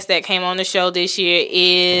our guests that came on the show this year.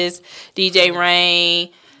 Is DJ Rain,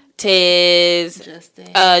 Tez,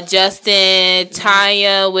 Justin,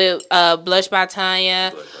 Tanya with Blush by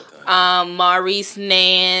Tanya, Maurice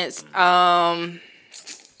Nance, the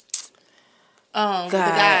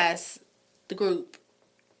guys, the group.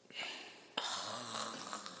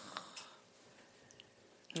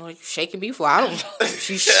 Oh, you shaking me for? I don't.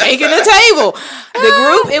 She's shaking the table. The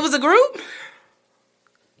group. It was a group.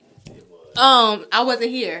 I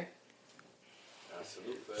wasn't here.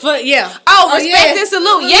 But yeah. Oh, respect and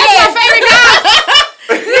salute. Yes, my favorite guy.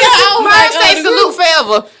 Merv say salute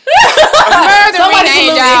forever. Merv the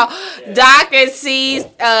rename, y'all. Doc and C's.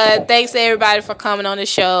 Thanks to everybody for coming on the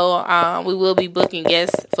show. We will be booking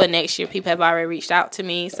guests for next year. People have already reached out to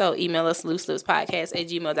me, so email us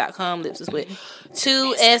looselipspodcast@gmail.com. Lips is with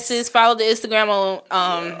 2 S's. Follow the Instagram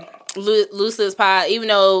on Loose Lips Pod. Even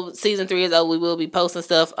though season 3 is over, we will be posting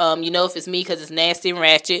stuff. You know if it's me because it's nasty and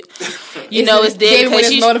ratchet. You know it's dead because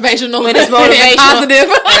she's motivational. When it's motivational, positive.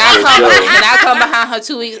 and I come behind her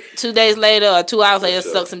 2 days later or 2 hours later,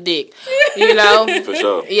 suck some dick. You know, for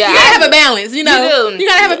sure. Yeah, you gotta have a balance. You know, you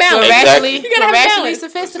gotta have a balance. Exactly. You gotta have a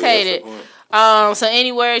sophisticated. So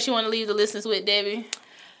any words you want to leave the listeners with, Debbie?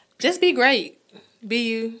 Just be great. Be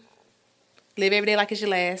you. Live every day like it's your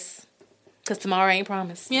last. Because tomorrow ain't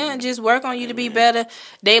promised. Yeah, just work on you to be better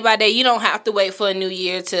day by day. You don't have to wait for a new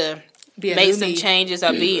year to make some changes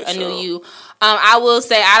or be a new you. I will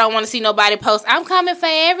say I don't want to see nobody post, I'm coming for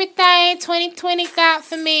everything 2020 got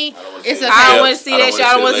for me. I don't want to see that shit.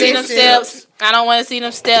 I don't want to see them steps. I don't want to see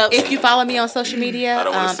them steps. If you follow me on social media,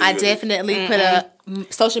 I definitely put a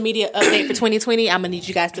social media update for 2020. I'm going to need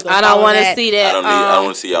you guys to go I don't want to see that. I don't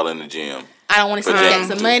want to see y'all in the gym. I don't want to see you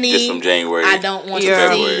some money. Just from January. I don't want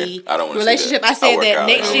to see relationship. I said that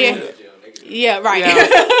next year. Yeah, right. Yeah.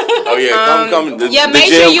 Oh yeah, come.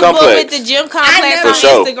 Make sure you book with the Gym Complex on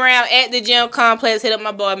Instagram at the Gym Complex. Hit up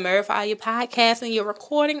my boy Murph for all your podcasting, your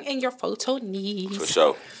recording, and your photo needs. For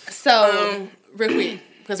sure. So real quick.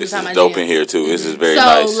 This is dope in here too. This is very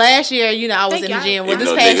nice. So last year, I was in the gym. Well,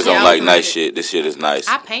 this past niggas don't like nice shit. This shit is nice.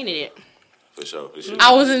 I painted it. For sure.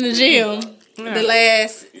 I was in the gym the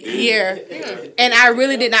last year, and I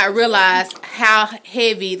really did not realize how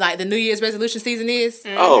heavy like the New Year's resolution season is.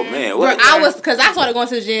 Oh man, because I started going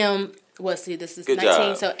to the gym. This is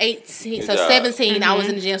 19, so 18, so 17. I was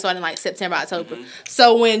in the gym starting like September, October.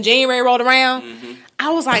 So when January rolled around,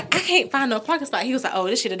 I was like, I can't find no parking spot. He was like, oh,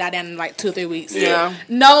 this shit have died down in like 2 or 3 weeks. Yeah.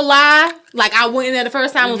 No lie, like I went in there the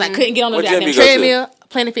first time, was like couldn't get on the goddamn treadmill.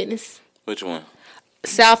 Planet Fitness. Which one?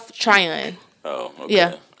 South Tryon. Oh, okay.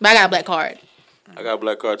 Yeah, but I got a black card. I got a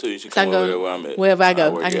black card too. You should come over there where I'm at. Wherever I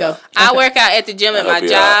go, I can go. I work out at the gym at my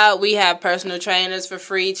job. We have personal trainers for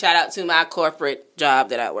free. Shout out to my corporate job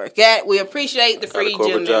that I work at. We appreciate the free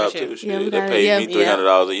gym membership. They pay me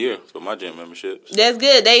 $300 a year for my gym membership. That's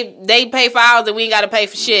good. They pay for ours and we ain't got to pay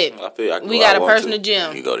for shit. We got a personal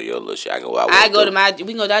gym. You go to your little shit. We can go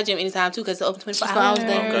to our gym anytime too because it's open 24 hours.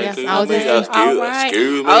 Excuse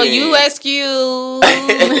me. Oh, you excuse.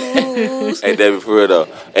 Hey, David, for real though.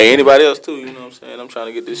 Hey, anybody else too? You know what I'm saying? I'm trying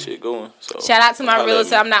to get this shit going. So shout out to my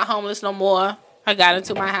realtor. I'm not homeless no more. I got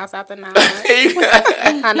into my house after 9 months.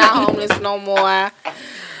 I'm not homeless no more.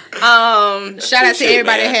 Shout out to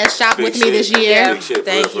everybody that has shopped with me this year.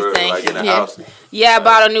 Thank you. Yeah, I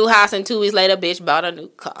bought a new house and 2 weeks later, bitch, bought a new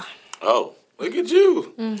car. Oh, look at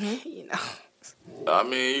you. You know. I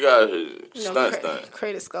mean, you got stunt.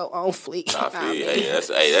 Credit score on fleek.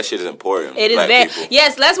 That shit is important. It is very.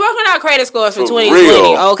 Yes, let's work on our credit scores for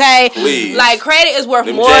 2020. Okay, please. Like credit is worth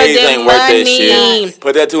more than money.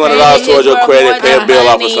 Put that $200 towards your credit. Pay a bill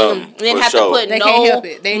off or something. Then have to put no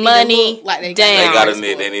money down.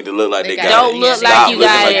 They need to look like they got it. Don't look like you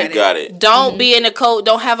got it. Don't be in a coach.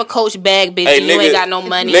 Don't have a coach bag, bitch. You ain't got no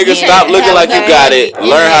money. Niggas, stop looking like you got it.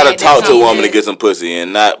 Learn how to talk to a woman to get some pussy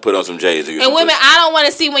and not put on some J's. And women, I don't want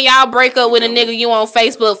to see when y'all break up with a nigga you on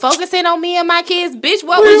Facebook focusing on me and my kids. Bitch,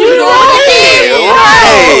 what was you doing with the kids?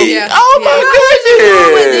 Right. Yeah. Oh my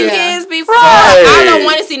With the goodness. kids before. Right. I don't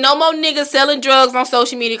want to see no more niggas selling drugs on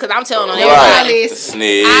social media because I'm telling on Right. everybody.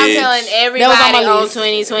 Snitch. I'm telling everybody That was on my on list.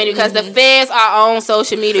 2020 because the feds are on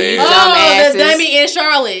social media. You Feds. dumb Oh, asses. the dummy in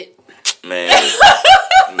Charlotte. Man.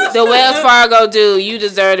 The Wells Fargo dude, you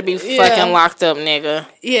deserve to be Yeah. fucking locked up, nigga.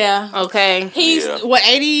 Yeah. Okay. He's Yeah. what,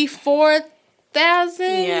 $84,000?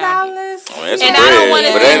 Yeah. I mean, that's And some I don't bread,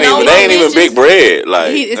 wanna but see no they ain't even bitches. big bread.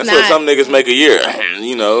 Like It's that's not. what some niggas make a year.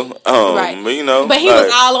 You know, Right. but you know, But he like,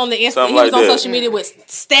 was all on the Insta. He something was like on that. social media with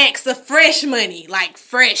stacks of fresh money, like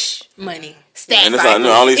fresh money. Stacks. and it's not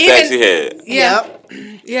the only stacks he had. Yeah.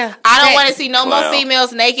 Yeah. I don't Stacks. want to see no more Clown.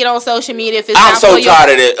 females naked on social media if it's I'm not so for your,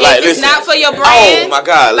 tired of it. Like, if it's listen. not for your brand. Oh my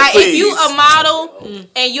God! Like please. if you a model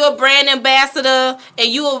and you're a brand ambassador and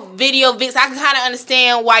you a video vix, I can kind of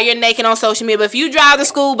understand why you're naked on social media. But if you drive the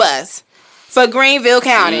school bus for Greenville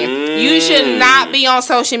County, you should not be on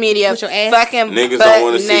social media With your ass. fucking Niggas butt don't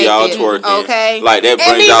want to see y'all naked, twerking. Okay. Like that And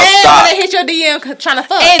brings be y'all mad stop. when they hit your DM trying to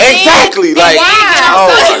fuck. And then- Exactly. and Like, why on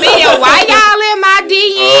oh social my media? God. Why y'all in my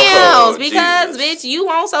DMs? Oh, Because Jesus. bitch, you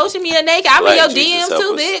on social media naked. I'm Like in your Jesus DMs help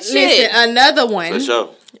too, us. bitch. Listen, Shit. another one. For sure.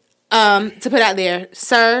 To put out there,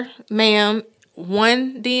 sir, ma'am,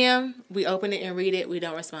 one DM, we open it and read it, we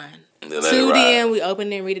don't respond. Then let it Two ride. DM, we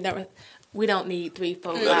open it and read it, we don't need 3,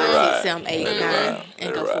 4, 5, Let it ride. 6, 7, 8, Let it 9, ride. and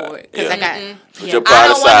Let go it ride. forward. Because Yeah. I got, Put yeah. your I pride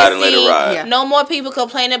don't aside want and to let it see ride. Yeah. no more people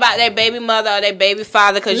complaining about their baby mother or their baby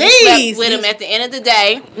father because you Please. slept with them at the end of the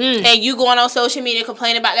day, and you going on social media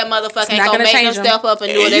complaining about that motherfucker ain't not gonna gonna make them change 'em. step up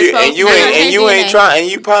and do what And they you, supposed and you to do. ain't and you Change ain't your trying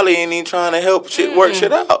and you probably ain't even trying to help shit work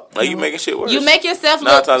shit out. Like you making shit worse. You make yourself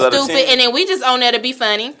Nine look times out of stupid, 10. and then we just on there to be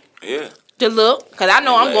funny. Yeah, To look, because I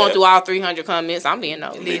know I'm Yeah. going through all 300 comments. I'm being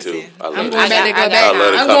nosy. me too. I love I'm it. going back to I go got back. I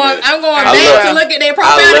love the I'm going comments. I'm going I back love- to look at their I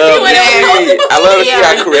profile to see love what they to I love to see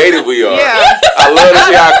Yeah. how creative we are. Yeah. I love to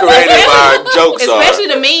see how creative our jokes Especially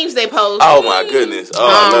are. the memes they post. Oh my goodness! Oh,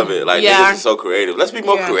 I love it. Like yeah. niggas is so creative. Let's be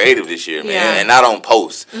more Yeah. creative this year, man, Yeah. and not on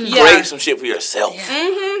posts. Yeah. Create some shit for yourself.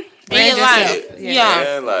 In Brand your life. yourself. Yeah.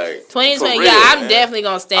 Man, like 2020, for yeah, real, I'm man. definitely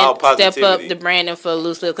gonna All step up positivity. the branding for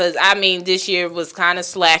Loose Lip because I mean this year was kind of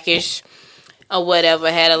slackish or whatever.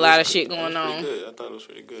 Had a lot of shit going on. Good. I thought it was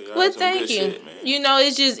pretty good. Y'all Well, had some thank good you. shit, man. You know,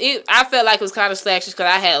 it's just I felt like it was kind of slackish because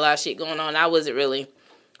I had a lot of shit going on. I wasn't really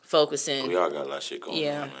focusing. We all got a lot of shit going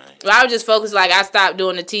Yeah. on, man. Well, I was just focused. Like I stopped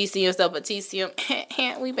doing the TC and stuff, but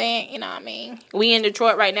TCM we back. You know what I mean? We in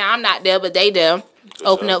Detroit right now. I'm not there, but they there.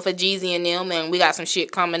 Open sure. up for Jeezy and them, and we got some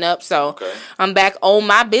shit coming up. So Okay. I'm back on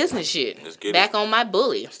my business shit. Let's get Back it. on my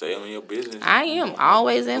bully. Stay on your business. I am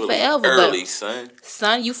always and Really forever. early, son. But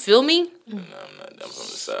son, you feel me? No, I'm not. I'm from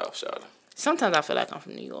the South, shout Sometimes I feel like I'm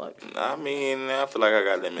from New York. I mean, I feel like I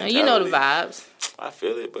got that Now, mentality. you know the vibes. I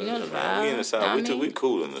feel it, but You know the man, we in the vibes. South. I we too. mean- We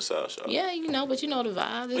cool in the South, shout Yeah, you know, but you know the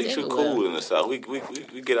vibes. We It's too everywhere. cool in the South. We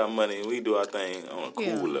get our money and we do our thing on a cool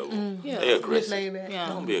Yeah. level. Yeah. They aggressive. Yeah.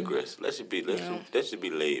 Don't be aggressive. That should be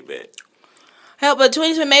laid back. Hell, but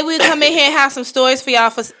 2020, maybe we'll come in here and have some stories for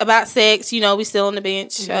y'all about sex. You know, we still on the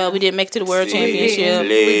bench. We didn't make it to the World Championship.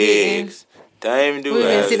 Legs. Time to We've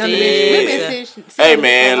been have sitting on the sex. bench. We've been sitting Hey on the bench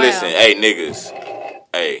man, for a while. listen. Hey niggas.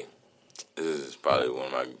 Hey, this is probably one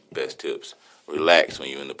of my best tips. Relax when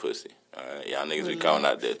you in the pussy. All right, y'all niggas be coming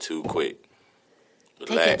out there too quick.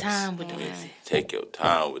 Relax. Take your time with the pussy. Take your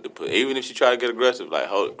time with the pussy. Even if she try to get aggressive, like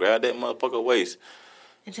grab that motherfucker waist.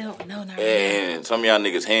 No, not really. And some of y'all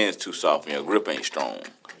niggas hands too soft and your grip ain't strong.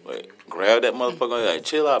 But grab that motherfucker, like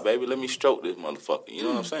chill out, baby. Let me stroke this motherfucker. You know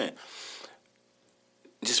what I'm saying?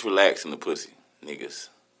 Just relax in the pussy, niggas.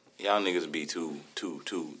 Y'all niggas be too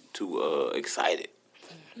excited.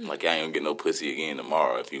 Like y'all ain't gonna get no pussy again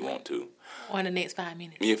tomorrow if you want to. Or in the next 5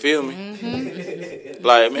 minutes. You feel me?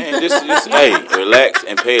 Like man, just hey, relax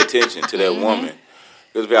and pay attention to that woman.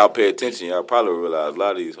 Because if y'all pay attention, y'all probably realize a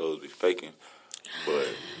lot of these hoes be faking. But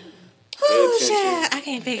pay attention I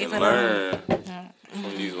can't fake it and for long. learn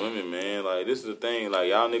from these women, man. Like this is the thing. Like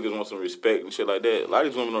y'all niggas want some respect and shit like that. A lot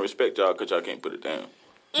of these women don't respect y'all because y'all can't put it down.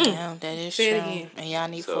 Yeah, that is Say it true. again. And y'all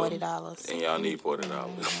need So- $40. And y'all need $40.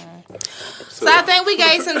 So I think we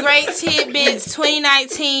gave some great tidbits.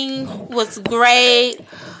 2019 was great.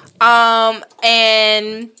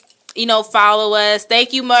 And you know, follow us.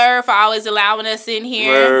 Thank you, Murr, for always allowing us in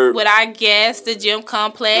here Murr. with our guests, the Gym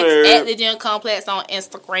Complex, Murr. at the Gym Complex on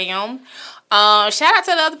Instagram. Shout out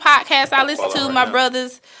to the other podcasts I listen to. Follow My right now.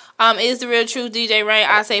 brothers, Is the Real Truth, DJ Rain,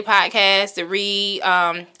 I Say Podcast, the Read,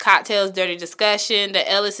 Cocktails, Dirty Discussion, the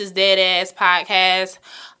Ellis is Dead Ass Podcast,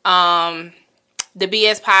 the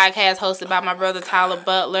BS Podcast hosted by my brother Tyler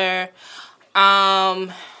Butler.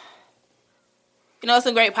 You know,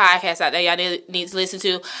 some great podcasts out there y'all need to listen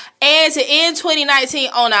to. And to end 2019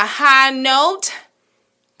 on a high note,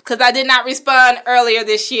 because I did not respond earlier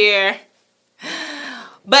this year,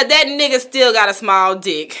 but that nigga still got a small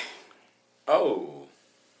dick. Oh.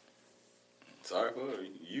 Sorry for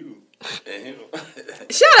you and him.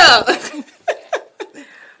 Shut up.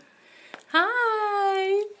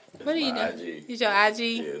 Hi. What are you doing? IG. It's your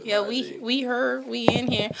IG? Yeah, we heard. We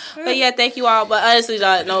in here. But yeah, thank you all. But honestly,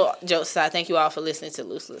 no jokes aside, thank you all for listening to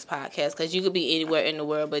Loose Podcast, because you could be anywhere in the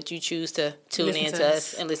world, but you choose to tune in to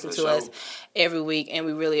us and listen to us every week, and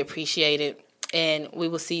we really appreciate it. And we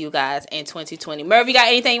will see you guys in 2020. Merv, you got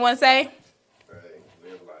anything you want to say?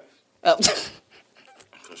 Live life. Oh.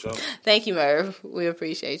 For sure. Thank you, Merv. We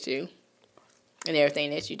appreciate you and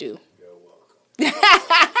everything that you do. You're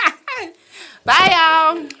welcome. Bye,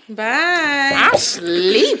 y'all. Bye. I'm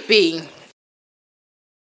sleepy.